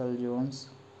 James Earl Jones,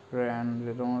 Ryan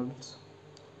Reynolds,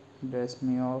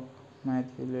 Desmioff,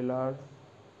 Matthew Lillard,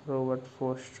 Robert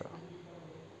Foster.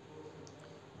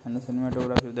 And the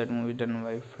cinematography of that movie done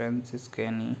by Francis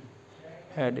Kenny,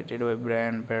 edited by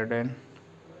Brian Pardon,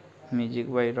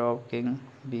 music by Rob King,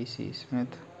 B.C.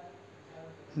 Smith,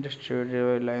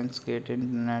 distributed by Lionsgate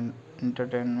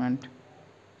Entertainment,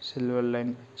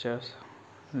 Silverline Pictures.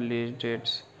 Release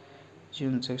dates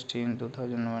June 16,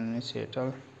 2001 in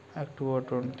Seattle, October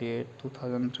 28,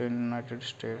 2003 in United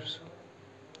States.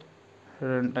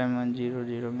 Runtime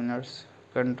 100 minutes,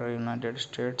 country United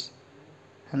States,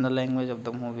 and the language of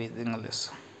the movie is English.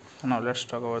 So now let's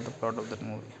talk about the plot of that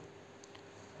movie.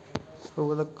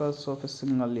 Over the course of a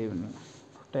single evening,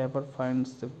 Tapper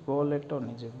finds the wallet on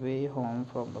his way home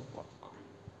from the work.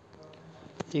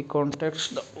 He contacts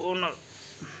the owner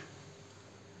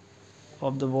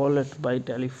of the wallet by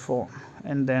telephone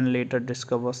and then later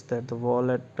discovers that the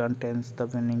wallet contains the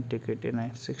winning ticket in a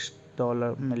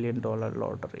 $6 million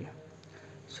lottery.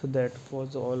 So that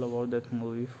was all about that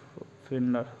movie,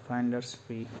 Finder's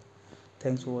Fee.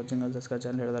 Thanks for watching us. Just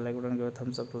channel, hit the like button, give a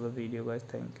thumbs up to the video, guys.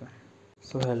 Thank you.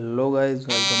 So hello guys,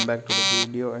 welcome back to the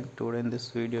video, and today in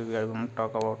this video we are going to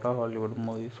talk about a Hollywood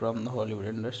movie from the Hollywood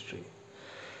industry.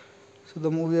 So the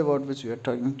movie about which we are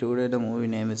talking today, the movie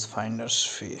name is Finder's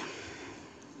Fee.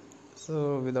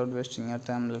 So without wasting your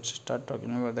time, let's start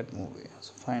talking about that movie.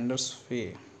 So Finder's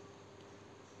Fee.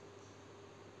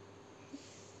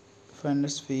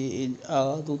 Finder's Fee is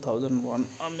a 2001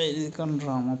 American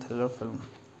drama thriller film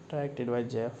directed by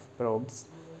Jeff Probst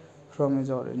from his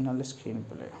original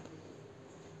screenplay.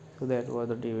 So that was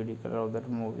the DVD color of that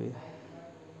movie.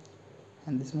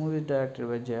 And this movie is directed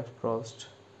by Jeff Probst,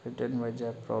 written by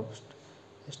Jeff Probst,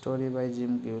 story by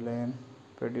Jim Gillian,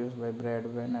 produced by Brad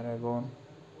Van Aragon,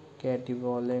 Katie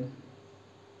Wallen,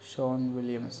 Sean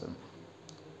Williamson,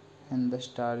 and the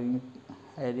starring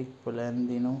Erik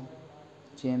Palladino,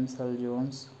 James Earl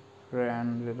Jones,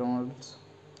 Ryan Reynolds,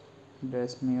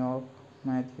 Desmioff,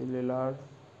 Matthew Lillard,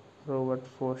 Robert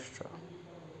Foster.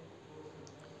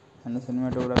 And the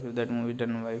cinematography of that movie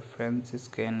done by Francis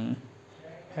Kenny,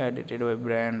 edited by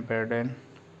Brian Pardon,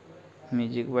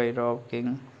 music by Rob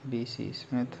King, B.C.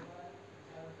 Smith,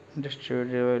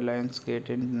 distributed by Lionsgate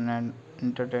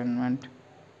Entertainment,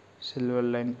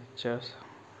 Silverline Pictures.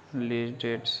 Release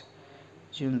dates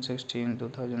June 16,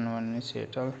 2001 in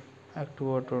Seattle,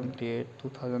 October 28,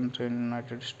 2003 in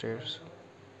United States.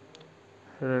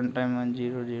 Runtime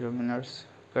 100 minutes,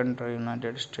 country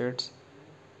United States,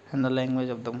 and the language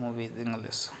of the movie is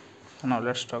English. So now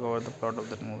let's talk about the plot of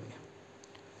that movie.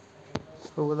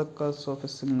 Over the course of a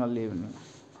single evening,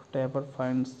 Tapper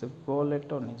finds the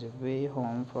wallet on his way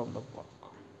home from the work.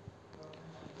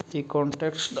 He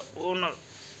contacts the owner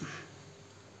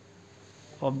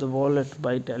of the wallet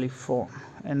by telephone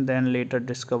and then later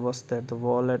discovers that the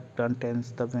wallet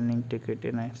contains the winning ticket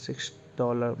in a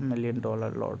 $6 million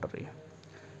lottery.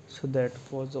 So that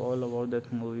was all about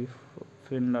that movie,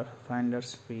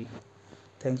 Finder's Fee.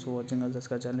 Thanks for watching us. Just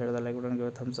channel, hit the like button, give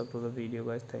a thumbs up to the video,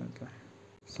 guys. Thank you.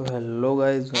 So hello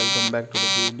guys, welcome back to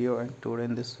the video, and today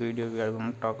in this video we are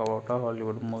going to talk about a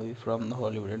Hollywood movie from the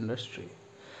Hollywood industry.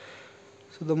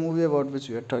 So the movie about which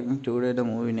we are talking today, the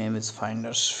movie name is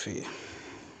Finder's Fee.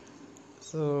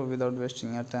 So without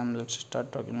wasting your time, let's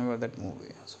start talking about that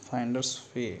movie. So Finder's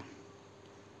Fee.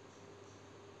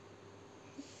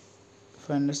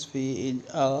 Finder's Fee is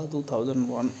a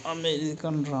 2001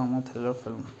 American drama thriller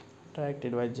film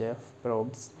directed by Jeff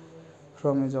Probst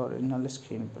from his original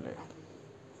screenplay.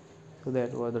 So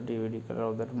that was the DVD color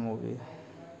of that movie.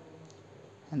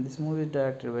 And this movie is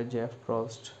directed by Jeff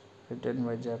Probst, written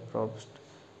by Jeff Probst,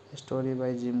 story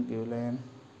by Jim Gillian,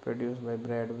 produced by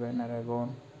Brad Van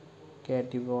Aragon,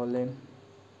 Katie Wallen,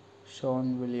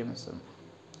 Sean Williamson,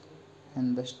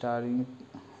 and the starring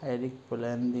Erik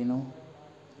Palladino,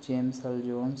 James Earl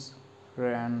Jones,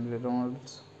 Ryan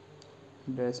Reynolds,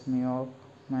 Desmioff,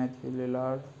 Matthew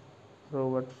Lillard,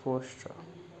 Robert Foster.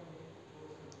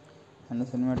 And the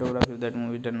cinematography of that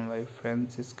movie done by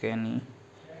Francis Kenny,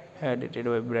 edited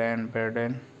by Brian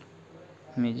Pardon,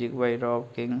 music by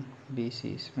Rob King,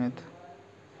 B.C. Smith,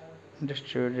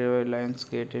 distributed by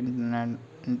Lionsgate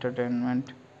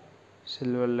Entertainment,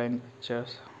 Silverline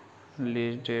Pictures.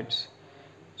 Release dates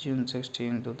June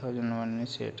 16, 2001 in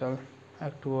Seattle,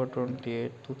 October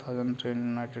 28, 2003 in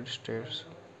United States.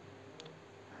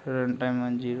 Runtime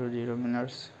 100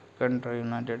 minutes. Country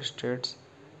United States.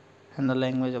 And the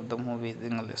language of the movie is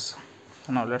English.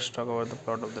 Now let's talk about the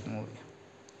plot of that movie.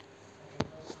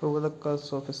 Over the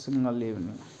course of a single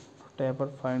evening, Tapper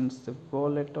finds the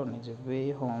wallet on his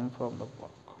way home from the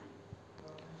park.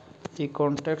 He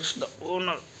contacts the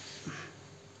owner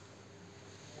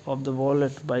of the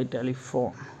wallet by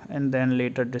telephone and then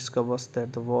later discovers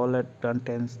that the wallet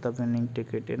contains the winning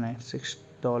ticket in a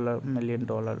 $6 million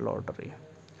lottery.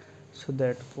 So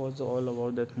that was all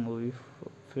about that movie,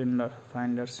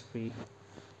 Finder's Fee.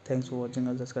 Thanks for watching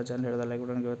us. Just channel, hit the like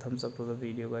button, give a thumbs up to the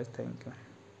video, guys. Thank you.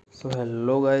 So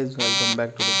hello guys, welcome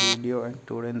back to the video, and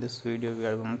today in this video we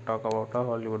are going to talk about a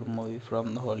Hollywood movie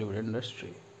from the Hollywood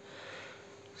industry.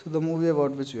 So the movie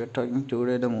about which we are talking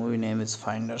today, the movie name is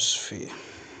Finder's Fee.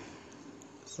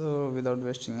 So without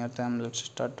wasting your time, let's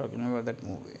start talking about that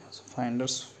movie. So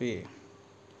Finder's Fee.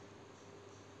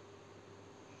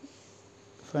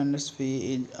 Finder's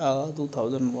Fee is a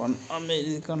 2001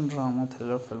 American drama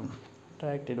thriller film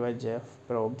directed by Jeff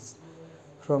Probst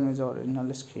from his original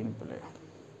screenplay.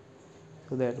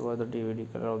 So that was the DVD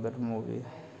color of that movie.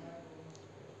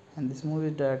 And this movie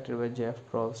is directed by Jeff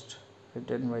Probst,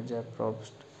 written by Jeff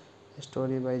Probst,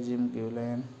 story by Jim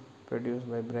Gillian, produced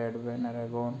by Brad Van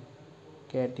Aragon,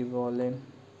 Katie Wallen,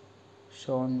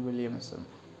 Sean Williamson,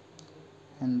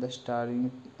 and the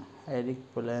starring Erik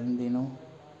Palladino,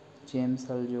 James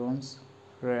Earl Jones,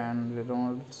 Ryan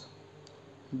Reynolds,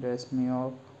 Destiny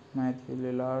of Matthew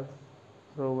Lillard,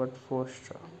 Robert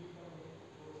Foster.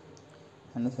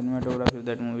 And the cinematography of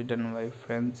that movie done by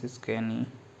Francis Kenny,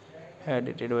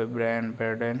 edited by Brian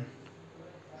Perden,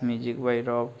 music by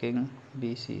Rob King,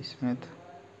 B.C. Smith,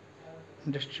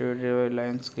 distributed by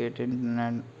Lionsgate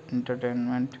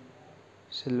Entertainment,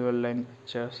 Silverline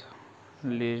Pictures.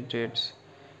 Release dates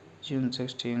June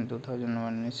 16,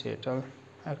 2001 in Seattle,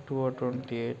 October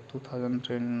 28,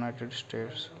 2003 in United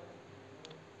States.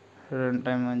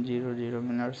 Runtime 100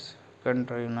 minutes.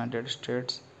 Country United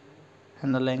States.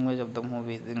 And the language of the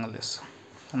movie is English.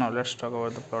 Now let's talk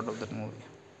about the plot of that movie.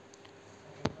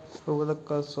 Over the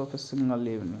course of a single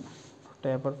evening,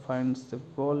 Tapper finds the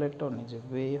wallet on his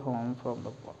way home from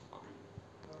the park.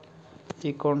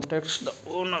 He contacts the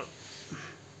owner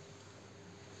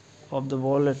of the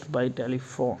wallet by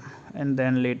telephone and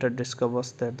then later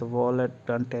discovers that the wallet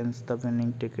contains the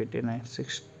winning ticket in a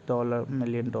 $6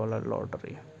 million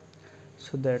lottery.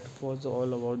 So that was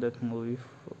all about that movie,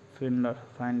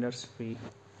 Finder's Fee.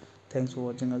 Thanks for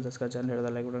watching us. Just channel, hit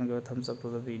the like button, give a thumbs up to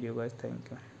the video, guys. Thank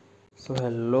you. So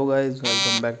hello guys,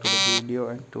 welcome back to the video,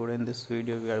 and today in this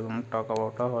video we are going to talk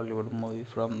about a Hollywood movie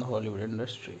from the Hollywood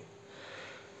industry.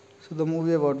 So the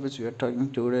movie about which we are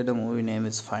talking today, the movie name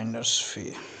is Finder's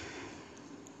Fee.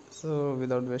 So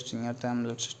without wasting your time,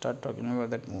 let's start talking about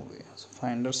that movie. So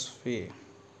Finder's Fee.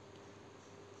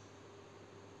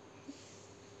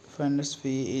 Finder's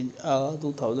Fee is a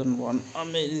 2001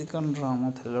 American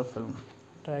drama thriller film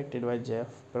directed by Jeff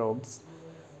Probst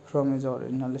from his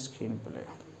original screenplay.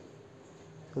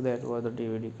 So that was the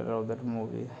DVD color of that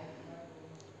movie.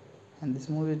 And this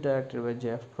movie is directed by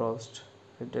Jeff Probst,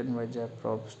 written by Jeff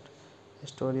Probst,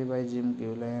 story by Jim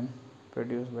Gillian,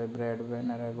 produced by Brad Van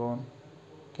Aragon,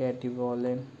 Katie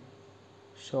Wallen,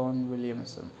 Sean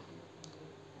Williamson,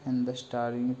 and the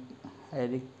starring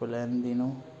Erik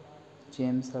Palladino,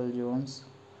 James Earl Jones,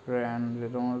 Ryan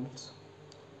Reynolds,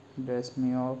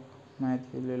 Destiny of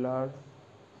Matthew Lillard,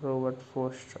 Robert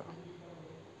Foster.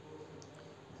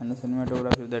 And the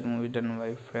cinematography of that movie done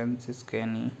by Francis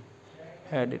Kenny,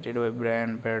 edited by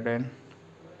Brian Perden,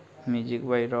 music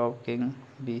by Rob King,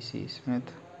 B.C. Smith,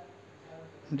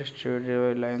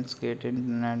 distributed by Lionsgate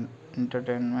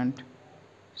Entertainment,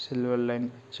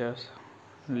 Silverline Pictures.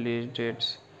 Release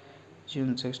dates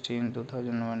June 16,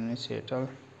 2001 in Seattle,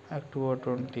 October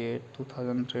 28,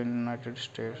 2003 in United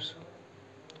States.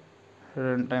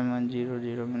 Runtime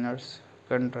 100 minutes.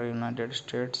 Country United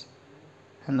States.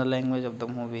 And the language of the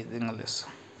movie is English.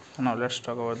 Now let's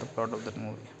talk about the plot of that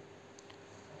movie.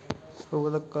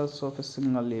 Over the course of a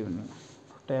single evening,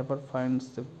 Tapper finds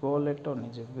the wallet on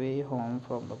his way home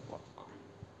from the park.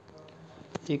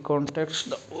 He contacts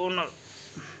the owner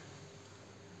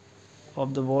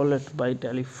of the wallet by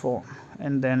telephone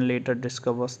and then later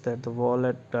discovers that the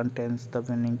wallet contains the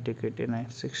winning ticket in a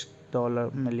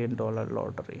 $6 million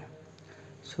lottery.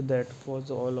 So that was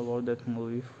all about that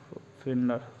movie,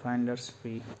 Finder's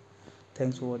Fee.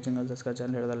 Thanks for watching us. Just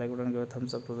channel, hit the like button, give a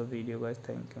thumbs up to the video, guys.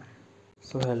 Thank you.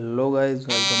 So hello guys,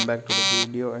 welcome back to the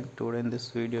video, and today in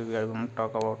this video we are going to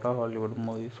talk about a Hollywood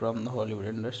movie from the Hollywood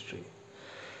industry.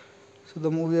 So the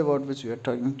movie about which we are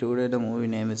talking today, the movie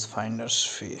name is Finder's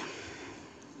Fee.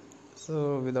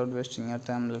 So, without wasting your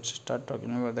time, let's start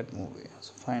talking about that movie.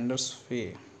 So, Finder's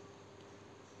Fee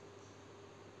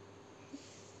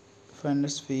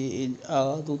is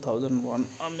a 2001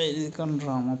 American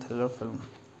drama thriller film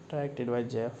directed by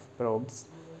Jeff Probst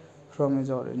from his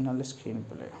original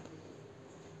screenplay.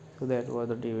 So, that was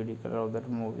the DVD color of that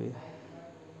movie.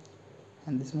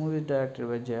 And this movie is directed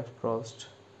by Jeff Probst,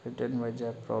 written by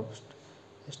Jeff Probst,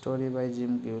 story by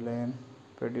Jim Gillian,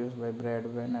 produced by Brad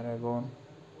Van Aragon,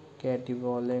 Katie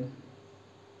Wallen,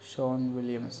 Sean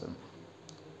Williamson,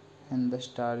 and the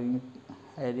starring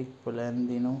Erik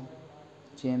Palladino,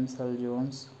 James Earl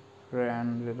Jones,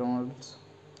 Ryan Reynolds,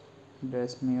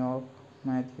 Destiny of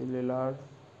Matthew Lillard,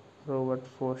 Robert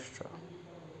Foster.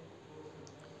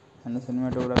 And the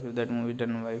cinematography of that movie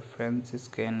done by Francis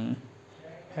Kenny,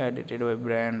 edited by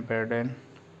Brian Pardon,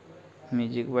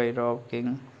 music by Rob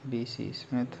King, B.C.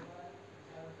 Smith,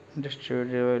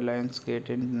 distributed by Lionsgate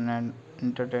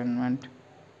Entertainment,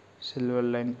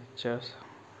 Silverline Pictures.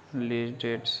 Release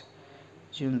dates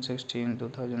June 16,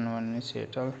 2001 in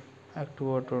Seattle,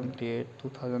 October 28,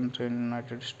 2003 in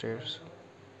United States.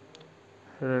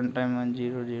 Runtime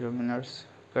 100 minutes,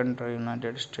 country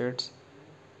United States,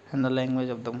 and the language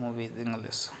of the movie is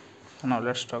English. So now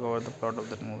let's talk about the plot of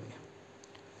that movie.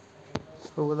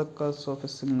 Over the course of a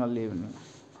single evening,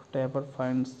 Tapper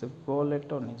finds the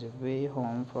wallet on his way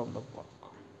home from the work.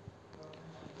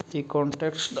 He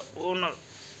contacts the owner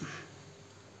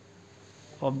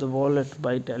of the wallet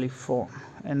by telephone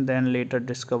and then later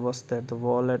discovers that the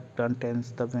wallet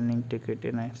contains the winning ticket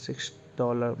in a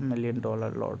 $6 million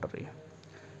lottery.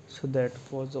 So that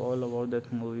was all about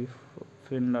that movie,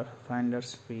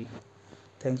 Finder's Fee.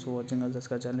 Thanks for watching us. Just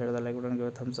channel, hit the like button, give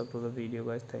a thumbs up to the video,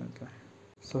 guys. Thank you.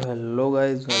 So hello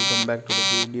guys, welcome back to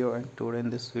the video, and today in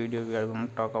this video we are going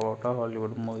to talk about a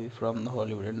Hollywood movie from the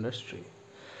Hollywood industry.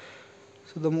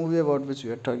 So the movie about which we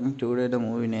are talking today, the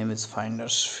movie name is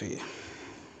Finder's Fee.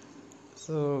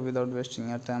 So without wasting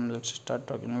your time, let's start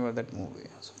talking about that movie.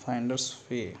 So Finder's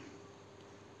Fee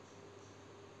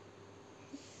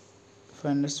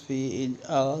is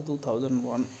a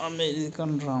 2001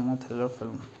 American drama thriller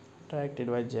film directed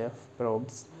by Jeff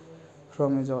Probst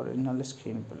from his original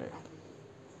screenplay.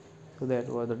 So that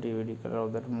was the DVD color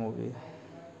of that movie.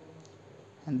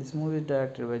 And this movie is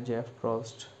directed by Jeff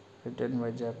Probst, written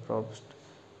by Jeff Probst,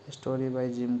 story by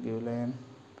Jim Gillian,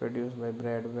 produced by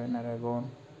Brad Van Aragon,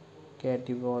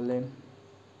 Katie Wallen,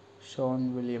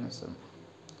 Sean Williamson,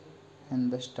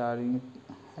 and the starring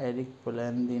Erik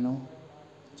Palladino,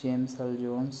 James Earl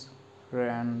Jones,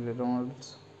 Ryan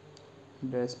Reynolds,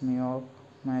 Destiny of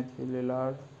Matthew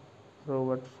Lillard,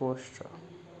 Robert Foster.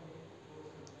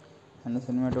 And the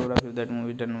cinematography of that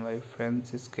movie done by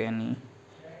Francis Kenny,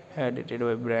 edited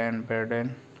by Brian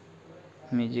Pardon,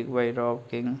 music by Rob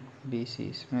King,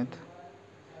 B.C. Smith,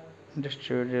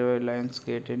 distributed by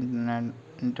Lionsgate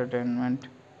Entertainment,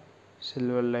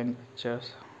 Silverline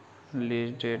Pictures.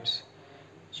 Release dates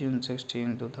June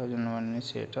 16, 2001 in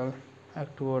Seattle,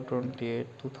 October 28,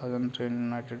 2003 in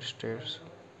United States.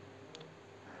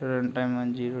 Runtime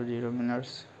 100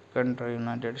 minutes, country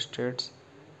United States,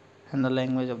 and the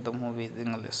language of the movie is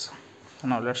English. So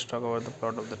now let's talk about the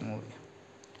plot of that movie.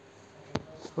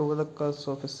 Over the course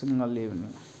of a single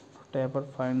evening, Tapper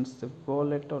finds the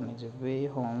wallet on his way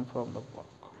home from the work.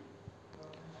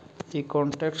 He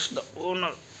contacts the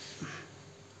owner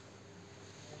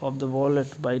of the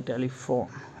wallet by telephone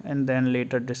and then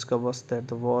later discovers that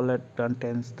the wallet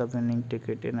contains the winning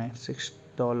ticket in a $6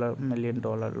 million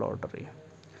lottery.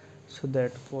 So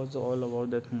that was all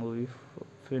about that movie,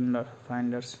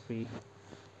 Finder's Fee.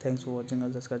 Thanks for watching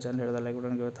us. Just channel, hit the like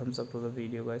button, give a thumbs up to the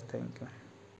video, guys. Thank you.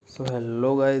 So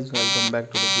hello guys, welcome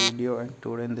back to the video, and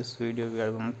today in this video we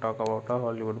are going to talk about a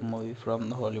Hollywood movie from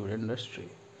the Hollywood industry.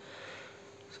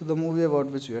 So the movie about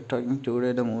which we are talking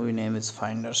today, the movie name is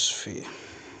Finder's Fee.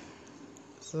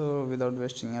 So without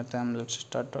wasting your time, let's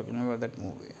start talking about that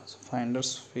movie. So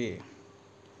Finder's Fee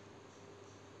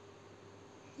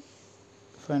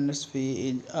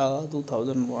is a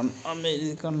 2001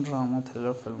 American drama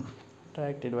thriller film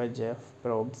directed by Jeff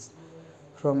Probst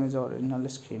from his original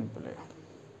screenplay.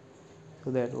 So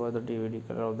that was the DVD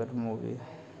color of that movie.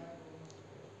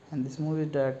 And this movie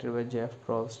is directed by Jeff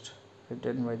Probst,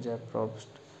 written by Jeff Probst,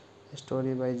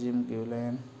 story by Jim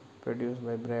Gillian, produced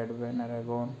by Brad Van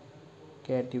Aragon,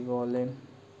 Katie Wallen,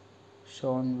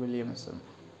 Sean Williamson,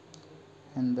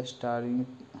 and the starring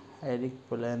Erik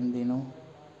Palladino,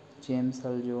 James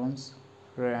Earl Jones,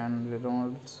 Ryan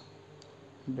Reynolds,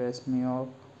 Destiny of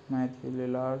Matthew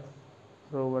Lillard,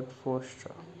 Robert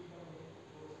Foster.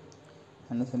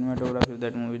 And the cinematography of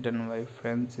that movie done by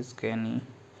Francis Kenny,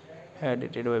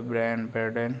 edited by Brian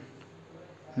Pardon,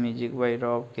 Music by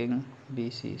Rob King,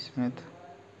 B.C. Smith.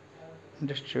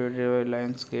 Distributed by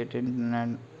Lionsgate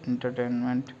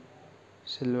Entertainment,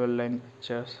 Silverline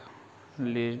Pictures.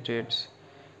 Release dates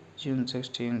June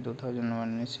 16,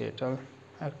 2001 in Seattle,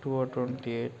 October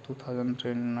 28,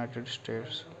 2003 in United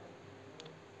States.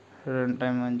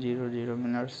 Runtime 100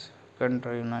 minutes.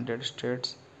 Country United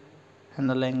States. And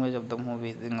the language of the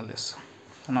movie is English.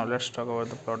 So now let's talk about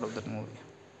the plot of that movie.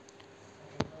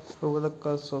 Over the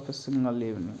course of a single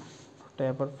evening,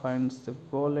 Tapper finds the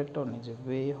wallet on his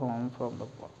way home from the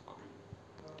park.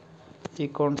 He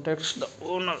contacts the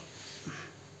owner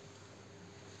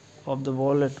of the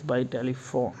wallet by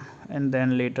telephone and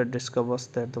then later discovers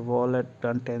that the wallet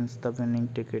contains the winning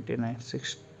ticket in a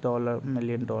 $6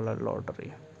 million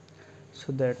lottery.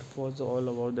 So that was all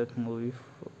about that movie,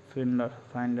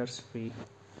 Finder's Fee.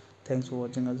 Thanks for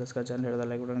watching us. Just channel, hit the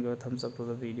like button, give a thumbs up to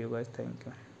the video, guys. Thank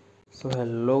you. So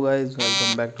hello guys,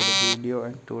 welcome back to the video,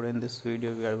 and today in this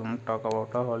video we are going to talk about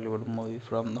a Hollywood movie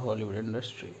from the Hollywood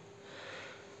industry.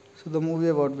 So the movie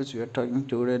about which we are talking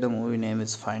today, the movie name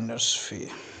is Finder's Fee.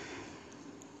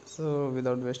 So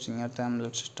without wasting your time,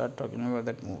 let's start talking about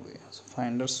that movie. So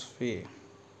Finder's Fee.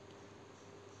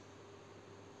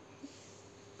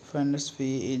 Finder's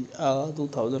Fee is a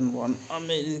 2001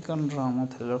 American drama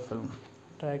thriller film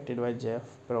directed by Jeff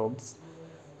Probst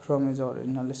from his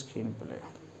original screenplay.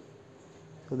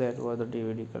 So that was the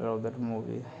DVD color of that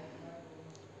movie.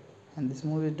 And this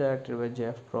movie is directed by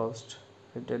Jeff Probst,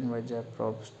 written by Jeff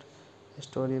Probst,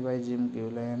 story by Jim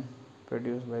Gillian,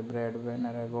 produced by Brad Van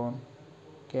Aragon,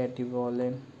 Katie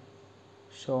Wallen,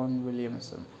 Sean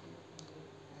Williamson,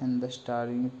 and the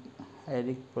starring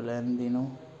Erik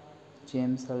Palladino,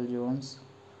 James Earl Jones,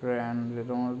 Ryan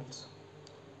Reynolds,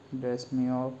 Demi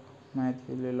Moore,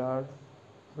 Matthew Lillard,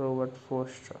 Robert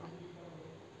Forster.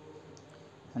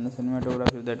 And the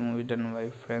cinematography of that movie done by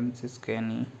Francis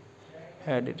Kenny,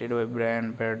 edited by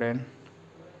Brian Perden,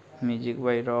 music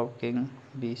by Rob King,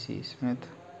 B.C. Smith,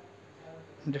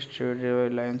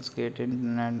 distributed by Lionsgate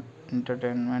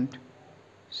Entertainment,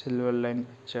 Silverline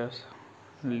Pictures.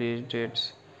 Release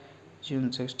dates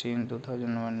June 16,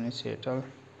 2001 in Seattle,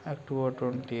 October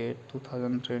 28,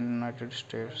 2003 in United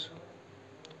States.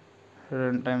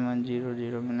 Runtime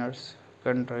 100 minutes.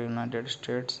 Country United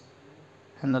States.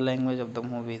 And the language of the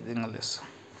movie is English.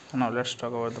 So now let's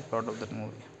talk about the plot of that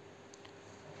movie.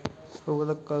 Over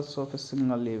the course of a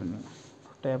single evening,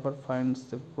 Tapper finds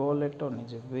the wallet on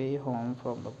his way home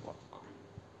from the park.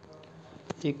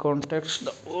 He contacts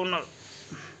the owner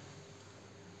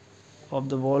of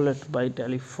the wallet by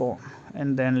telephone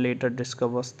and then later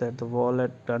discovers that the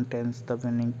wallet contains the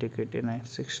winning ticket in a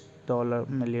 $6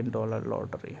 million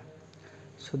lottery.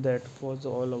 So that was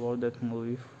all about that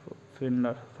movie,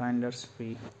 Finder's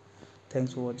Fee.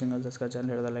 Thanks for watching us. Just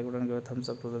channel, hit the like button, give a thumbs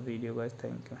up to the video, guys.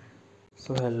 Thank you.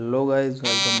 So hello guys,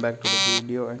 welcome back to the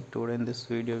video, and today in this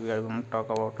video we are going to talk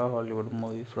about a Hollywood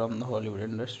movie from the Hollywood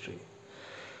industry.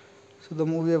 So the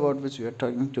movie about which we are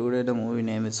talking today, the movie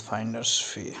name is Finder's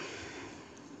Fee.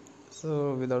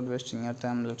 So without wasting your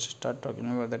time, let's start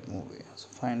talking about that movie. So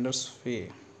Finder's Fee.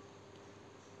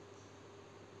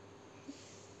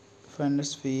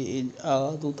 Finder's Fee is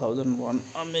a 2001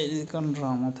 American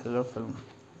drama thriller film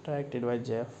directed by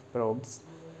Jeff Probst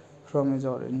from his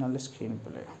original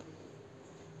screenplay.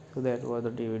 So that was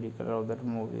the DVD color of that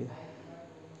movie.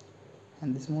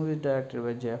 And this movie is directed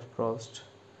by Jeff Probst,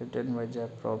 written by Jeff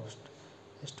Probst,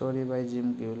 story by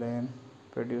Jim Gillian,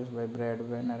 produced by Brad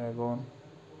Van Aragon,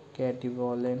 Katie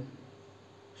Wallen,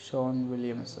 Sean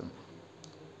Williamson,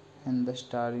 and the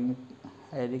starring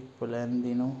Erik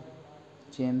Palladino,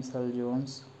 James Earl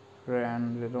Jones,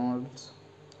 Ryan Reynolds,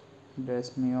 Demi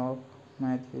Moore,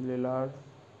 Matthew Lillard,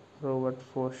 Robert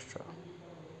Forster.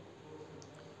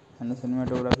 And the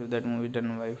cinematography of that movie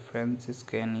done by Francis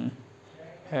Kenny,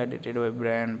 edited by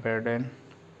Brian Perden,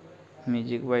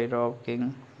 music by Rob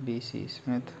King, B.C.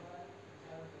 Smith,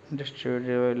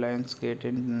 distributed by Lionsgate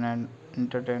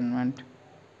Entertainment,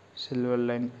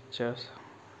 Silverline Pictures.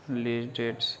 Release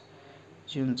dates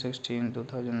June 16,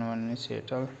 2001 in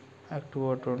Seattle,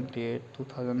 October 28,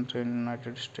 2003 in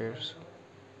United States.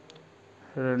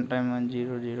 Runtime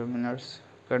 100 minutes.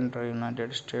 Country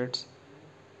United States.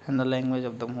 And the language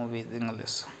of the movie is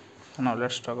English. So now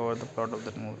let's talk about the plot of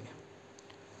that movie.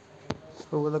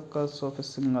 Over the course of a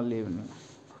single evening,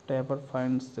 Tapper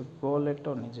finds the wallet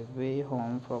on his way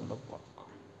home from the park.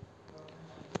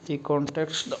 He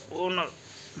contacts the owner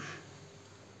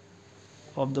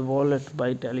of the wallet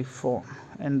by telephone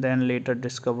and then later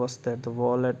discovers that the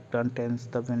wallet contains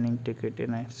the winning ticket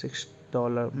in a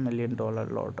 $6 million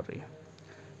lottery.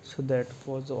 So that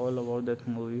was all about that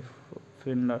movie,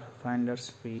 Finder's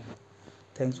Fee.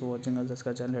 Thanks for watching us.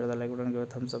 Subscribe channel, hit the like button, give a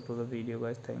thumbs up to the video,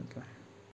 guys. Thank you.